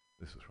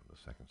 This is from the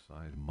second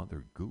side,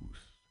 Mother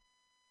Goose.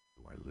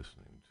 You are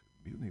listening to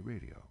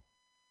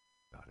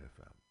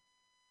MutinyRadio.fm.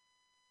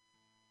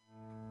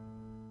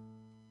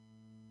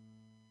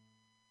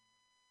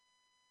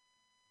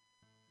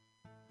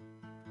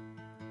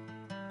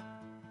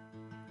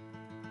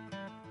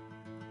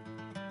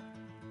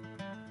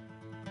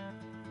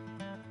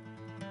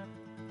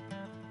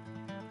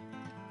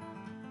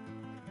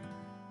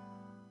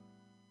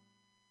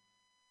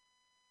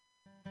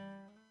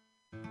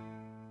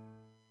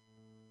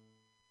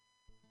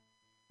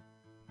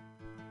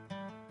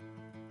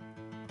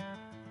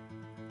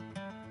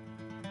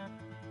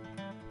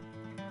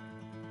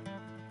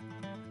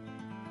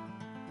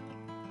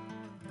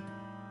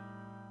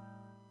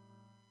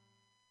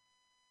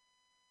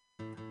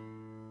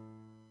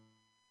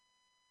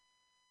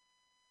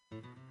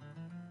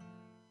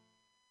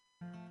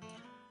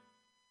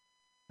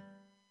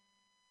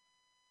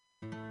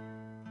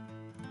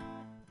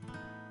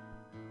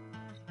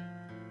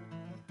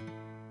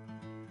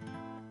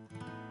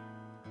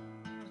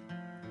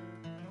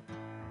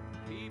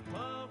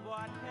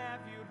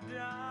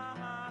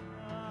 done.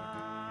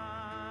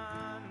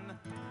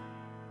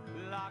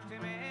 Locked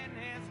him in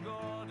his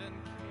golden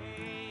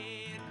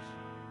cage.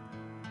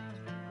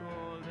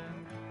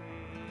 Golden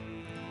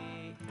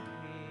cage.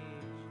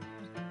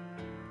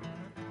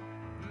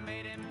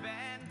 Made him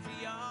bend to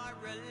your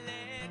religion.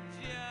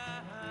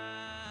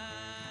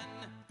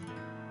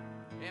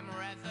 Him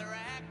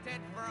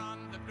resurrected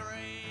from the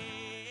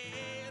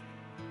grave.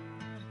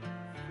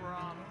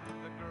 From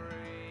the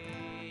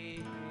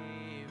grave.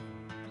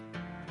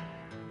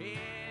 He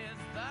is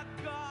the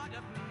God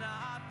of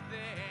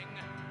nothing,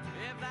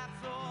 if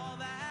that's all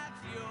that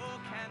you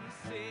can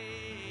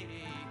see.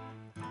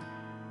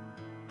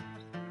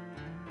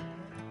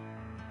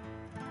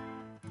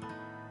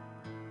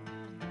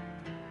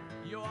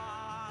 You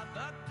are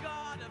the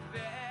God of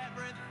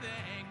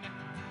everything.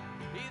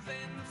 He's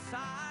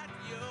inside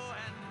you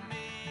and me.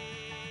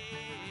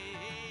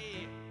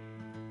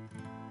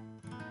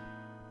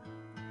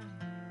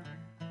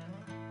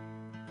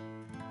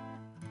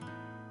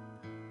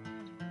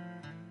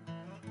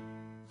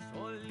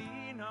 So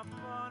lean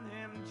upon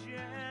him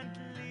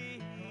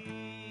gently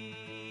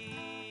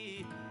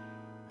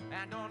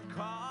and don't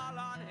call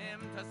on him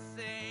to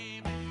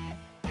save.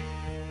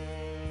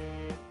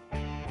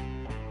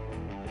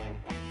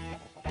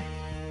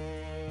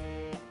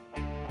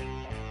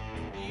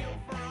 You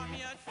from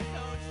your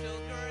social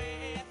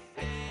graces,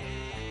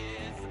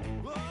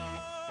 oh,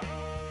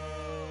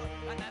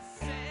 and the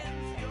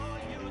sins you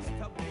used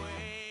to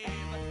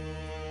wave.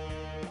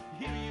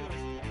 You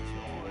used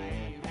to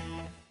wave.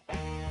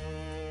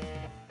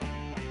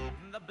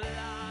 The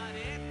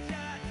bloody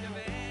Church of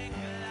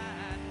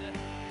England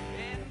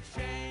in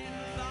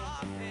chains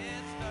of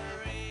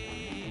history.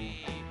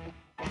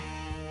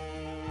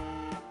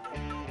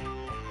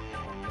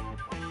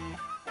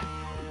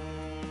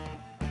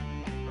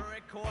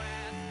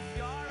 Requests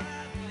your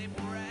earthly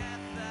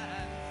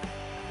presence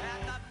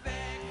at the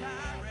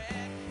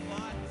vicarage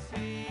for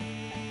tea.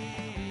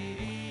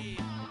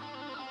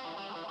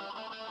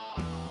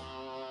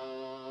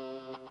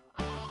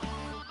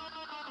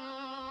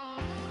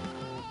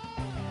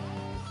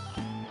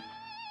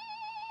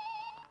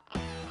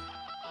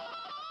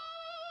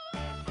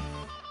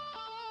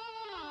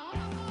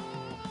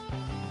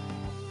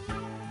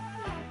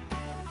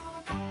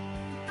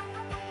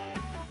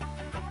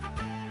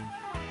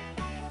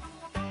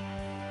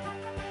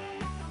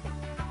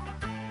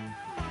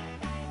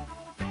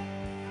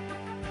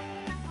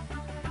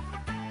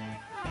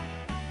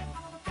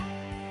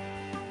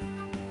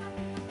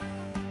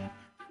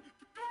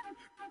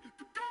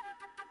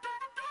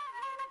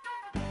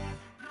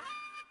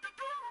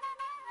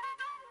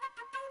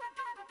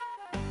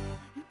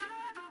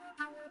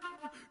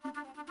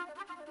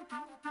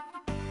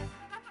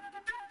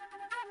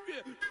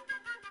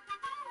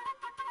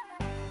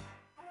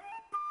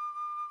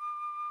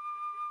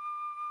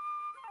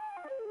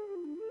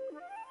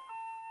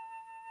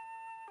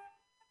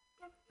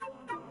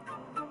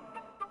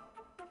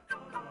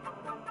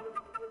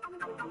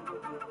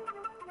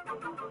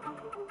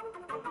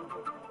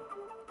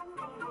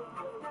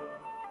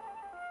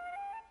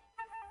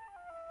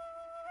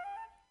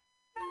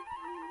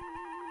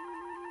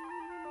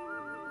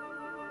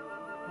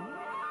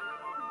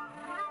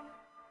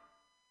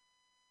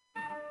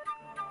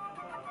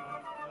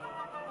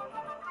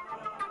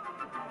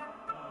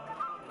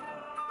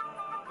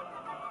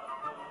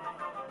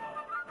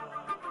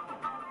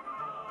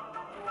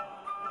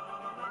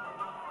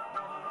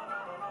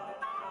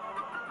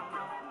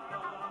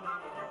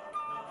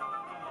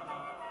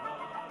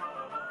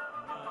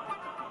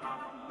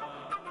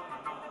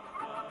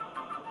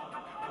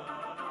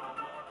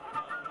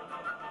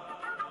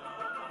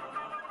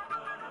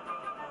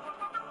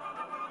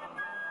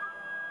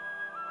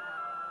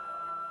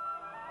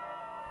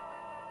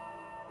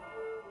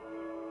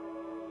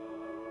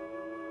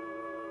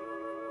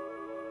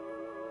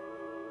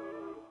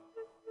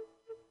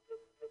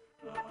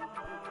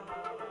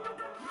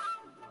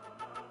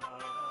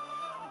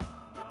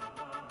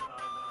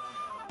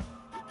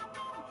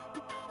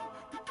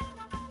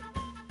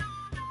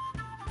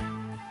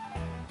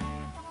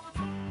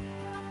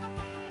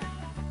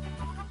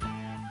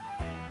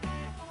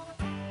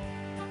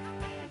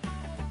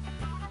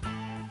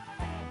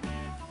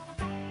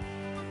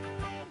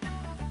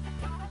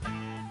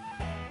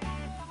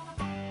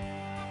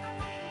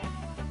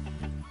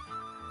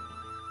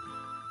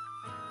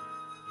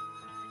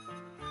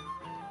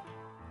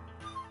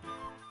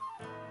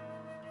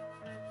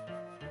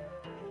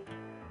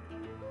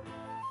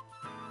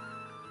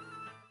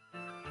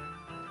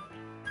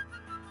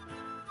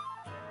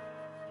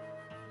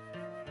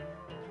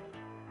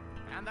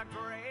 And the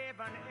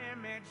graven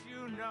image,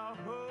 you know,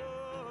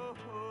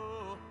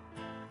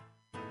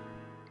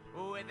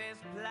 with his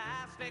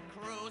plastic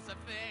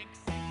crucifix,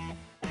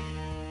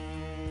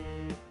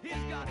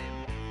 he's got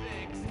him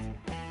fixed.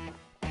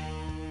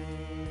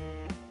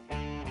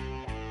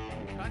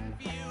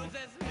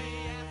 Confuses me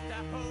as to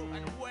who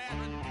and where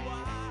and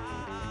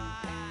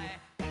why,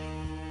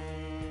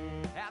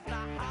 as to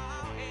how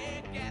he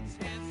gets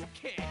his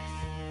kicks.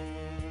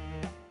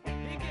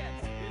 He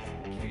gets his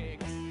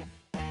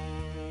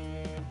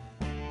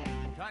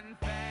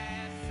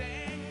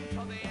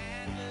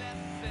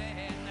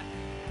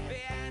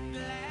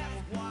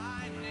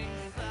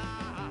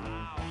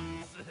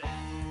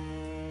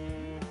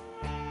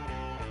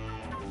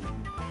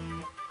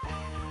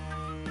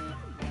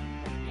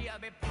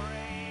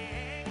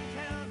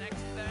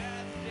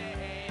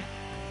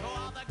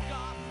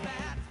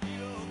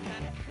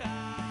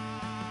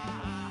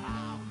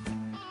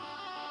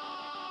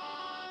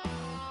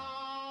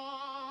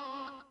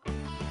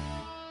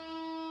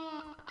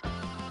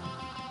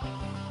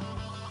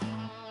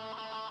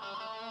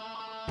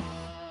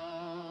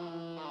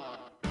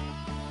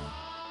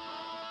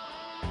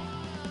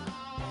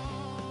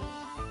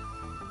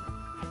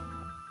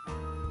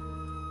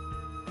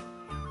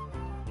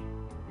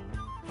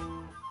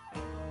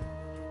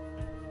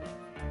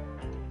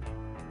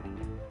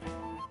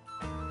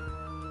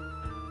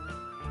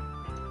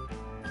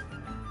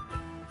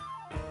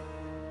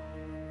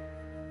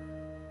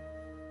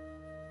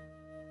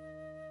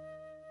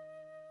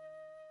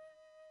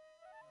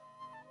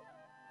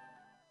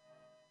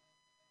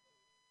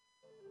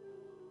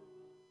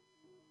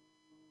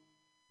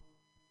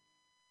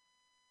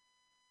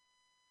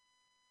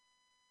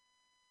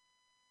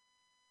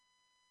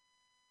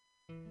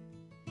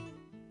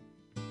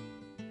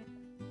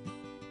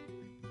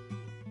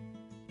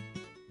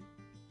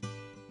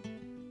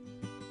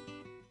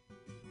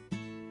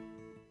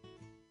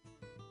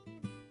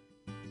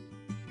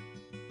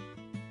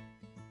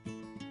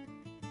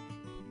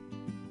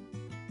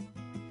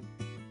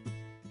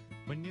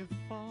when you're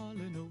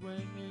falling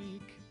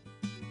awake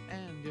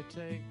and you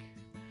take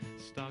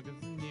stock of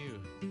the new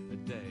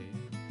day,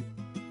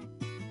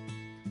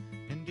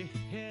 and you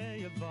hear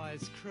your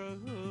voice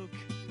croak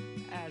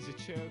as you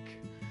choke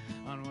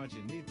on what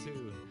you need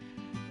to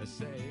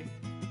say.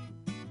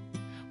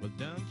 Well,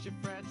 don't you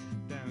fret,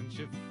 don't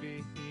you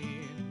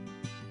fear,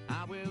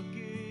 I will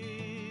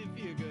give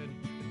you good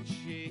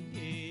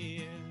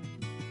cheer.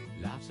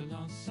 Life's a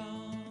long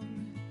song,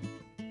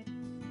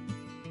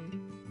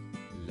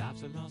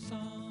 life's a long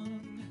song,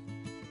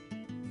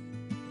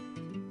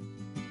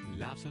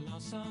 life's a long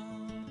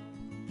song.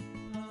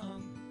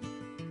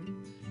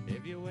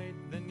 If you wait,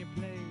 then you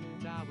play,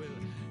 and I will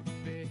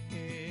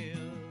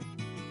feel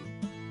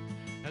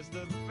as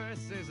the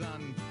verses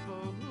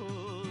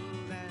unfold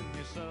and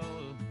your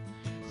soul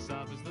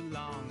suffers the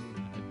long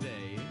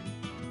day,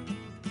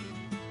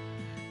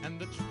 and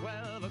the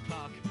 12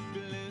 o'clock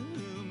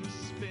gloom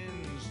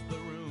spins the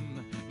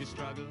room. You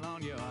struggle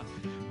on your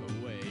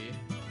way.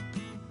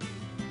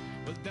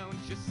 Well, don't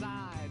you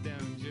sigh,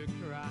 don't you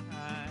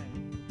cry,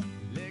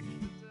 lick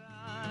the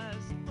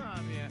dust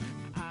from your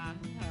eye.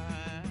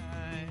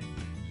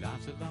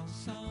 Life's a long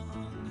song,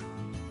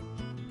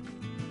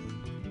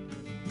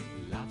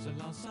 life's a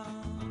long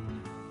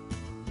song,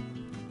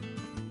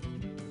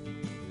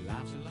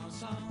 life's a long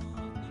song.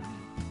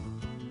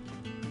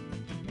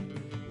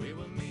 We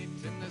will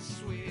meet in the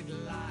sweet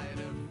light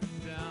of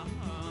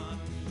dawn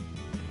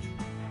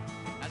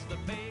as the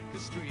Baker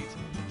Street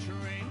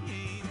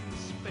train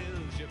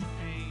spills your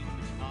pain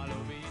all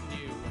over your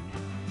new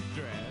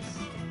dress,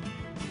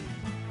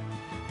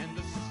 and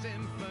the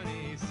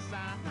symphony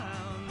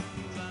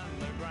sounds on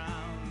the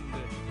ground,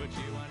 but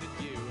you wanted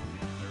you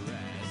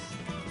rest.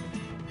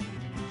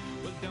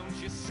 Well, don't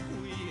you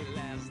squeal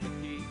as the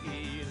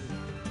heel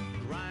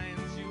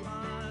grinds you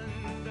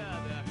under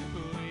the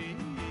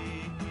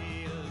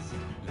wheels.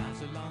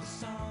 Life's a long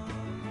song,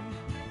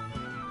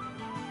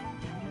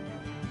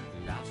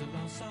 life's a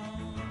long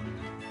song,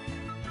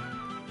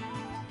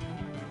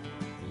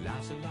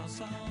 life's a long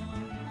song.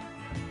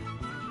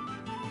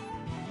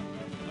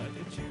 But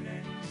the tune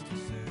ends too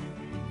soon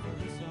for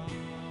us all.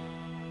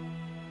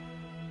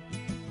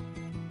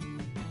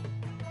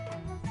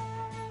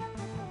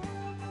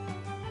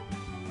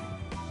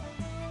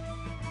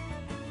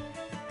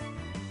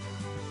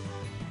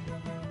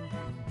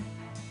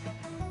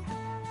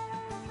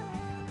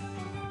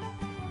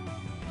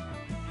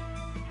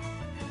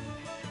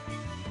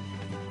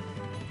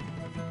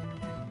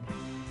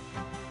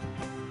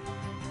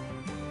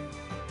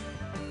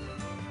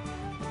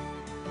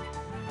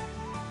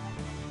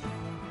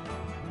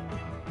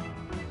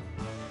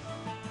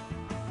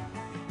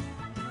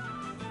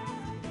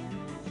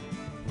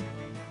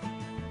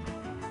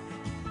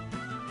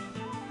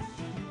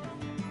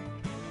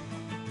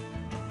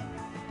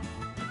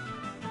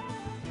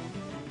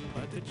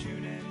 But the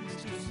tune ends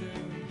too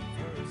soon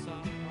for us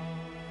all.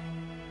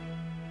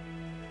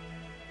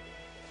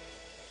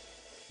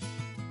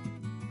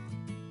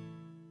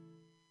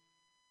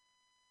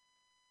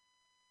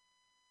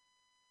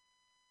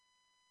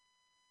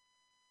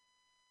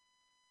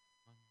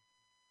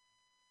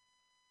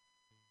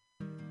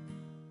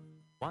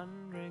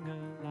 Wondering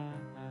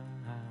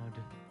aloud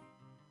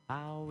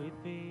how we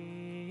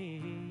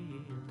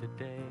feel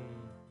today.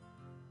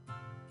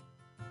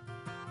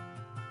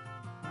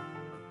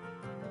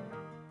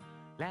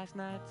 Last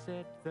night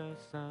set the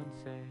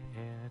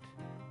sunset,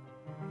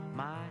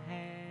 my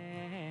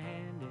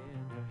hand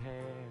in her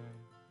hair.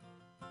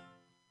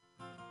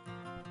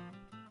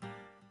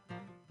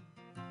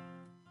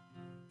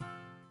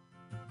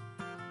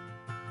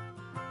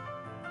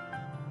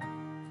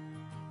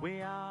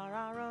 We are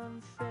our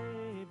own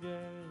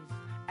saviors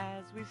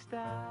as we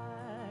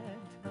start,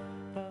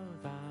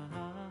 both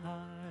our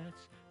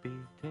hearts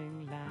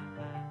beating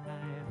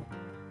live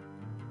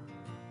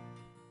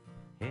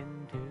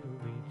into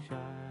each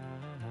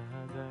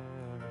other,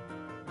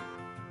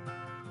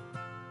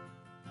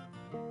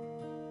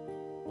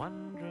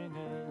 wondering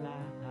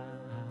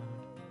aloud,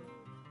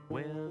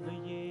 will the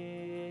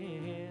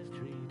years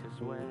treat us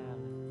well?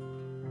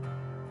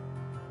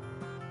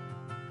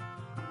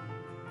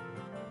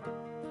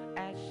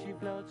 As she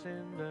floats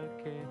in the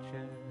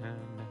kitchen,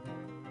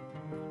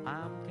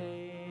 I'm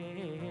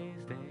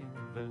tasting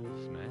the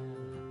smell,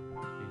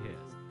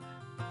 yes.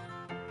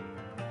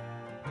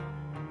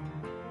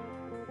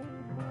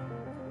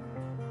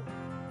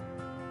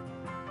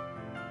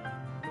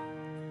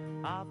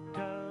 Of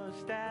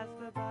toast as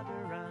the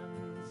butter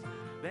runs,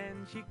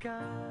 then she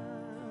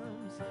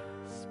comes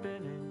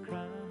spilling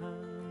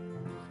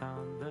crumbs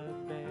on the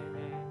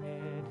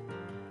bed,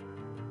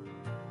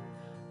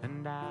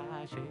 and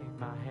I shake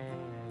my head.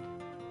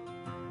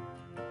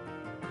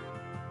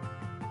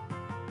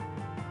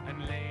 And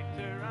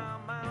later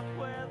I'm out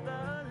where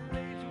the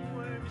lazy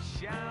worm's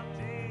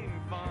shouting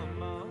for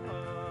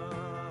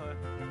more,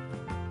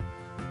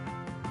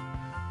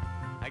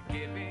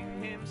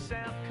 giving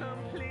himself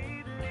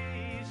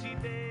completely, she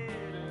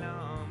did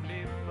long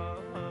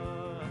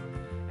before.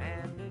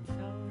 And it's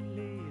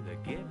only the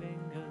giving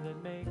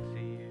that makes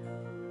you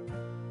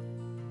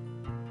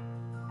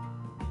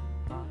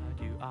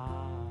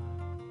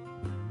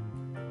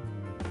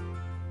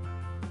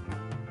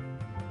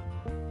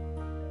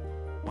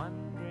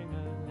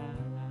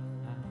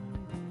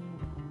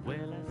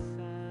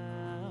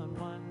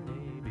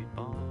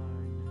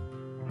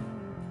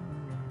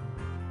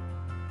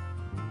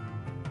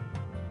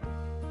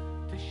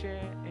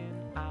share in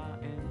our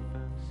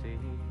infancy,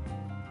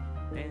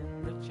 in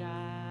the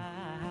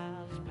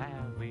child's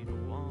path we'd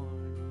worn.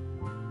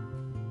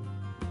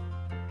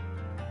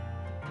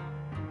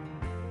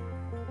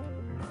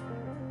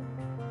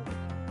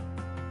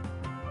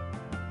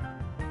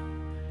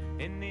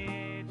 In the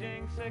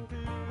aging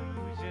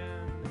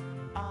seclusion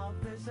of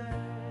this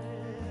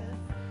earth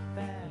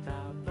that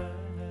our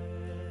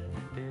birth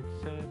did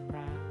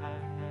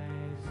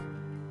surprise,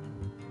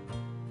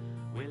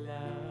 we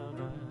love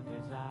and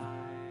desire.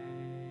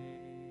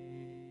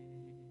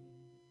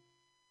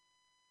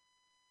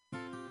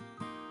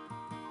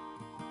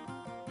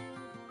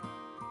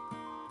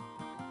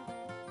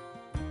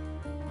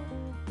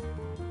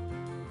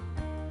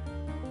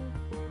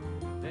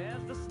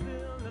 There's the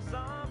stillness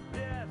of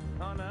death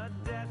on a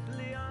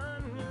deathly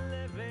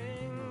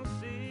unliving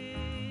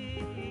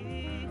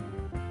sea,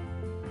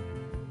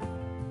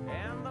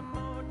 and the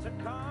motor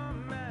car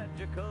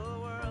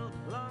magical world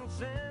long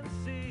since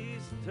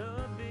ceased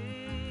to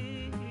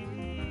be.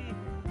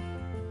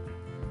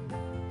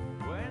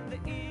 When the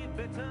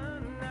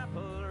eve-bitten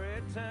apple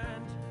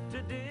returned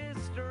to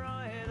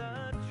destroy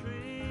the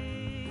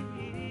tree,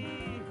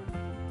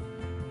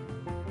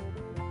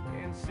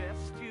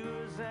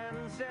 incestuous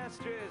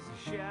ancestors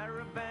share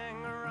a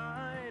bang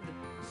ride,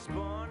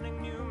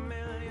 spawning new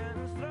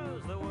millions,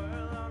 throws the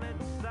world on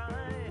its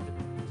side,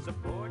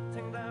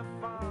 supporting their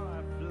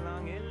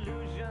far-flung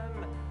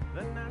illusion,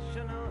 the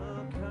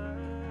national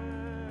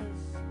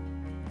curse.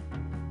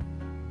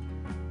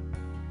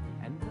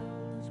 And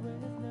those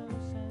with no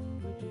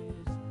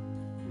sandwiches,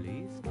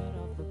 please get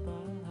off the bus.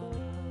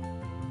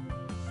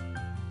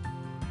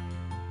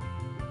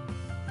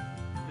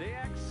 The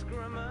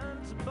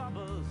excrement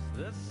bubbles,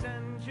 the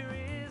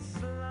centuries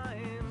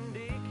slime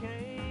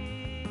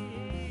decays,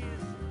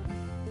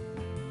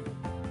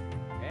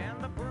 and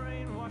the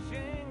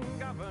brainwashing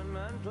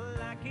government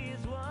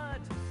lackeys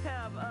would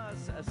have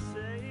us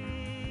say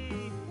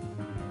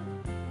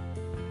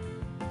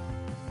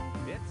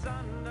it's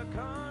under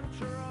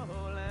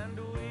control and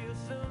we'll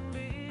soon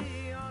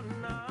be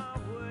on our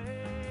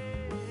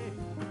way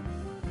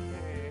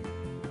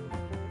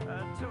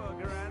to a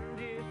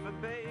grandeur for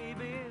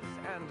babies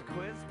and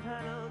quiz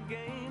panel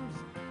games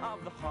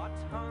of the hot,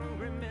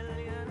 hungry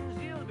millions.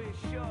 You'll be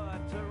sure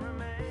to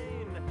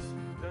remain.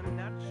 The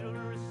natural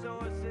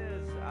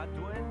resources are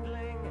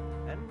dwindling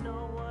and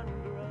no one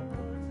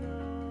grows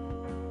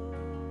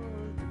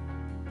old.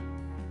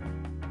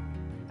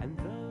 And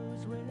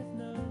those with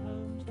no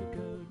homes to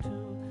go to,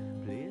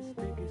 please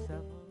dig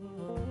yourself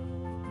holes.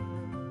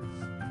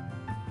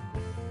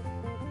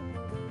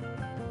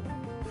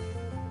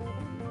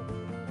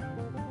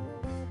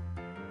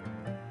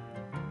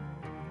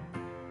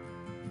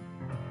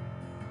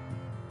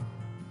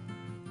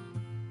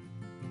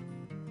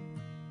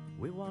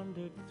 We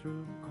wandered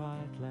through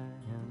quiet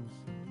lands,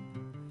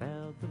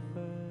 felt the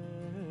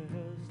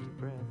first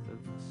breath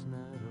of the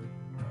snow,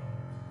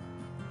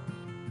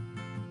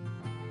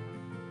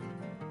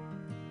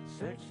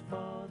 searched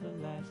for the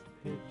last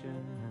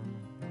pigeon,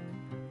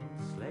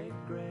 slate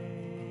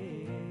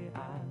gray,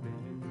 I've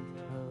been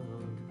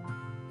told.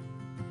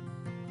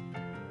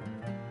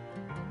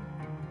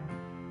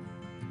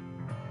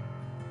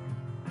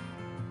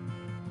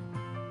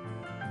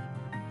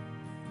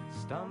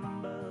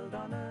 Stumbled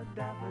on a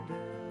daffodil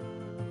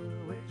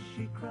which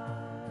she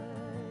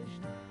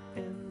crushed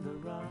in the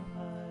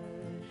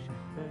rush,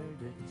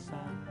 heard it sigh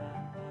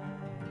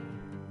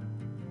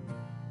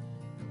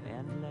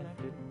and left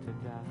it to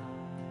die.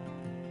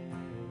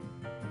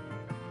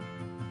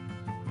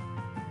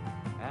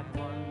 At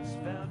once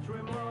felt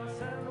remorse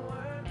and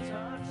were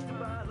touched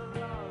by the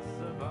loss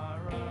of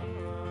our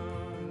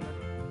own.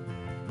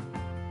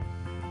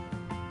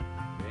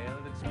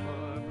 Held its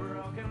poor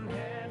broken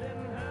head in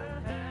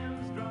her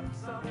hands,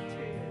 drops of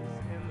tears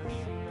in the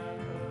snow.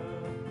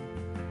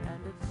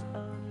 And it's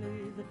only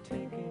the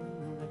taking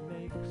that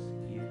makes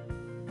you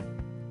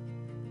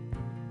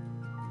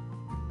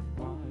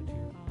what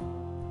you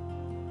are.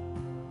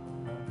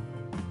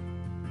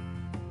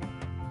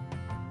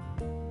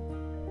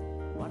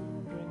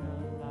 Wondering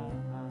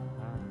aloud,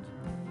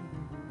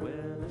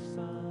 will a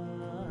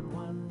son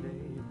one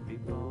day be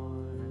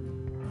born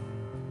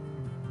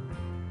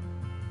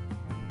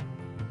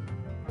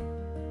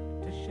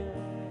to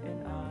share in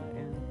our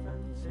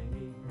infancy,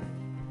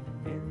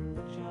 in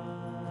the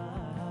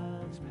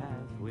child's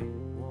path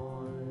we've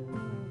worn?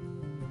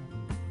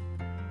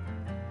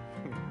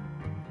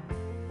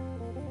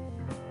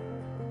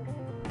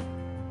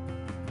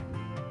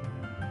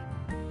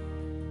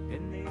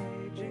 In the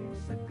aging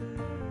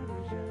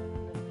seclusion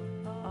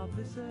of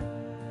this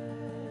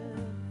earth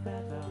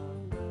that our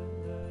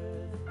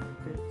birth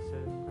did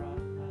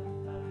surprise,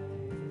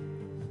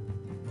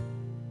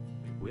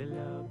 we'll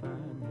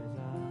open his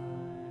eyes.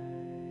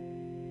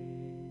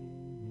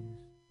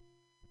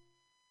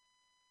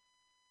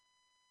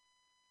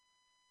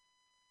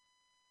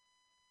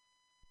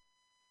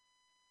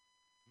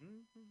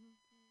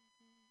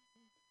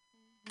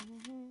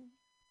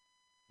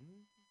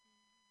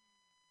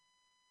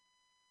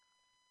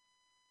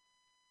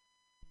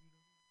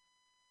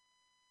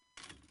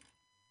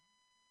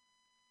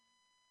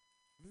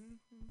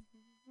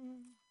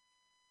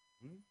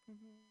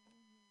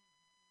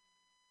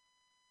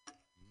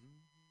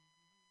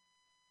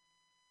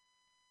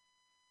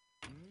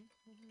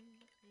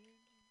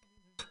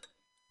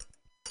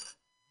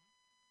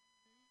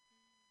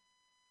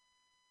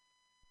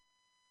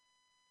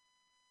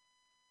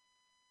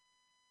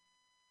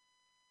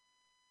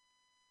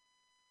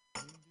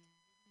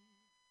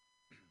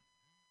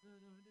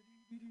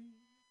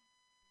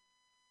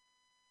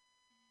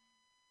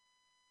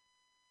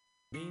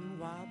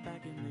 Meanwhile,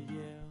 back in the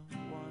year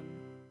one,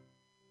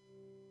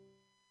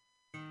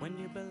 when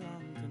you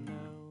belonged to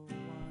no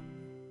one,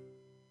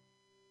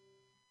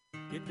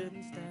 you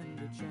didn't stand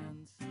a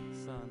chance,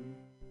 son,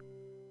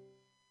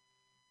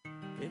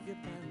 if your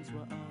pants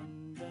were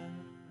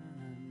undone.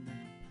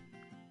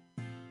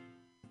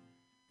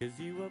 'Cause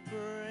you were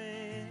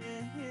bred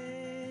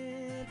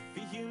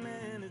for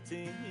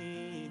humanity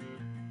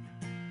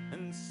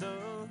and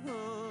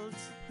sold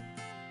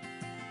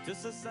to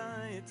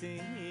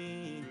society.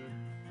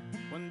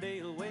 One day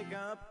you'll wake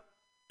up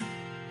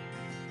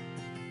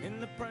in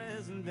the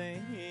present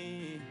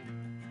day,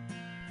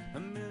 a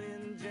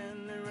million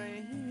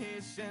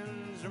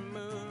generations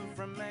removed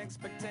from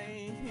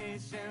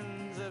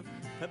expectations of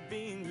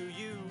being who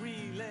you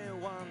really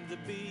want to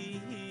be.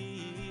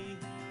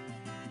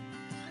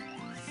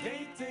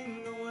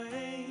 Skating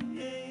away,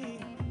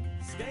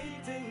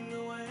 skating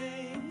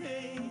away,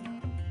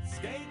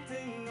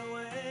 skating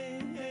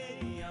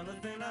away on the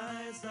thin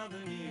ice of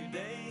a new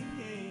day.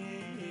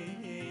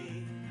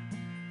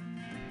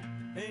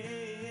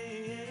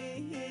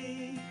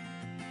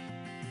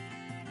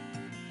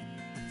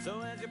 So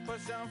as you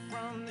push off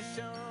from the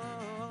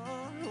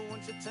shore,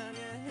 won't you turn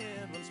your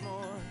head once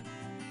more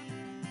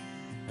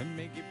and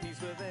make your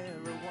peace with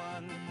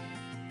everyone?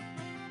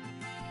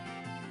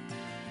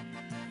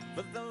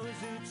 For those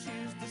who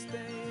choose to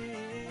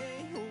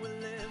stay, who will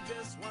live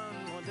just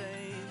one more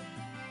day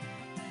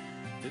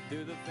to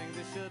do the things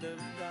they should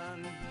have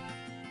done.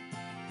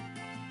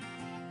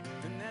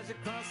 And as you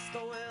cross the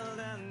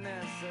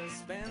wilderness,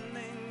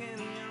 spending in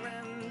your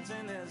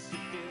emptiness, you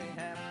feel you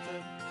have to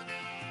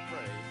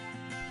pray,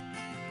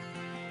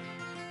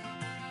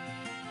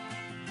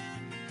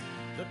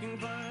 looking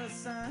for a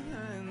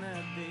sign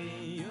that the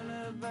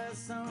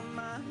universal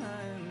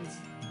mind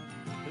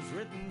has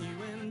written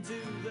you into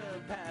the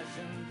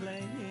passion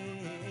play.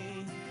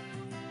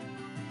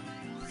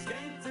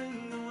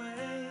 Skating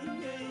away,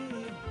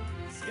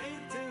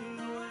 skating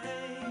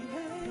away,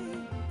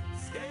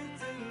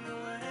 skating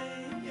away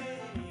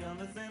on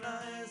the thin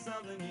ice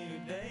of a new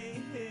day.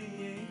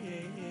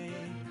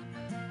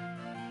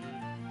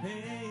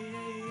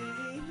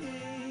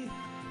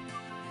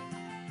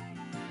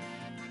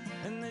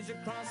 And as you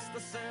cross the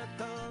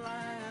circle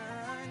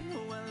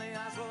line, well, the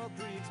asphalt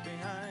creaks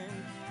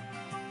behind,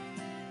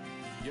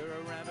 you're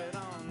a rabbit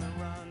on the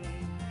run,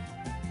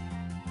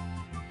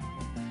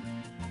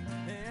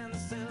 and the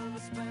silver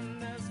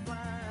splendor